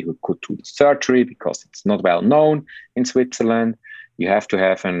somebody who could do the surgery because it's not well known in Switzerland. You have to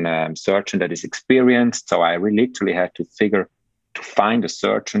have a surgeon that is experienced. So I literally had to find a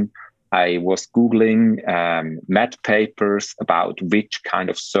surgeon. I was Googling med papers about which kind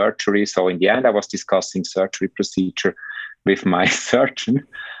of surgery. So in the end, I was discussing surgery procedure with my surgeon.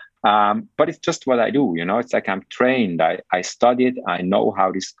 But it's just what I do. It's like I'm trained. I studied. I know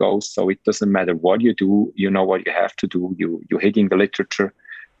how this goes. So it doesn't matter what you do. You know what you have to do. You're hitting the literature.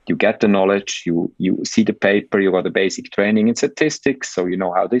 You get the knowledge, you see the paper, you got the basic training in statistics, so you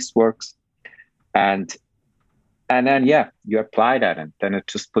know how this works. And then, you apply that, and then I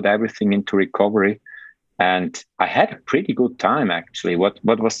just put everything into recovery. And I had a pretty good time, actually. What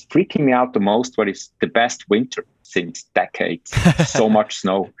was freaking me out the most, what is the best winter since decades, so much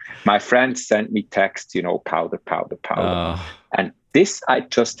snow. My friends sent me texts, powder. And this, I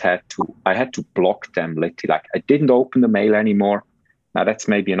had to block them literally. Like I didn't open the mail anymore. Now that's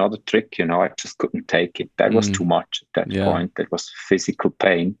maybe another trick, I just couldn't take it. That was too much at that point. That was physical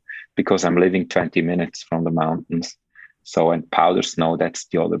pain because I'm living 20 minutes from the mountains. So, and powder snow, that's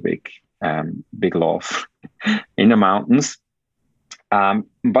the other big love in the mountains.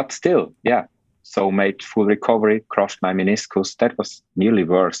 But still, so made full recovery, crushed my meniscus. That was nearly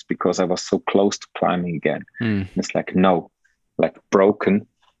worse because I was so close to climbing again. It's like, no, like broken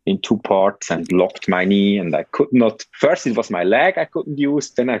in 2 parts and locked my knee, and I could not. First it was my leg I couldn't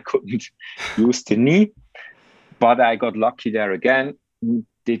use, then I couldn't use the knee, but I got lucky there again.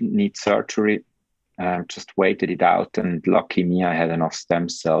 Didn't need surgery, just waited it out, and lucky me, I had enough stem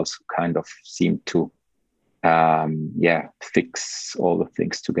cells who kind of seemed to fix all the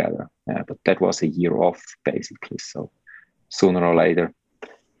things together. But that was a year off basically, so sooner or later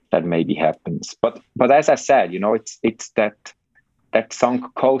that maybe happens. But as I said, it's that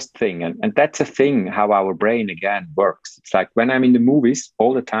sunk cost thing. And that's a thing, how our brain, again, works. It's like when I'm in the movies,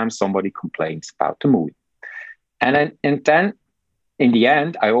 all the time somebody complains about the movie. And then in the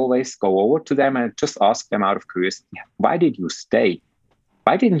end, I always go over to them and just ask them out of curiosity, why did you stay?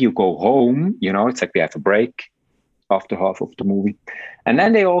 Why didn't you go home? It's like we have a break after half of the movie. And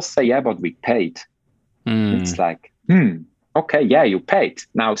then they all say, yeah, but we paid. It's like, okay, yeah, you paid.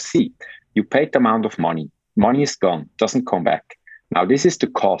 Now see, you paid the amount of money. Money is gone, doesn't come back. Now, this is the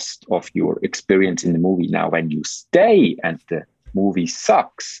cost of your experience in the movie. Now, when you stay and the movie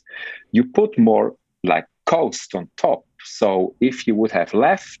sucks, you put more like cost on top. So if you would have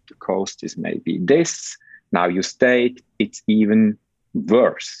left, the cost is maybe this. Now you stayed, it's even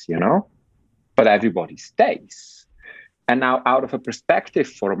worse, but everybody stays. And now, out of a perspective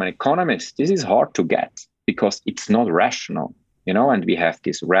from an economist, this is hard to get because it's not rational, and we have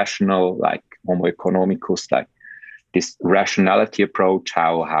this rational, like Homo economicus, like this rationality approach,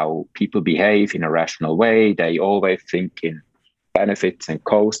 how people behave in a rational way. They always think in benefits and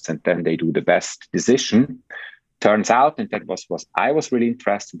costs, and then they do the best decision. Turns out, and that was what I was really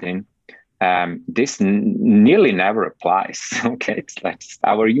interested in, this nearly never applies. Okay, it's like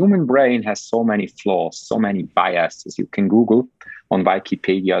our human brain has so many flaws, so many biases. You can Google on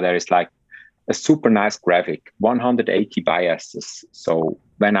Wikipedia. There is like a super nice graphic, 180 biases. So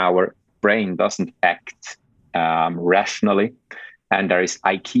when our brain doesn't act rationally, and there is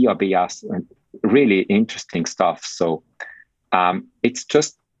IKEA bias, and really interesting stuff. So it's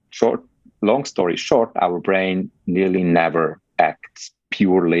just long story short, our brain nearly never acts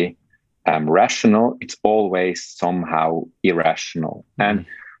purely rational. It's always somehow irrational. And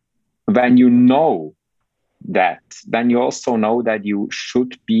when you know that, then you also know that you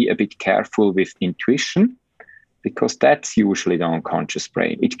should be a bit careful with intuition, because that's usually the unconscious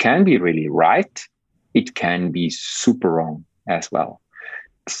brain. It can be really right. It can be super wrong as well.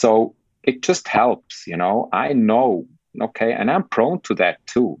 So it just helps, I know, okay, and I'm prone to that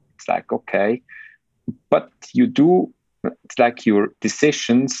too. It's like, okay, but it's like your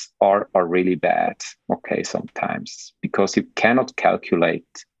decisions are really bad, okay, sometimes, because you cannot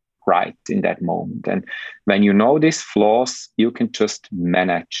calculate right in that moment. And when you know these flaws, you can just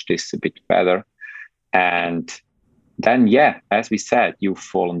manage this a bit better. And then, yeah, as we said, you've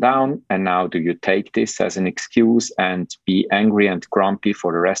fallen down, and now do you take this as an excuse and be angry and grumpy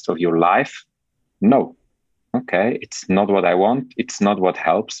for the rest of your life? No. Okay, it's not what I want. It's not what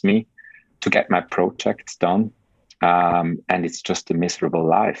helps me to get my projects done. And it's just a miserable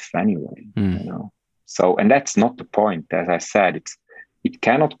life anyway, So, and that's not the point. As I said, it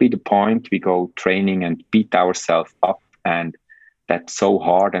cannot be the point we go training and beat ourselves up, and that's so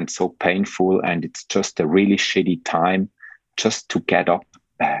hard and so painful, and it's just a really shitty time just to get up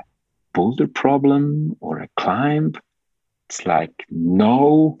a boulder problem or a climb. It's like,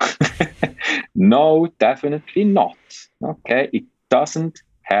 no, no, definitely not. Okay, it doesn't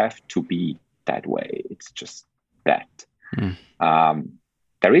have to be that way. It's just that.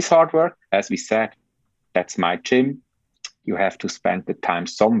 There is hard work, as we said. That's my gym. You have to spend the time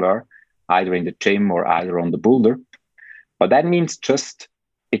somewhere, either in the gym or either on the boulder. But that means just,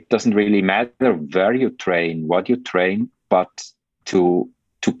 it doesn't really matter where you train, what you train, but to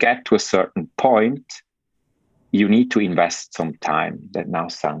get to a certain point, you need to invest some time. That now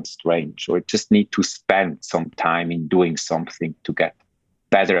sounds strange, or just need to spend some time in doing something to get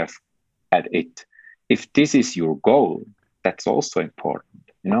better at it. If this is your goal, that's also important.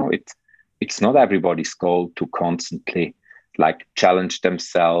 It's not everybody's goal to constantly like challenge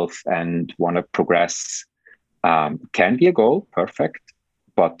themselves and want to progress. Can be a goal, perfect,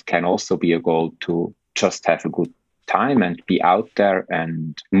 but can also be a goal to just have a good time and be out there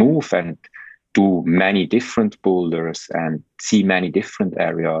and move and do many different boulders and see many different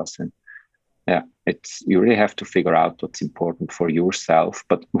areas. And yeah, you really have to figure out what's important for yourself.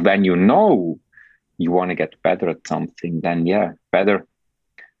 But when you know you want to get better at something, then yeah, better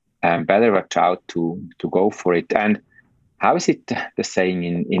watch out to go for it. And how is it the saying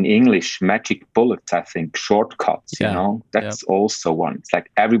in English? Magic bullets, I think, shortcuts, that's also one. It's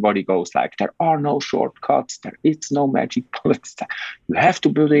like everybody goes like, there are no shortcuts. There is no magic bullets. You have to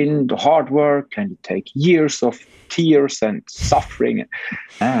put in the hard work, and it take years of tears and suffering.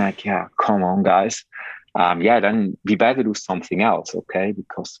 And yeah, come on, guys. Then we better do something else, okay?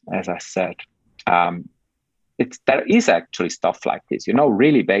 Because as I said, there is actually stuff like this,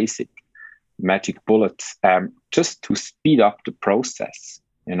 really basic magic bullets, just to speed up the process.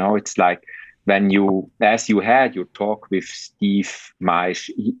 It's like as you had your talk with Steve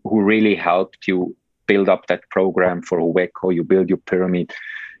Maisch, who really helped you build up that program for Oweco, you build your pyramid,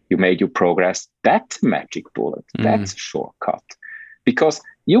 you made your progress. That's a magic bullet. That's a shortcut, because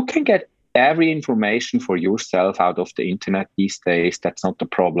you can get every information for yourself out of the internet these days, that's not the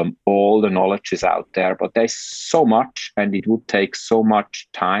problem. All the knowledge is out there, but there's so much, and it would take so much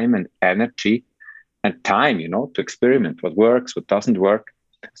time and energy and time, to experiment what works, what doesn't work.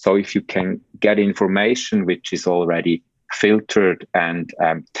 So if you can get information which is already filtered and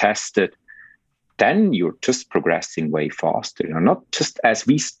tested, then you're just progressing way faster. Not just as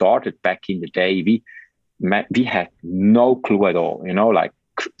we started back in the day, we had no clue at all, like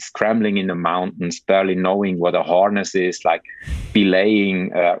scrambling in the mountains, barely knowing what a harness is, like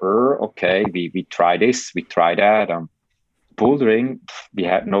belaying, okay, we try this, we try that. Bouldering, we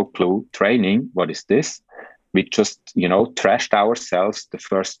had no clue. Training, what is this? We just, trashed ourselves. The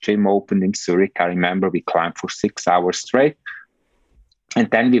first gym opened in Zurich. I remember we climbed for 6 hours straight. And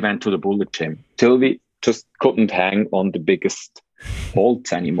then we went to the Boulder gym till we just couldn't hang on the biggest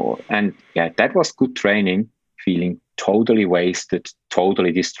holds anymore. And yeah, that was good training, feeling totally wasted,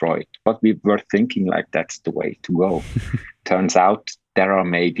 totally destroyed. But we were thinking like that's the way to go. Turns out there are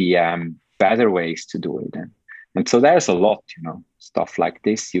maybe better ways to do it. And so there's a lot, stuff like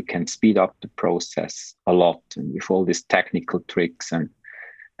this. You can speed up the process a lot, and with all these technical tricks. And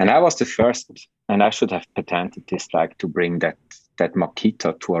I was the first, and I should have patented this, like to bring that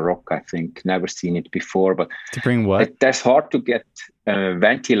Makita to a rock. I think never seen it before, but to bring what? That's hard to get a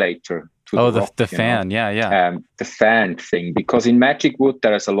ventilator to the rock, the fan, yeah. The fan thing, because in Magic Wood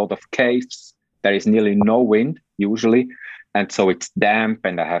there is a lot of caves. There is nearly no wind usually, and so it's damp,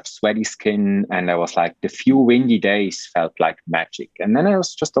 and I have sweaty skin. And I was like, the few windy days felt like magic. And then I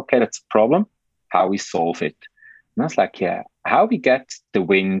was just, okay, that's a problem. How we solve it? And I was like, yeah, how we get the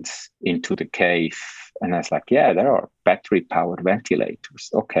wind into the cave? And I was like, yeah, there are battery-powered ventilators.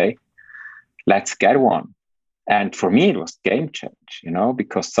 Okay, let's get one. And for me, it was game change,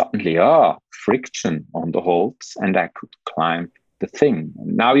 because suddenly, friction on the holds, and I could climb the thing.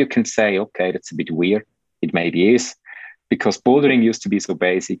 And now you can say, okay, that's a bit weird. It maybe is, because bouldering used to be so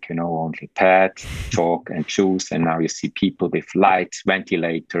basic, only pad, chalk, and shoes. And now you see people with lights,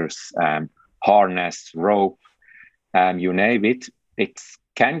 ventilators, harness, rope, you name it. It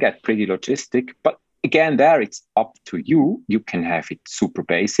can get pretty logistic, but again, there it's up to you. You can have it super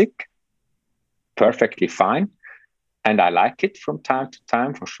basic, perfectly fine. And I like it from time to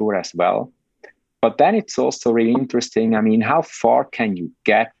time for sure as well. But then it's also really interesting. I mean, how far can you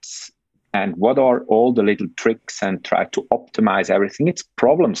get? And what are all the little tricks, and try to optimize everything? It's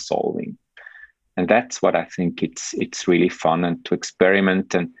problem solving. And that's what I think it's really fun, and to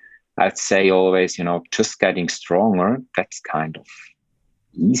experiment. And I'd say always, just getting stronger, that's kind of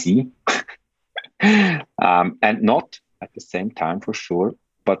easy. And not at the same time for sure,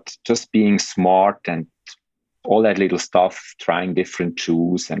 but just being smart and all that little stuff, trying different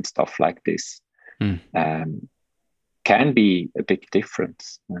shoes and stuff like this, can be a big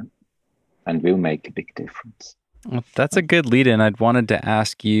difference. And will make a big difference. Well, that's a good lead in. I'd wanted to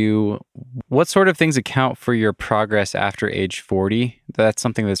ask you, what sort of things account for your progress after age 40? That's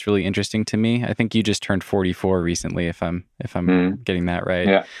something that's really interesting to me. I think you just turned 44 recently, if I'm getting that right.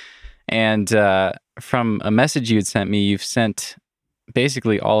 Yeah. And from a message you had sent me, you've sent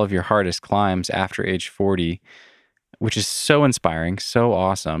basically all of your hardest climbs after age 40, which is so inspiring, so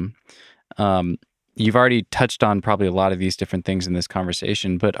awesome. You've already touched on probably a lot of these different things in this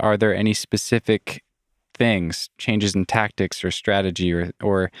conversation, but are there any specific things, changes in tactics or strategy,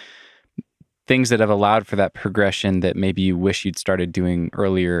 or things that have allowed for that progression that maybe you wish you'd started doing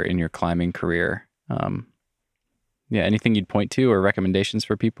earlier in your climbing career? Anything you'd point to or recommendations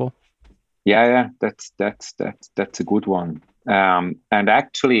for people? Yeah, that's a good one. And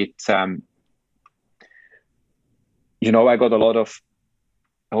actually, it's I got a lot of,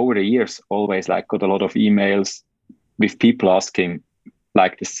 over the years, always got a lot of emails with people asking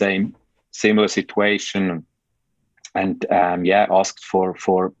like the similar situation, and asked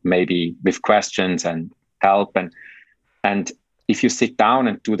for maybe with questions and help. And if you sit down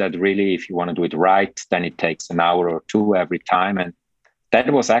and do that, really, if you want to do it right, then it takes an hour or two every time. And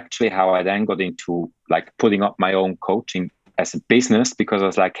that was actually how I then got into putting up my own coaching as a business, because I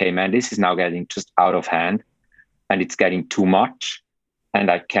was like, hey man, this is now getting just out of hand and it's getting too much. And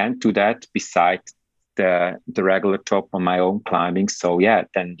I can't do that besides the regular job on my own climbing. So yeah,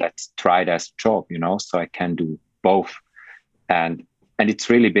 then let's try it as a job, so I can do both. And it's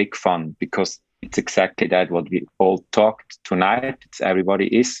really big fun, because it's exactly that what we all talked tonight. Everybody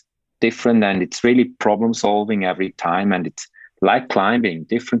is different, and it's really problem solving every time. And it's like climbing,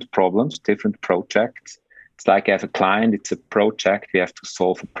 different problems, different projects. It's like I have a client, it's a project, we have to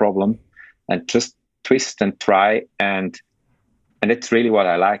solve a problem and just twist and try, and it's really what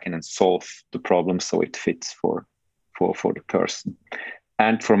I like, and then solve the problem so it fits for the person.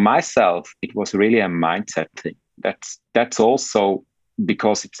 And for myself, it was really a mindset thing. That's also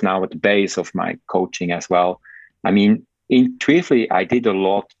because it's now at the base of my coaching as well. I mean, intuitively, I did a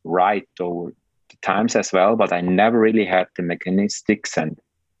lot right over the times as well, but I never really had the mechanistics and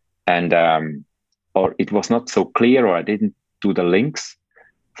or it was not so clear, or I didn't do the links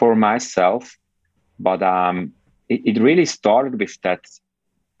for myself. But it really started with that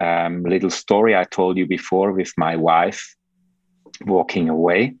little story I told you before with my wife walking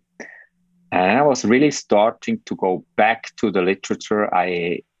away. And I was really starting to go back to the literature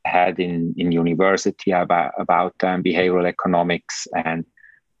I had in university about behavioral economics and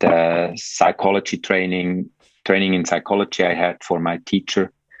the psychology training in psychology I had for my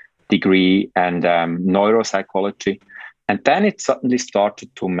teacher degree, and neuropsychology. And then it suddenly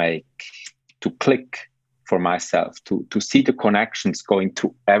started to click for myself, to see the connections going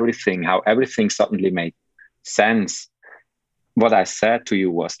to everything, how everything suddenly made sense. What I said to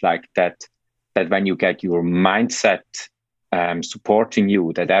you was like that when you get your mindset supporting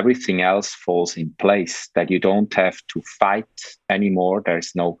you, that everything else falls in place, that you don't have to fight anymore.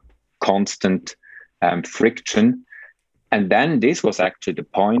 There's no constant friction. And then this was actually the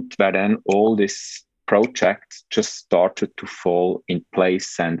point where then all these projects just started to fall in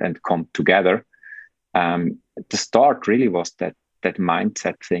place and come together. The start really was that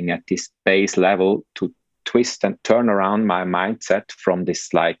mindset thing at this base level, to twist and turn around my mindset from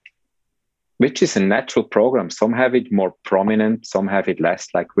this, like, which is a natural program. Some have it more prominent, some have it less,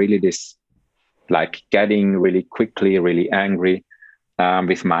 like really this, like getting really quickly, really angry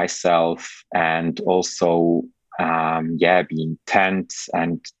with myself, and also being tense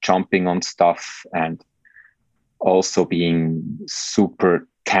and jumping on stuff, and also being super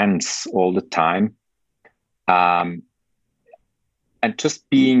tense all the time, and just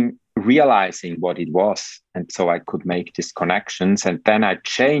realizing what it was. And so I could make these connections, and then I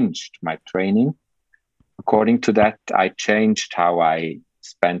changed my training according to that. I changed how I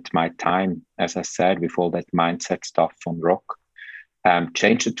spent my time, as I said, with all that mindset stuff on rock.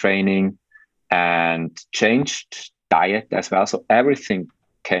 Changed the training and changed diet as well. So everything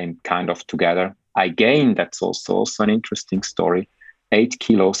came kind of together. I gained, that's also an interesting story, 8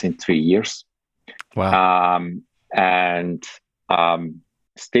 kilos in 3 years. Wow. And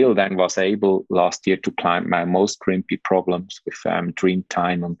still then was able last year to climb my most crimpy problems with dream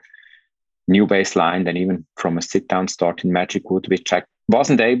time on new baseline, and even from a sit down start in Magic Wood, which I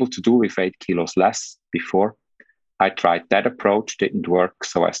wasn't able to do with 8 kilos less before. I tried that approach, didn't work.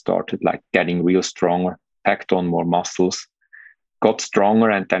 So I started like getting real stronger, packed on more muscles, got stronger,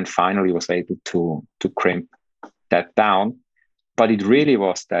 and then finally was able to crimp that down. But it really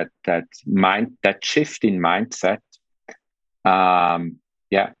was that shift in mindset,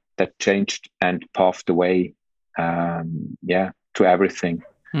 that changed and paved the way, to everything.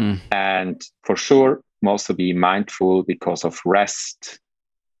 And for sure, also be mindful because of rest.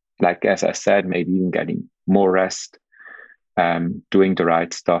 Like, as I said, maybe even getting more rest, doing the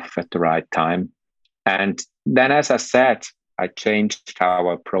right stuff at the right time. And then, as I said, I changed how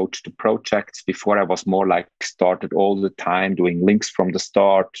I approached the projects. Before, I was more like started all the time doing links from the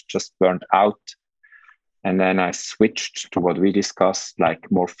start, just burned out. And then I switched to what we discussed,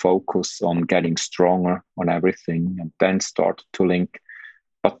 like more focus on getting stronger on everything, and then started to link.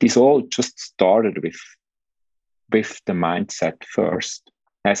 But this all just started with the mindset first,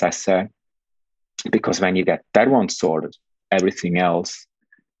 as I said, because when you get that one sorted, everything else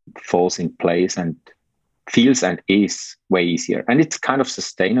falls in place and feels and is way easier. And it's kind of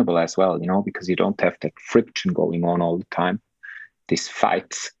sustainable as well, because you don't have that friction going on all the time, these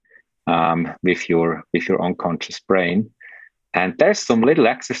fights with your unconscious brain. And there's some little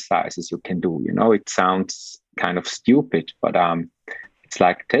exercises you can do. It sounds kind of stupid, but it's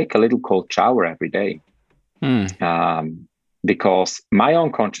like take a little cold shower every day. Because my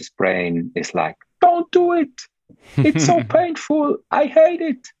unconscious brain is like, don't do it. It's so painful. I hate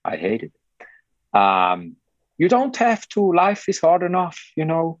it. You don't have to. Life is hard enough.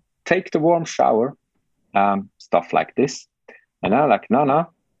 Take the warm shower, stuff like this. And I'm like, no.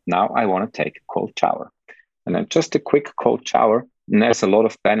 Now I want to take a cold shower. And then just a quick cold shower. And there's a lot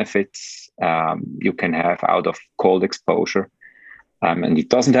of benefits you can have out of cold exposure. And it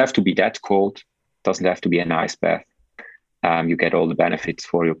doesn't have to be that cold. It doesn't have to be an ice bath. You get all the benefits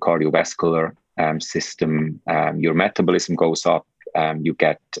for your cardiovascular system. Your metabolism goes up. You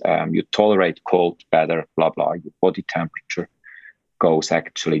tolerate cold better, blah, blah. Your body temperature goes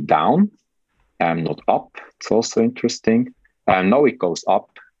actually down, not up. It's also interesting. No, it goes up.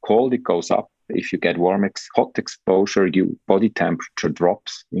 Cold, it goes up. If you get hot exposure, your body temperature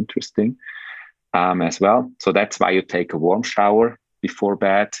drops. Interesting as well. So that's why you take a warm shower. before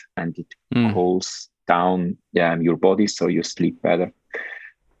bed, and it cools down your body so you sleep better.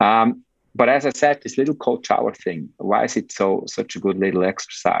 But as I said, this little cold shower thing, why is it such a good little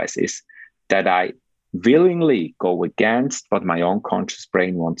exercise, is that I willingly go against what my unconscious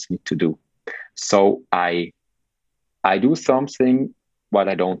brain wants me to do. So I do something what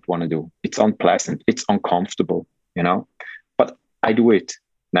I don't want to do. It's unpleasant. It's uncomfortable, but I do it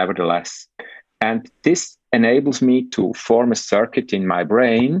nevertheless. And this enables me to form a circuit in my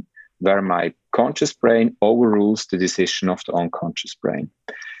brain where my conscious brain overrules the decision of the unconscious brain.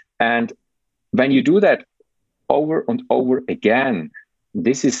 And when you do that over and over again,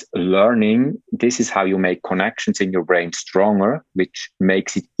 this is learning. This is how you make connections in your brain stronger, which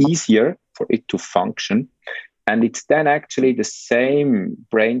makes it easier for it to function. And it's then actually the same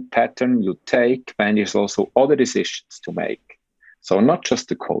brain pattern you take when there's also other decisions to make. So not just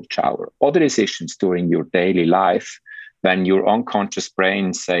the cold shower, other decisions during your daily life, when your unconscious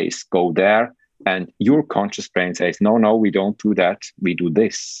brain says, go there, and your conscious brain says, no, we don't do that, we do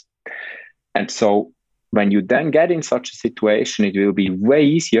this. And so when you then get in such a situation, it will be way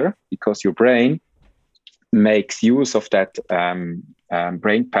easier because your brain makes use of that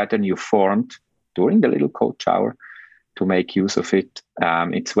brain pattern you formed during the little cold shower to make use of it.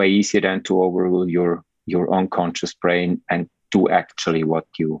 It's way easier than to overrule your unconscious brain and do actually what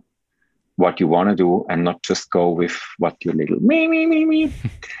you want to do, and not just go with what your little me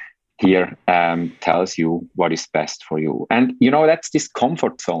here tells you what is best for you. And that's this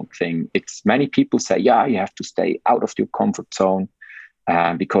comfort zone thing. It's many people say, you have to stay out of your comfort zone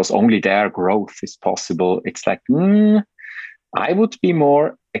because only there growth is possible. It's like, I would be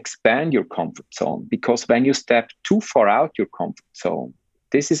more expand your comfort zone, because when you step too far out your comfort zone,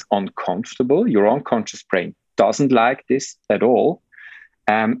 this is uncomfortable. Your unconscious brain doesn't like this at all.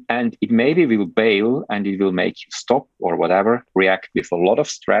 And it maybe will bail, and it will make you stop or whatever, react with a lot of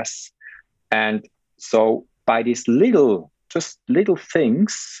stress. And so by these little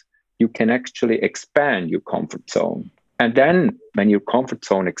things, you can actually expand your comfort zone. And then when your comfort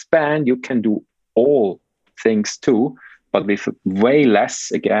zone expands, you can do all things too, but with way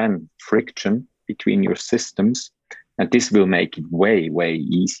less, again, friction between your systems. And this will make it way, way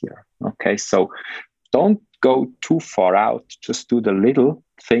easier. Okay, so don't go too far out. Just do the little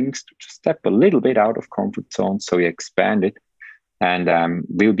things to just step a little bit out of comfort zone so you expand it, and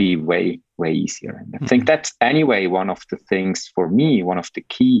will be way, way easier. And I think that's anyway one of the things for me, one of the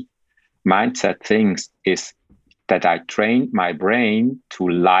key mindset things is that I trained my brain to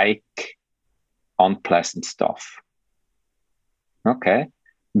like unpleasant stuff. Okay?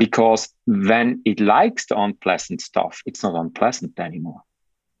 Because when it likes the unpleasant stuff, it's not unpleasant anymore.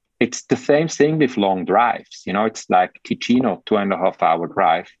 It's the same thing with long drives. It's like Ticino, 2.5 hour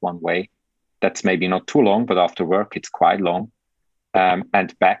drive one way. That's maybe not too long, but after work, it's quite long,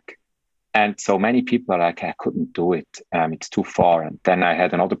 and back. And so many people are like, I couldn't do it. It's too far. And then I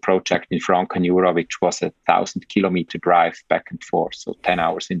had another project in Frankenjura, which was 1,000-kilometer drive back and forth. So 10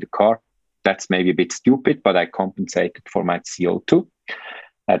 hours in the car. That's maybe a bit stupid, but I compensated for my CO2,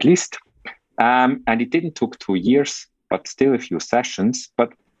 at least. And it didn't took 2 years, but still a few sessions.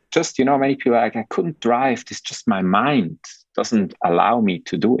 But just, many people are like, I couldn't drive. It's just my mind doesn't allow me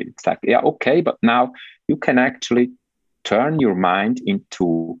to do it. It's like, yeah, okay, but now you can actually turn your mind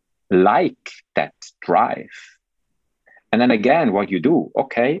into like that drive. And then again, what you do,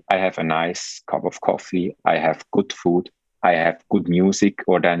 okay, I have a nice cup of coffee, I have good food, I have good music,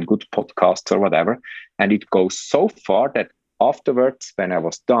 or then good podcasts or whatever. And it goes so far that afterwards, when I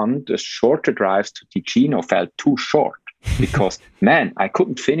was done, the shorter drives to Ticino felt too short because, man, I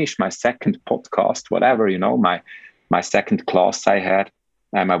couldn't finish my second podcast, whatever, my second class I had.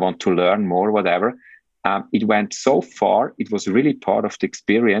 I want to learn more, whatever. It went so far. It was really part of the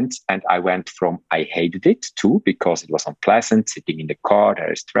experience. And I went from, I hated it too, because it was unpleasant, sitting in the car,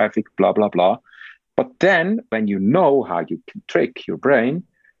 there is traffic, blah, blah, blah. But then when you know how you can trick your brain,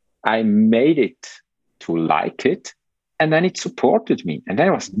 I made it to like it. And then it supported me. And then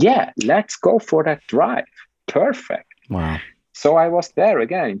I was, let's go for that drive. Perfect. Wow. So I was there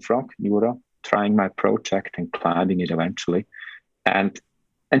again in Frankenjura, trying my project and climbing it eventually. And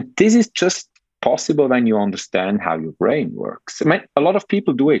this is just possible when you understand how your brain works. I mean, a lot of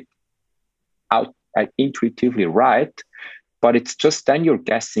people do it out intuitively right, but it's just then you're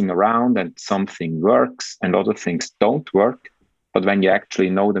guessing around and something works and other things don't work. But when you actually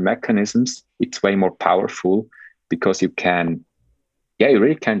know the mechanisms, it's way more powerful, because you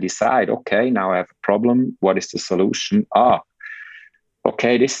really can decide, okay, now I have a problem. What is the solution?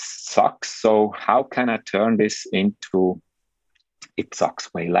 Okay, this sucks. So how can I turn this into, it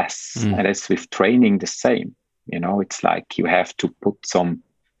sucks way less? And it's with training the same. It's like you have to put some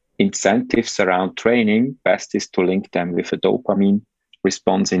incentives around training. Best is to link them with a dopamine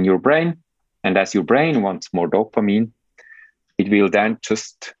response in your brain. And as your brain wants more dopamine, it will then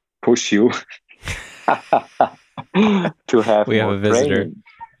just push you to have We have more a visitor. training.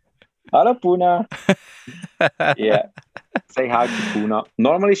 Hello, Puna. Yeah. Say hi to Puna.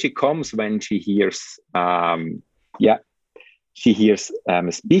 Normally she comes when she hears, she hears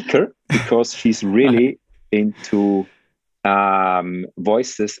a speaker, because she's really into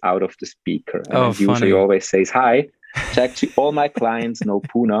voices out of the speaker. And usually always says hi. Actually, all my clients know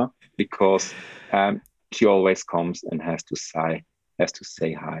Puna because she always comes and has to say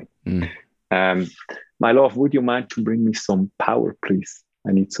hi. My love, would you mind to bring me some power, please?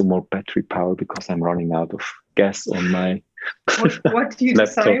 I need some more battery power because I'm running out of gas on my what do you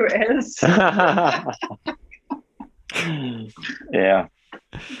desire else? Yeah.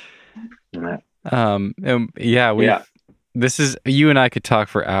 This is, you and I could talk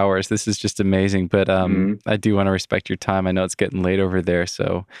for hours. This is just amazing, but I do want to respect your time. I know it's getting late over there,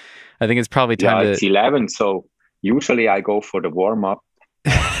 so I think it's probably time it's 11, so usually I go for the warm-up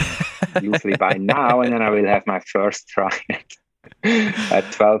usually by now, and then I will have my first try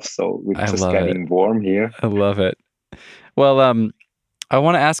at 12, so we're just getting warm here. I love it. Well, I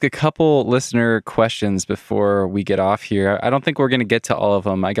want to ask a couple listener questions before we get off here. I don't think we're going to get to all of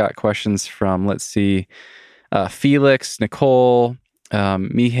them. I got questions from, let's see, Felix, Nicole,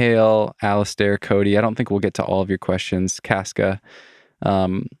 Mihail, Alistair, Cody. I don't think we'll get to all of your questions, Casca.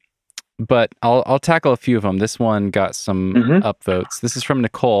 But I'll tackle a few of them. This one got some upvotes. This is from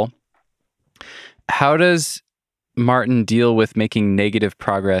Nicole. How does Martin deal with making negative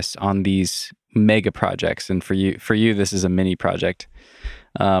progress on these mega projects? And for you, this is a mini project.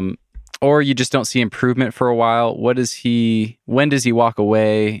 Or you just don't see improvement for a while. When does he walk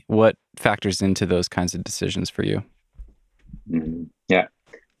away? What factors into those kinds of decisions for you? Yeah,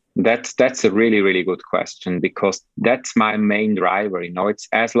 that's a really, really good question, because that's my main driver. It's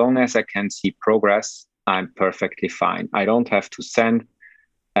as long as I can see progress, I'm perfectly fine. I don't have to send.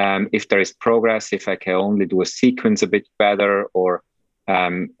 If there is progress, if I can only do a sequence a bit better, or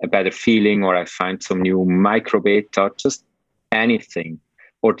a better feeling, or I find some new microbeta, just anything.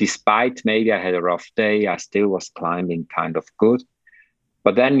 Or despite maybe I had a rough day, I still was climbing kind of good.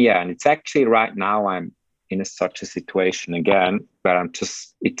 But then, and it's actually right now I'm in such a situation again where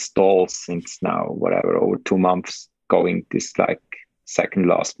it stalls since now, over 2 months, going this like second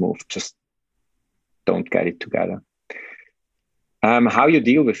last move, just don't get it together. How you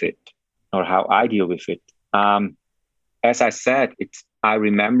deal with it, or how I deal with it. As I said, I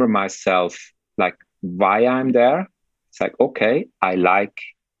remember myself, like, why I'm there. It's like, okay, I like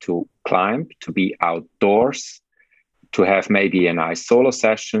to climb, to be outdoors, to have maybe a nice solo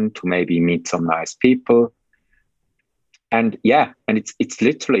session, to maybe meet some nice people. And it's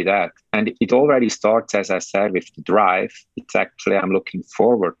literally that. And it already starts, as I said, with the drive. It's actually, I'm looking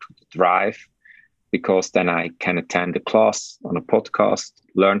forward to the drive, because then I can attend a class on a podcast,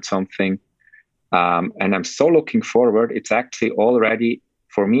 learn something. And I'm so looking forward. It's actually already,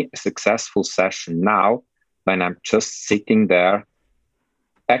 for me, a successful session now, when I'm just sitting there.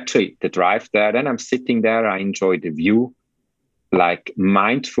 Actually, the drive there, then I'm sitting there, I enjoy the view, like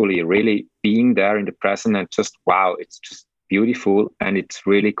mindfully really being there in the present, and just, wow, it's just beautiful. And it's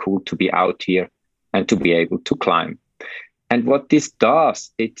really cool to be out here and to be able to climb. And what this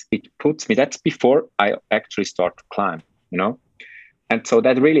does, it puts me, that's before I actually start to climb, And so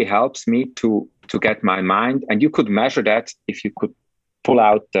that really helps me to get my mind, and you could measure that if you could pull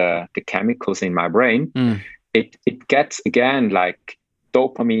out the chemicals in my brain. It gets, again, like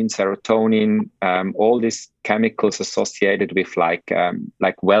dopamine, serotonin, all these chemicals associated with like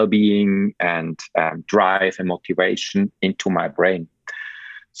well-being and drive and motivation into my brain.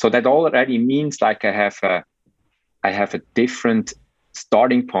 So that already means like I have a different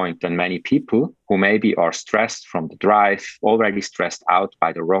starting point than many people who maybe are stressed from the drive, already stressed out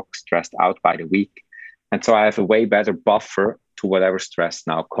by the rock, stressed out by the week. And so I have a way better buffer to whatever stress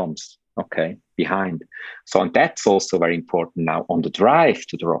now comes, behind. So, and that's also very important now on the drive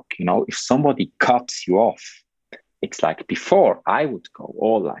to the rock. If somebody cuts you off, it's like before I would go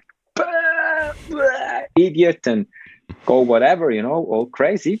all like, idiot, and go whatever, all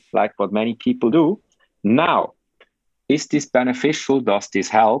crazy, like what many people do. Now, is this beneficial? Does this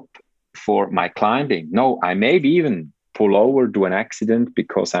help for my climbing? No, I maybe even pull over, do an accident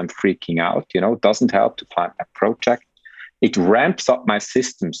because I'm freaking out. It doesn't help to climb a project. It ramps up my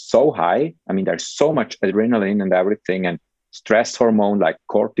system so high. I mean, there's so much adrenaline and everything, and stress hormone like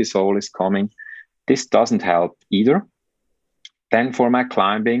cortisol is coming. This doesn't help either. Then for my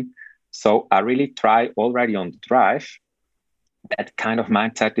climbing, So I really try already on the drive that kind of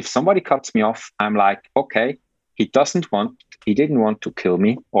mindset. If somebody cuts me off, I'm like, okay, he didn't want to kill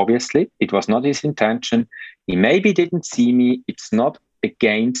me, obviously. It was not his intention. He maybe didn't see me. It's not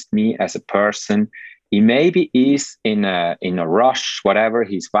against me as a person. He maybe is in a rush, whatever,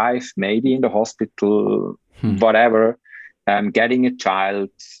 his wife, maybe in the hospital, whatever, getting a child,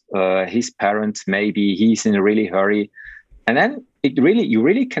 his parents, maybe he's in a really hurry. And then you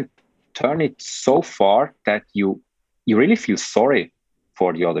really can turn it so far that you really feel sorry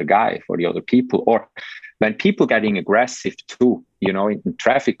for the other guy, for the other people, or when people getting aggressive too, in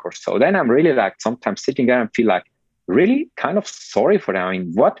traffic or so, then I'm really like sometimes sitting there and feel like really kind of sorry for them. I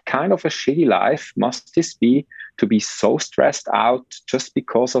mean, what kind of a shitty life must this be to be so stressed out just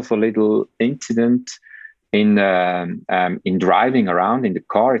because of a little incident in driving around in the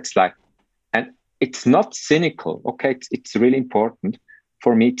car? It's like, and it's not cynical. Okay, it's really important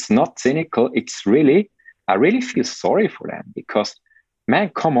for me. It's not cynical. It's really, I really feel sorry for them because, man,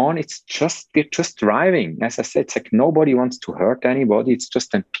 come on, they're just driving. As I said, it's like nobody wants to hurt anybody. It's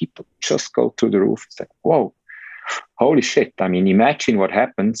just then people just go through the roof. It's like, whoa, holy shit. I mean, imagine what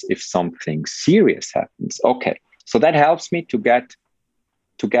happens if something serious happens. Okay, so that helps me to get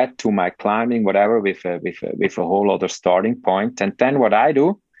to my climbing, whatever, with a whole other starting point. And then what I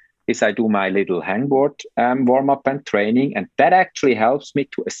do is I do my little hangboard warm up and training, and that actually helps me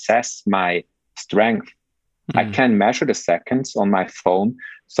to assess my strength. I can measure the seconds on my phone.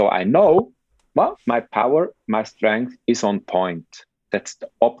 So I know, well, my power, my strength is on point. That's the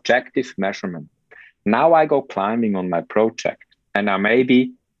objective measurement. Now I go climbing on my project and I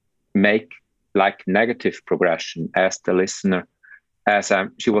maybe make like negative progression as the listener, as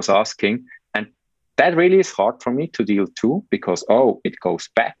she was asking. And that really is hard for me to deal too, because, it goes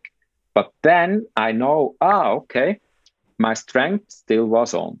back. But then I know, okay, my strength still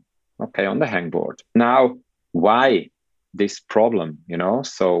was on the hangboard. Now, why this problem,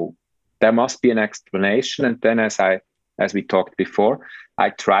 so there must be an explanation. And then as we talked before,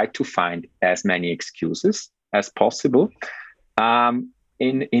 I try to find as many excuses as possible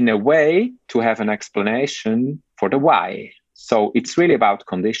in a way to have an explanation for the why. So it's really about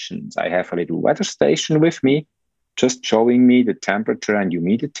conditions. I have a little weather station with me, just showing me the temperature and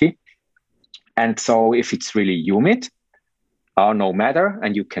humidity. And so if it's really humid, no matter,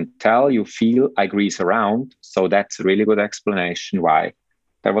 and you can tell, you feel I grease around. So that's a really good explanation why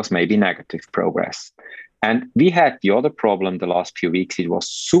there was maybe negative progress. And we had the other problem the last few weeks. It was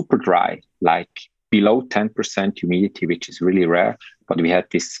super dry, like below 10% humidity, which is really rare. But we had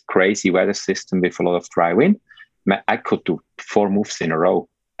this crazy weather system with a lot of dry wind. I could do 4 moves in a row,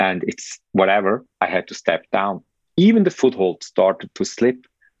 and it's whatever. I had to step down. Even the foothold started to slip.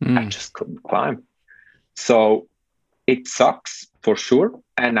 I just couldn't climb. So it sucks for sure.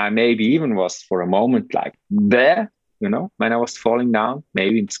 And I maybe even was for a moment like there, when I was falling down,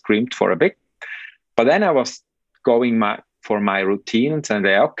 maybe screamed for a bit. But then I was going for my routine and saying,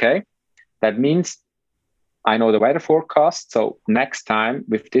 okay, that means I know the weather forecast. So next time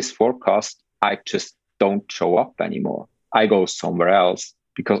with this forecast, I just don't show up anymore. I go somewhere else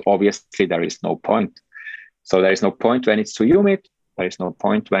because obviously there is no point. So there is no point when it's too humid. There is no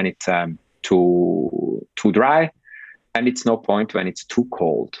point when it's too dry. And it's no point when it's too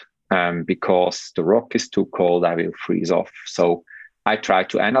cold because the rock is too cold. I will freeze off. So I try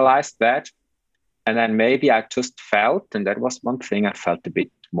to analyze that. And then maybe I just felt, and that was one thing, I felt a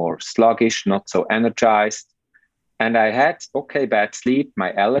bit more sluggish, not so energized. And I had, bad sleep.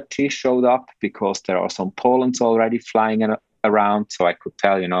 My allergy showed up because there are some pollens already flying around. So I could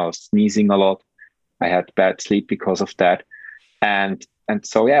tell, I was sneezing a lot. I had bad sleep because of that. And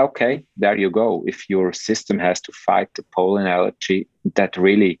so, there you go. If your system has to fight the pollen allergy, that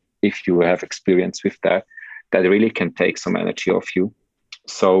really, if you have experience with that, that really can take some energy off you.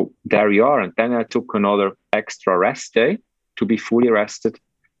 So there you are. And then I took another extra rest day to be fully rested.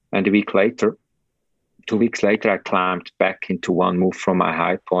 And 2 weeks later, I climbed back into one move from my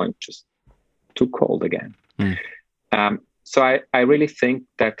high point, just too cold again. So I really think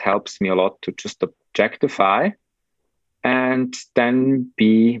that helps me a lot to just objectify and then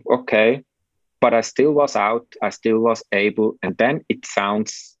be okay. But I still was out. I still was able. And then it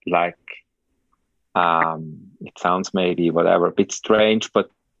sounds like, maybe whatever, a bit strange,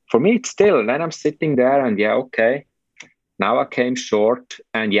 but for me, it's still, and then I'm sitting there and now I came short.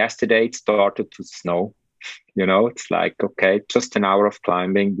 And yesterday it started to snow. It's like, just an hour of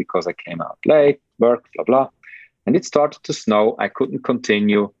climbing because I came out late, work, blah, blah. And it started to snow. I couldn't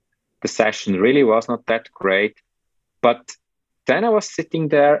continue. The session really was not that great. But then I was sitting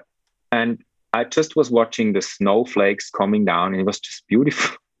there and I just was watching the snowflakes coming down. And it was just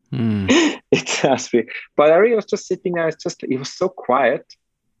beautiful. It has been, but I really was just sitting there. It was so quiet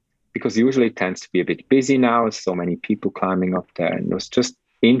because usually it tends to be a bit busy now. So many people climbing up there, and it was just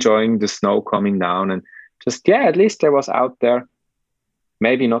enjoying the snow coming down and just, yeah, at least I was out there.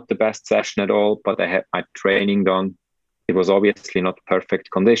 Maybe not the best session at all, but I had my training done. It was obviously not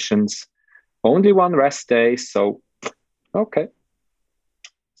perfect conditions. Only one rest day. So, okay.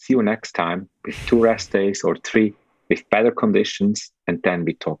 See you next time with 2 rest days or 3 with better conditions. And then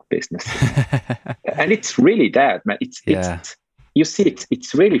we talk business. And it's really that, man. It's you see,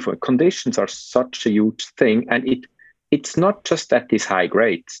 it's really, for conditions are such a huge thing. And it's not just at these high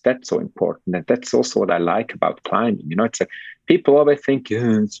grades. That's so important. And that's also what I like about climbing. You know, it's people always think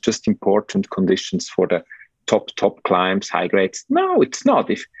it's just important conditions for the top climbs, high grades. No, it's not.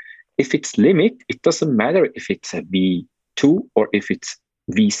 If it's limit, it doesn't matter if it's a V2 or if it's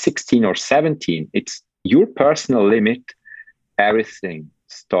V16 or 17. It's your personal limit. Everything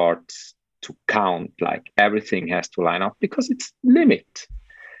starts to count. Like everything has to line up because it's limit.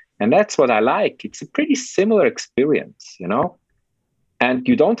 And that's what I like. It's a pretty similar experience, you know? And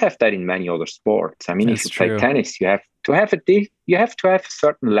you don't have that in many other sports. I mean, if you play tennis, you have to have a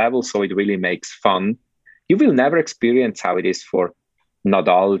certain level so it really makes fun. You will never experience how it is for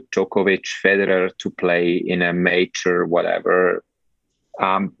Nadal, Djokovic, Federer to play in a major, whatever.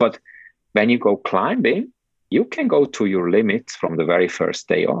 But when you go climbing, you can go to your limits from the very first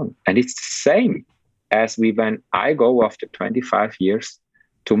day on. And it's the same as when I go after 25 years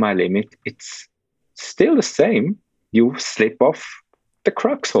to my limit, it's still the same. You slip off the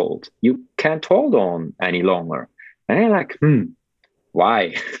crux hold. You can't hold on any longer. And you're like,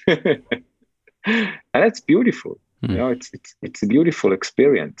 why? And that's beautiful. You know, it's a beautiful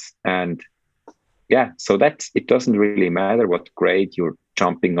experience. And yeah, so it doesn't really matter what grade you're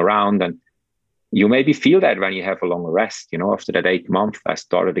jumping around. And you maybe feel that when you have a longer rest. You know, after that 8 month, I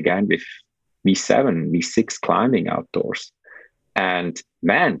started again with V7, V6 climbing outdoors. And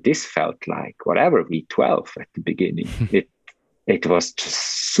man, this felt like whatever, V12 at the beginning. It was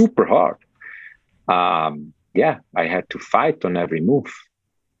just super hard. Yeah, I had to fight on every move.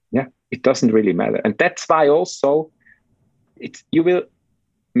 Yeah, it doesn't really matter. And that's why also you will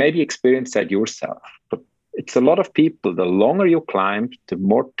maybe experience that yourself. But it's a lot of people, the longer you climb, the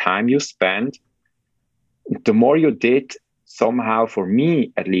more time you spend, the more you did, somehow, for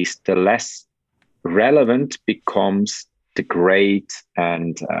me at least, the less relevant becomes the grade.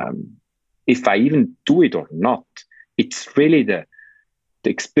 And if I even do it or not, it's really the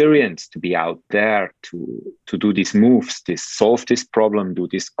experience to be out there, to do these moves, solve this problem, do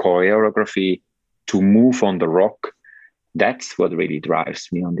this choreography, to move on the rock. That's what really drives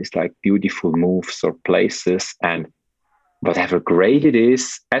me on these like beautiful moves or places. And whatever grade it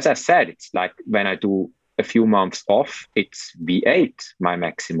is, as I said, it's like when I do a few months off, it's V8, my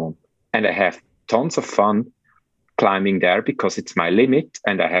maximum. And I have tons of fun climbing there because it's my limit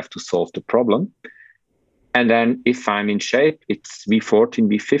and I have to solve the problem. And then if I'm in shape, it's V14,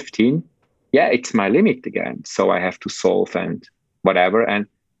 V15. Yeah, it's my limit again. So I have to solve and whatever. And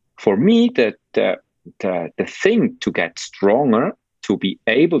for me, the thing to get stronger, to be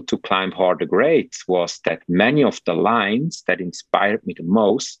able to climb harder grades, was that many of the lines that inspired me the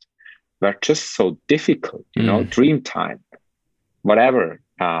most were just so difficult, you know, Dreamtime, whatever,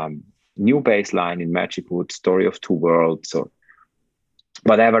 New Baseline in Magic Wood, Story of Two Worlds, or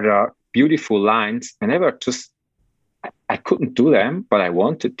whatever. There are beautiful lines, and I couldn't do them, but I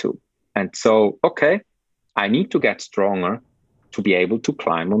wanted to. And so, okay, I need to get stronger to be able to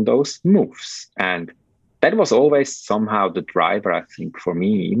climb on those moves. And that was always somehow the driver, I think, for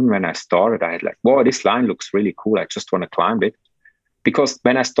me. Even when I started, I had like, whoa, this line looks really cool. I just want to climb it. Because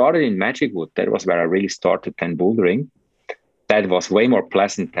when I started in Magic Wood, that was where I really started then bouldering. That was way more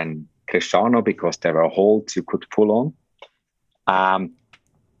pleasant than Cresciano because there were holds you could pull on.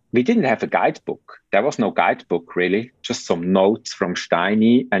 We didn't have a guidebook. There was no guidebook, really. Just some notes from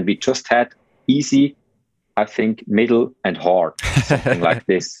Steiny. And we just had easy, I think, middle, and hard, something like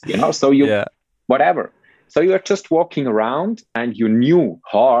this. You know, so whatever. So you were just walking around and you knew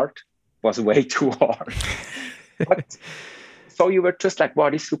hard was way too hard. But so you were just like, wow,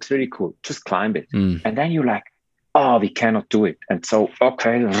 this looks really cool. Just climb it. And then you're like, oh, we cannot do it. And so,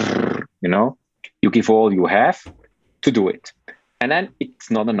 okay, you know, you give all you have to do it. And then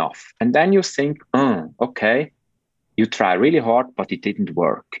it's not enough. And then you think, okay, you try really hard, but it didn't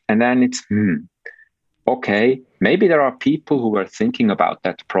work. And then it's, okay, maybe there are people who are thinking about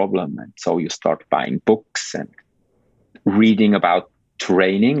that problem. And so you start buying books and reading about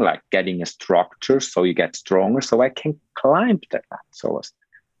training, like getting a structure so you get stronger, so I can climb that. So I was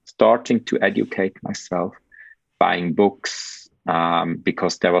starting to educate myself, buying books,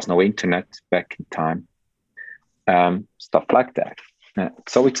 because there was no internet back in time. Stuff like that.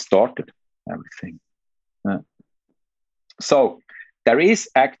 So it started everything. So there is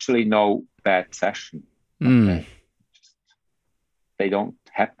actually no bad session. Okay? They don't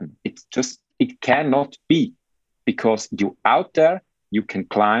happen. It's just, it cannot be, because you out there, you can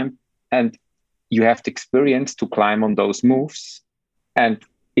climb, and you have the experience to climb on those moves. And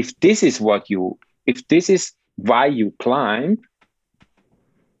if this is why you climb,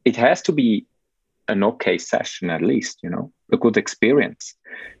 it has to be an okay session, at least, a good experience.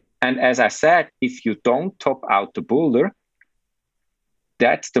 And as I said, if you don't top out the boulder,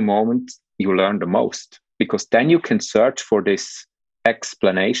 that's the moment you learn the most, because then you can search for these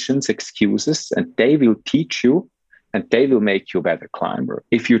explanations, excuses, and they will teach you and they will make you a better climber.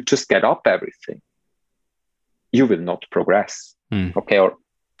 If you just get up everything, you will not progress. Okay, or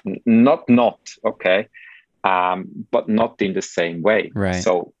not okay, but not in the same way. Right.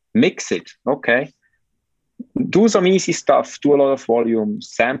 So mix it. Okay, do some easy stuff, do a lot of volume,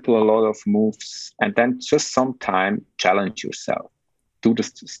 sample a lot of moves, and then just sometime challenge yourself. Do the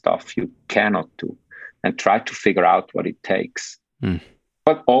stuff you cannot do and try to figure out what it takes.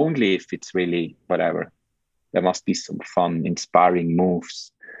 But only if it's really whatever. There must be some fun, inspiring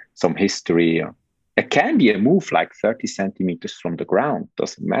moves, some history. It can be a move like 30 centimeters from the ground.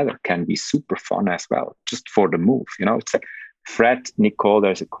 Doesn't matter. Can be super fun as well, just for the move. It's like Fred Nicole,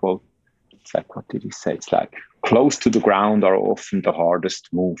 there's a quote. It's like, what did he say? It's like, close to the ground are often the hardest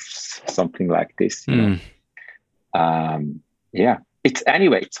moves. Something like this. Yeah. It's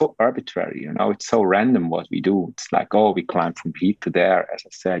so arbitrary, It's so random what we do. It's like, oh, we climb from here to there. As I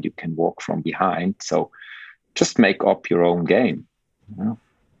said, you can walk from behind. So just make up your own game. Well,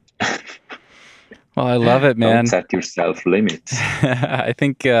 I love it, man. Don't set yourself limits. I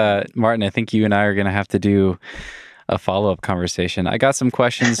think, Martin, I think you and I are going to have to do a follow-up conversation. I got some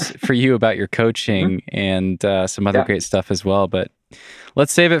questions for you about your coaching and some other great stuff as well, but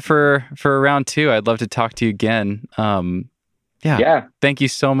let's save it for round 2. I'd love to talk to you again. Yeah. Thank you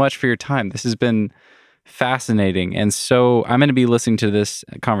so much for your time. This has been fascinating. And so I'm going to be listening to this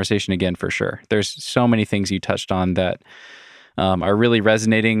conversation again for sure. There's so many things you touched on that are really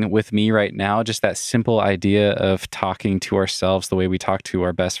resonating with me right now. Just that simple idea of talking to ourselves the way we talk to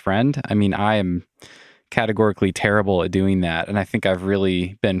our best friend. I mean, I am categorically terrible at doing that. And I think I've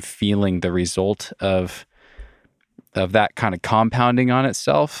really been feeling the result of that kind of compounding on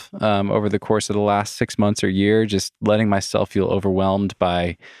itself over the course of the last 6 months or year, just letting myself feel overwhelmed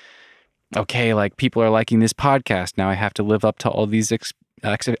by, okay, like people are liking this podcast. Now I have to live up to all these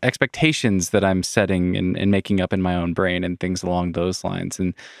expectations that I'm setting and making up in my own brain and things along those lines.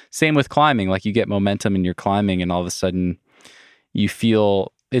 And same with climbing, like you get momentum in your climbing and all of a sudden you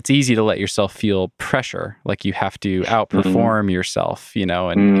feel, it's easy to let yourself feel pressure, like you have to outperform yourself,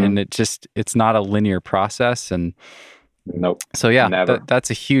 and it's not a linear process. And nope. So that's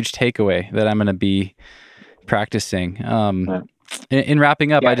a huge takeaway that I'm going to be practicing. In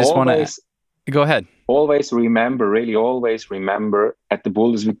wrapping up, I just want to go ahead. Always remember at the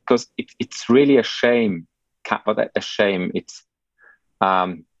Boulders, because it's really a shame. A shame.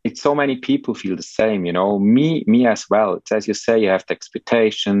 It's so many people feel the same, me as well. It's, as you say, you have the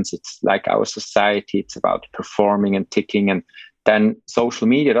expectations. It's like our society. It's about performing and ticking, and then social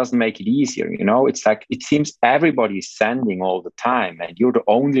media doesn't make it easier. It's like, it seems everybody's sending all the time and you're the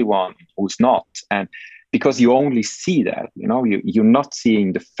only one who's not. And because you only see that, you're not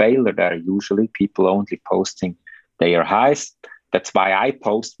seeing the failure there. Usually people only posting their highs. That's why I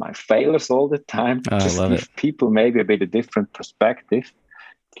post my failures all the time. Just I love give it. people maybe a bit of different perspective.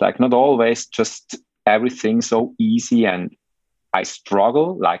 It's like not always just everything so easy, and I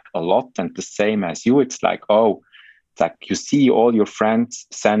struggle like a lot, and the same as you. It's like, it's like you see all your friends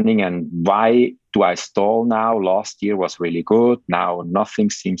sending, and why do I stall now? Last year was really good. Now nothing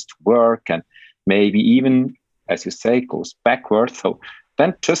seems to work, and maybe even, as you say, goes backwards. So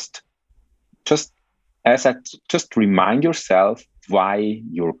then just remind yourself why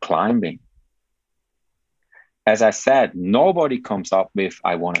you're climbing. As I said, nobody comes up with,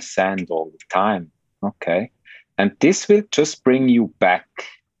 I want to sand all the time. Okay. And this will just bring you back.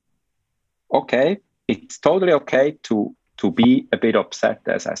 Okay. It's totally okay to be a bit upset.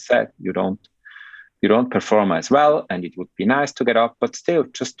 As I said, you don't perform as well, and it would be nice to get up, but still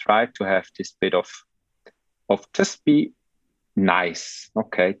just try to have this bit of just be nice,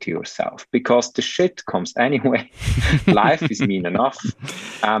 okay, to yourself, because the shit comes anyway. Life is mean enough.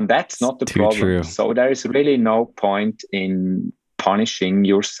 That's not the problem. True. So there is really no point in punishing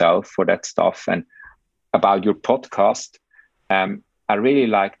yourself for that stuff. And about your podcast, I really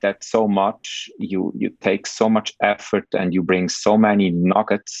like that so much. You take so much effort and you bring so many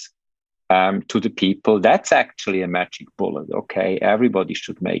nuggets to the people. That's actually a magic bullet. Okay, everybody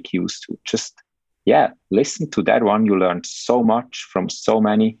should make use to just listen to that one. You learn so much from so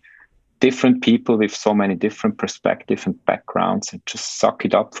many different people with so many different perspectives and backgrounds, and just suck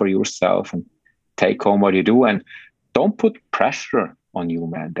it up for yourself and take home what you do. And don't put pressure on you,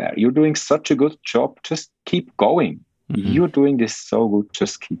 man. There, you're doing such a good job. Just keep going. You're doing this so good.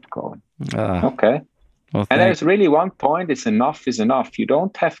 Just keep going. Okay. Well, and there's really one point. It's enough is enough. You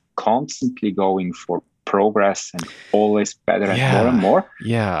don't have constantly going for progress and always better and more and more.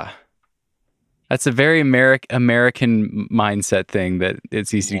 Yeah. That's a very American mindset thing that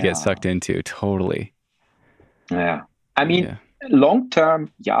it's easy to get sucked into. Totally. Yeah. I mean, long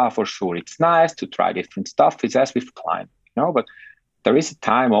term, for sure. It's nice to try different stuff. It's as with climbing, but there is a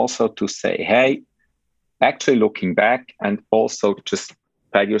time also to say, hey, actually looking back, and also just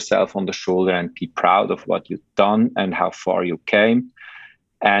pat yourself on the shoulder and be proud of what you've done and how far you came.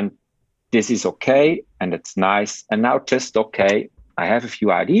 And this is okay. And it's nice. And now just, okay, I have a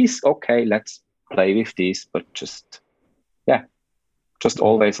few ideas. Okay, let's play with these, but just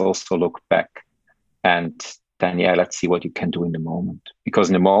always also look back, and then let's see what you can do in the moment, because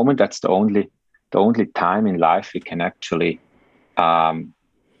in the moment, that's the only time in life we can actually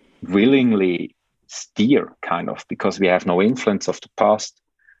willingly steer, kind of, because we have no influence of the past,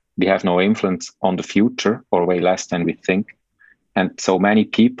 we have no influence on the future, or way less than we think. And so many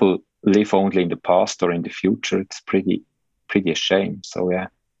people live only in the past or in the future. It's pretty a shame. So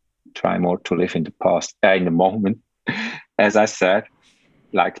try more to live in the past, in the moment. As I said,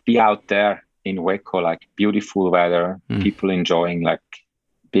 like, be out there in Waco, like beautiful weather, people enjoying, like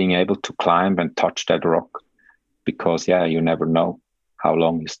being able to climb and touch that rock, because you never know how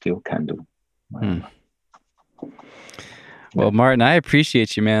long you still can do. Well, Martin, I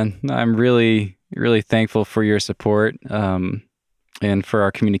appreciate you, man. I'm really, really thankful for your support and for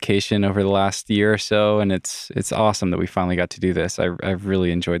our communication over the last year or so. And it's awesome that we finally got to do this. I've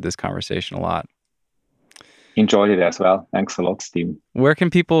really enjoyed this conversation a lot. Enjoyed it as well. Thanks a lot, Steve. Where can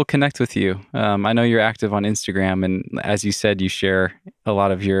people connect with you? I know you're active on Instagram, and as you said, you share a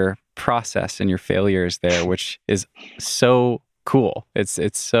lot of your process and your failures there, which is so cool. It's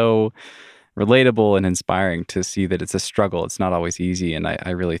so relatable and inspiring to see that it's a struggle. It's not always easy. And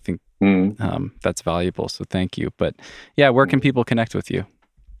I really think that's valuable. So thank you. But where can people connect with you?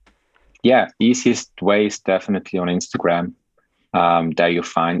 Easiest way is definitely on Instagram. There you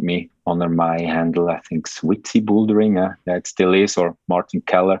find me under my handle, I think Switzy Bouldering. It still is, or Martin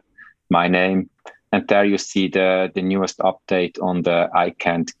Keller, my name. And there you see the newest update on the I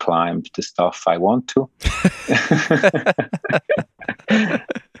can't climb the stuff I want to.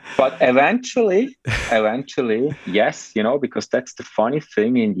 But eventually, yes, because that's the funny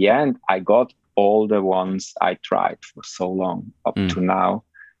thing. In the end, I got all the ones I tried for so long. Up to now,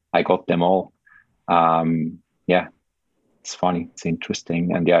 I got them all. It's funny. It's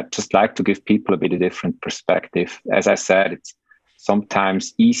interesting. And just like to give people a bit of different perspective. As I said, it's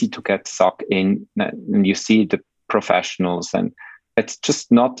sometimes easy to get sucked in, and you see the professionals, and it's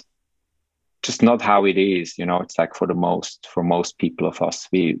just not how it is. It's like for most people of us,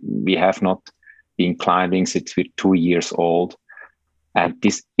 we have not been climbing since we're 2 years old. And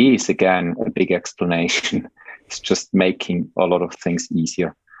this is, again, a big explanation. It's just making a lot of things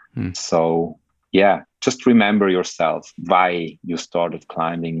easier. So just remember yourself, why you started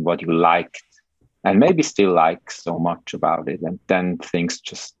climbing, what you liked, and maybe still like so much about it. And then things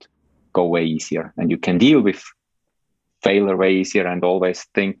just go way easier, and you can deal with failure way easier, and always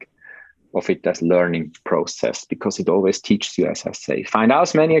think of it as learning process, because it always teaches you, as I say, find out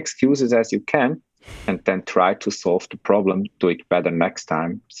as many excuses as you can, and then try to solve the problem, do it better next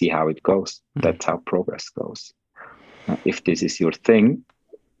time, see how it goes. That's how progress goes. If this is your thing,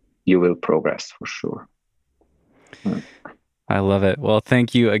 you will progress for sure. I love it. Well,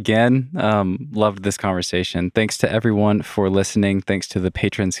 thank you again. Loved this conversation. Thanks to everyone for listening. Thanks to the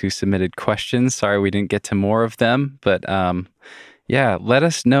patrons who submitted questions. Sorry we didn't get to more of them, but let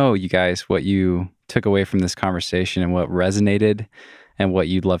us know, you guys, what you took away from this conversation and what resonated and what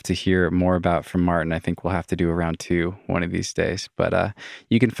you'd love to hear more about from Martin. I think we'll have to do a round 2 one of these days. But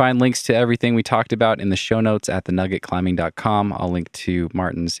you can find links to everything we talked about in the show notes at thenuggetclimbing.com. I'll link to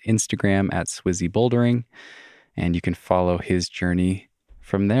Martin's Instagram at Swizzy Bouldering, and you can follow his journey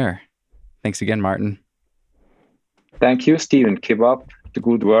from there. Thanks again, Martin. Thank you, Stephen. Keep up the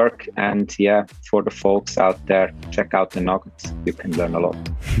good work. And for the folks out there, check out the Nuggets. You can learn a lot.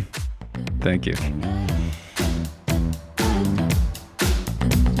 Thank you.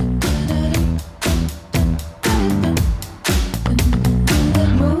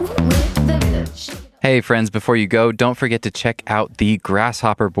 Hey friends, before you go, don't forget to check out the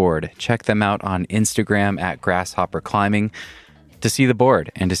Grasshopper board. Check them out on Instagram at Grasshopper Climbing to see the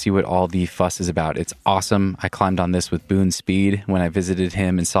board and to see what all the fuss is about. It's awesome. I climbed on this with Boone Speed when I visited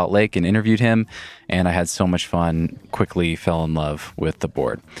him in Salt Lake and interviewed him, and I had so much fun, quickly fell in love with the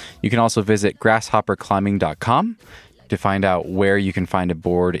board. You can also visit grasshopperclimbing.com to find out where you can find a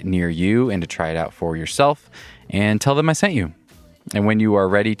board near you and to try it out for yourself, and tell them I sent you. And when you are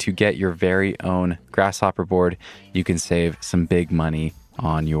ready to get your very own Grasshopper board, you can save some big money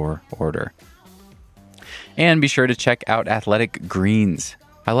on your order. And be sure to check out Athletic Greens.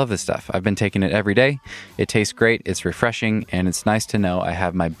 I love this stuff. I've been taking it every day. It tastes great, it's refreshing, and it's nice to know I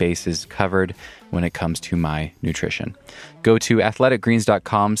have my bases covered when it comes to my nutrition. Go to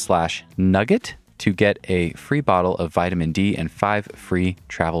athleticgreens.com/nugget to get a free bottle of vitamin D and 5 free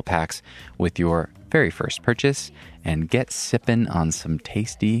travel packs with your very first purchase, and get sipping on some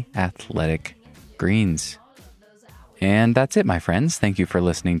tasty Athletic Greens. And that's it, my friends. Thank you for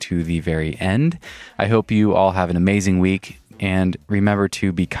listening to the very end. I hope you all have an amazing week, and remember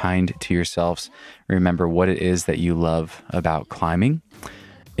to be kind to yourselves. Remember what it is that you love about climbing.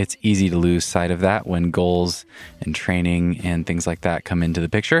 It's easy to lose sight of that when goals and training and things like that come into the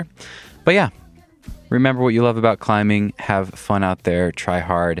picture. But yeah, remember what you love about climbing. Have fun out there. Try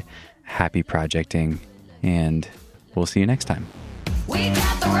hard. Happy projecting, and we'll see you next time. We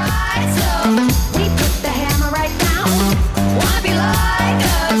got the right stuff. We put the hammer right down. Wanna be like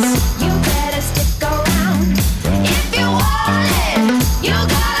us? You better stick around. If you want it, you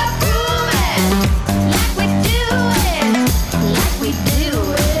gotta prove it. Like we do it. Like we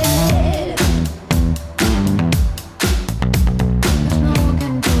do it. 'Cause no one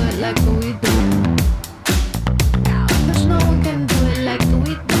can do it like we do it. 'Cause no one can do it like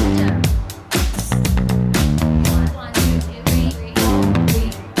we do it. 1, 2, 3, 4,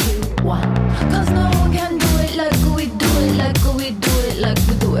 3, 2, 1. 'Cause no one can do it like we do it, like we do it, like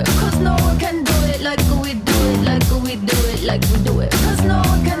we do it. 'Cause no one can do it like we do it, like we do it, like we do it. 'Cause no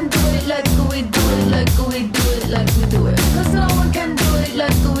one can do it like we do it, like we do it, like we do it. 'Cause no one can do it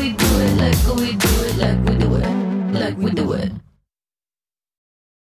like we do it, like we do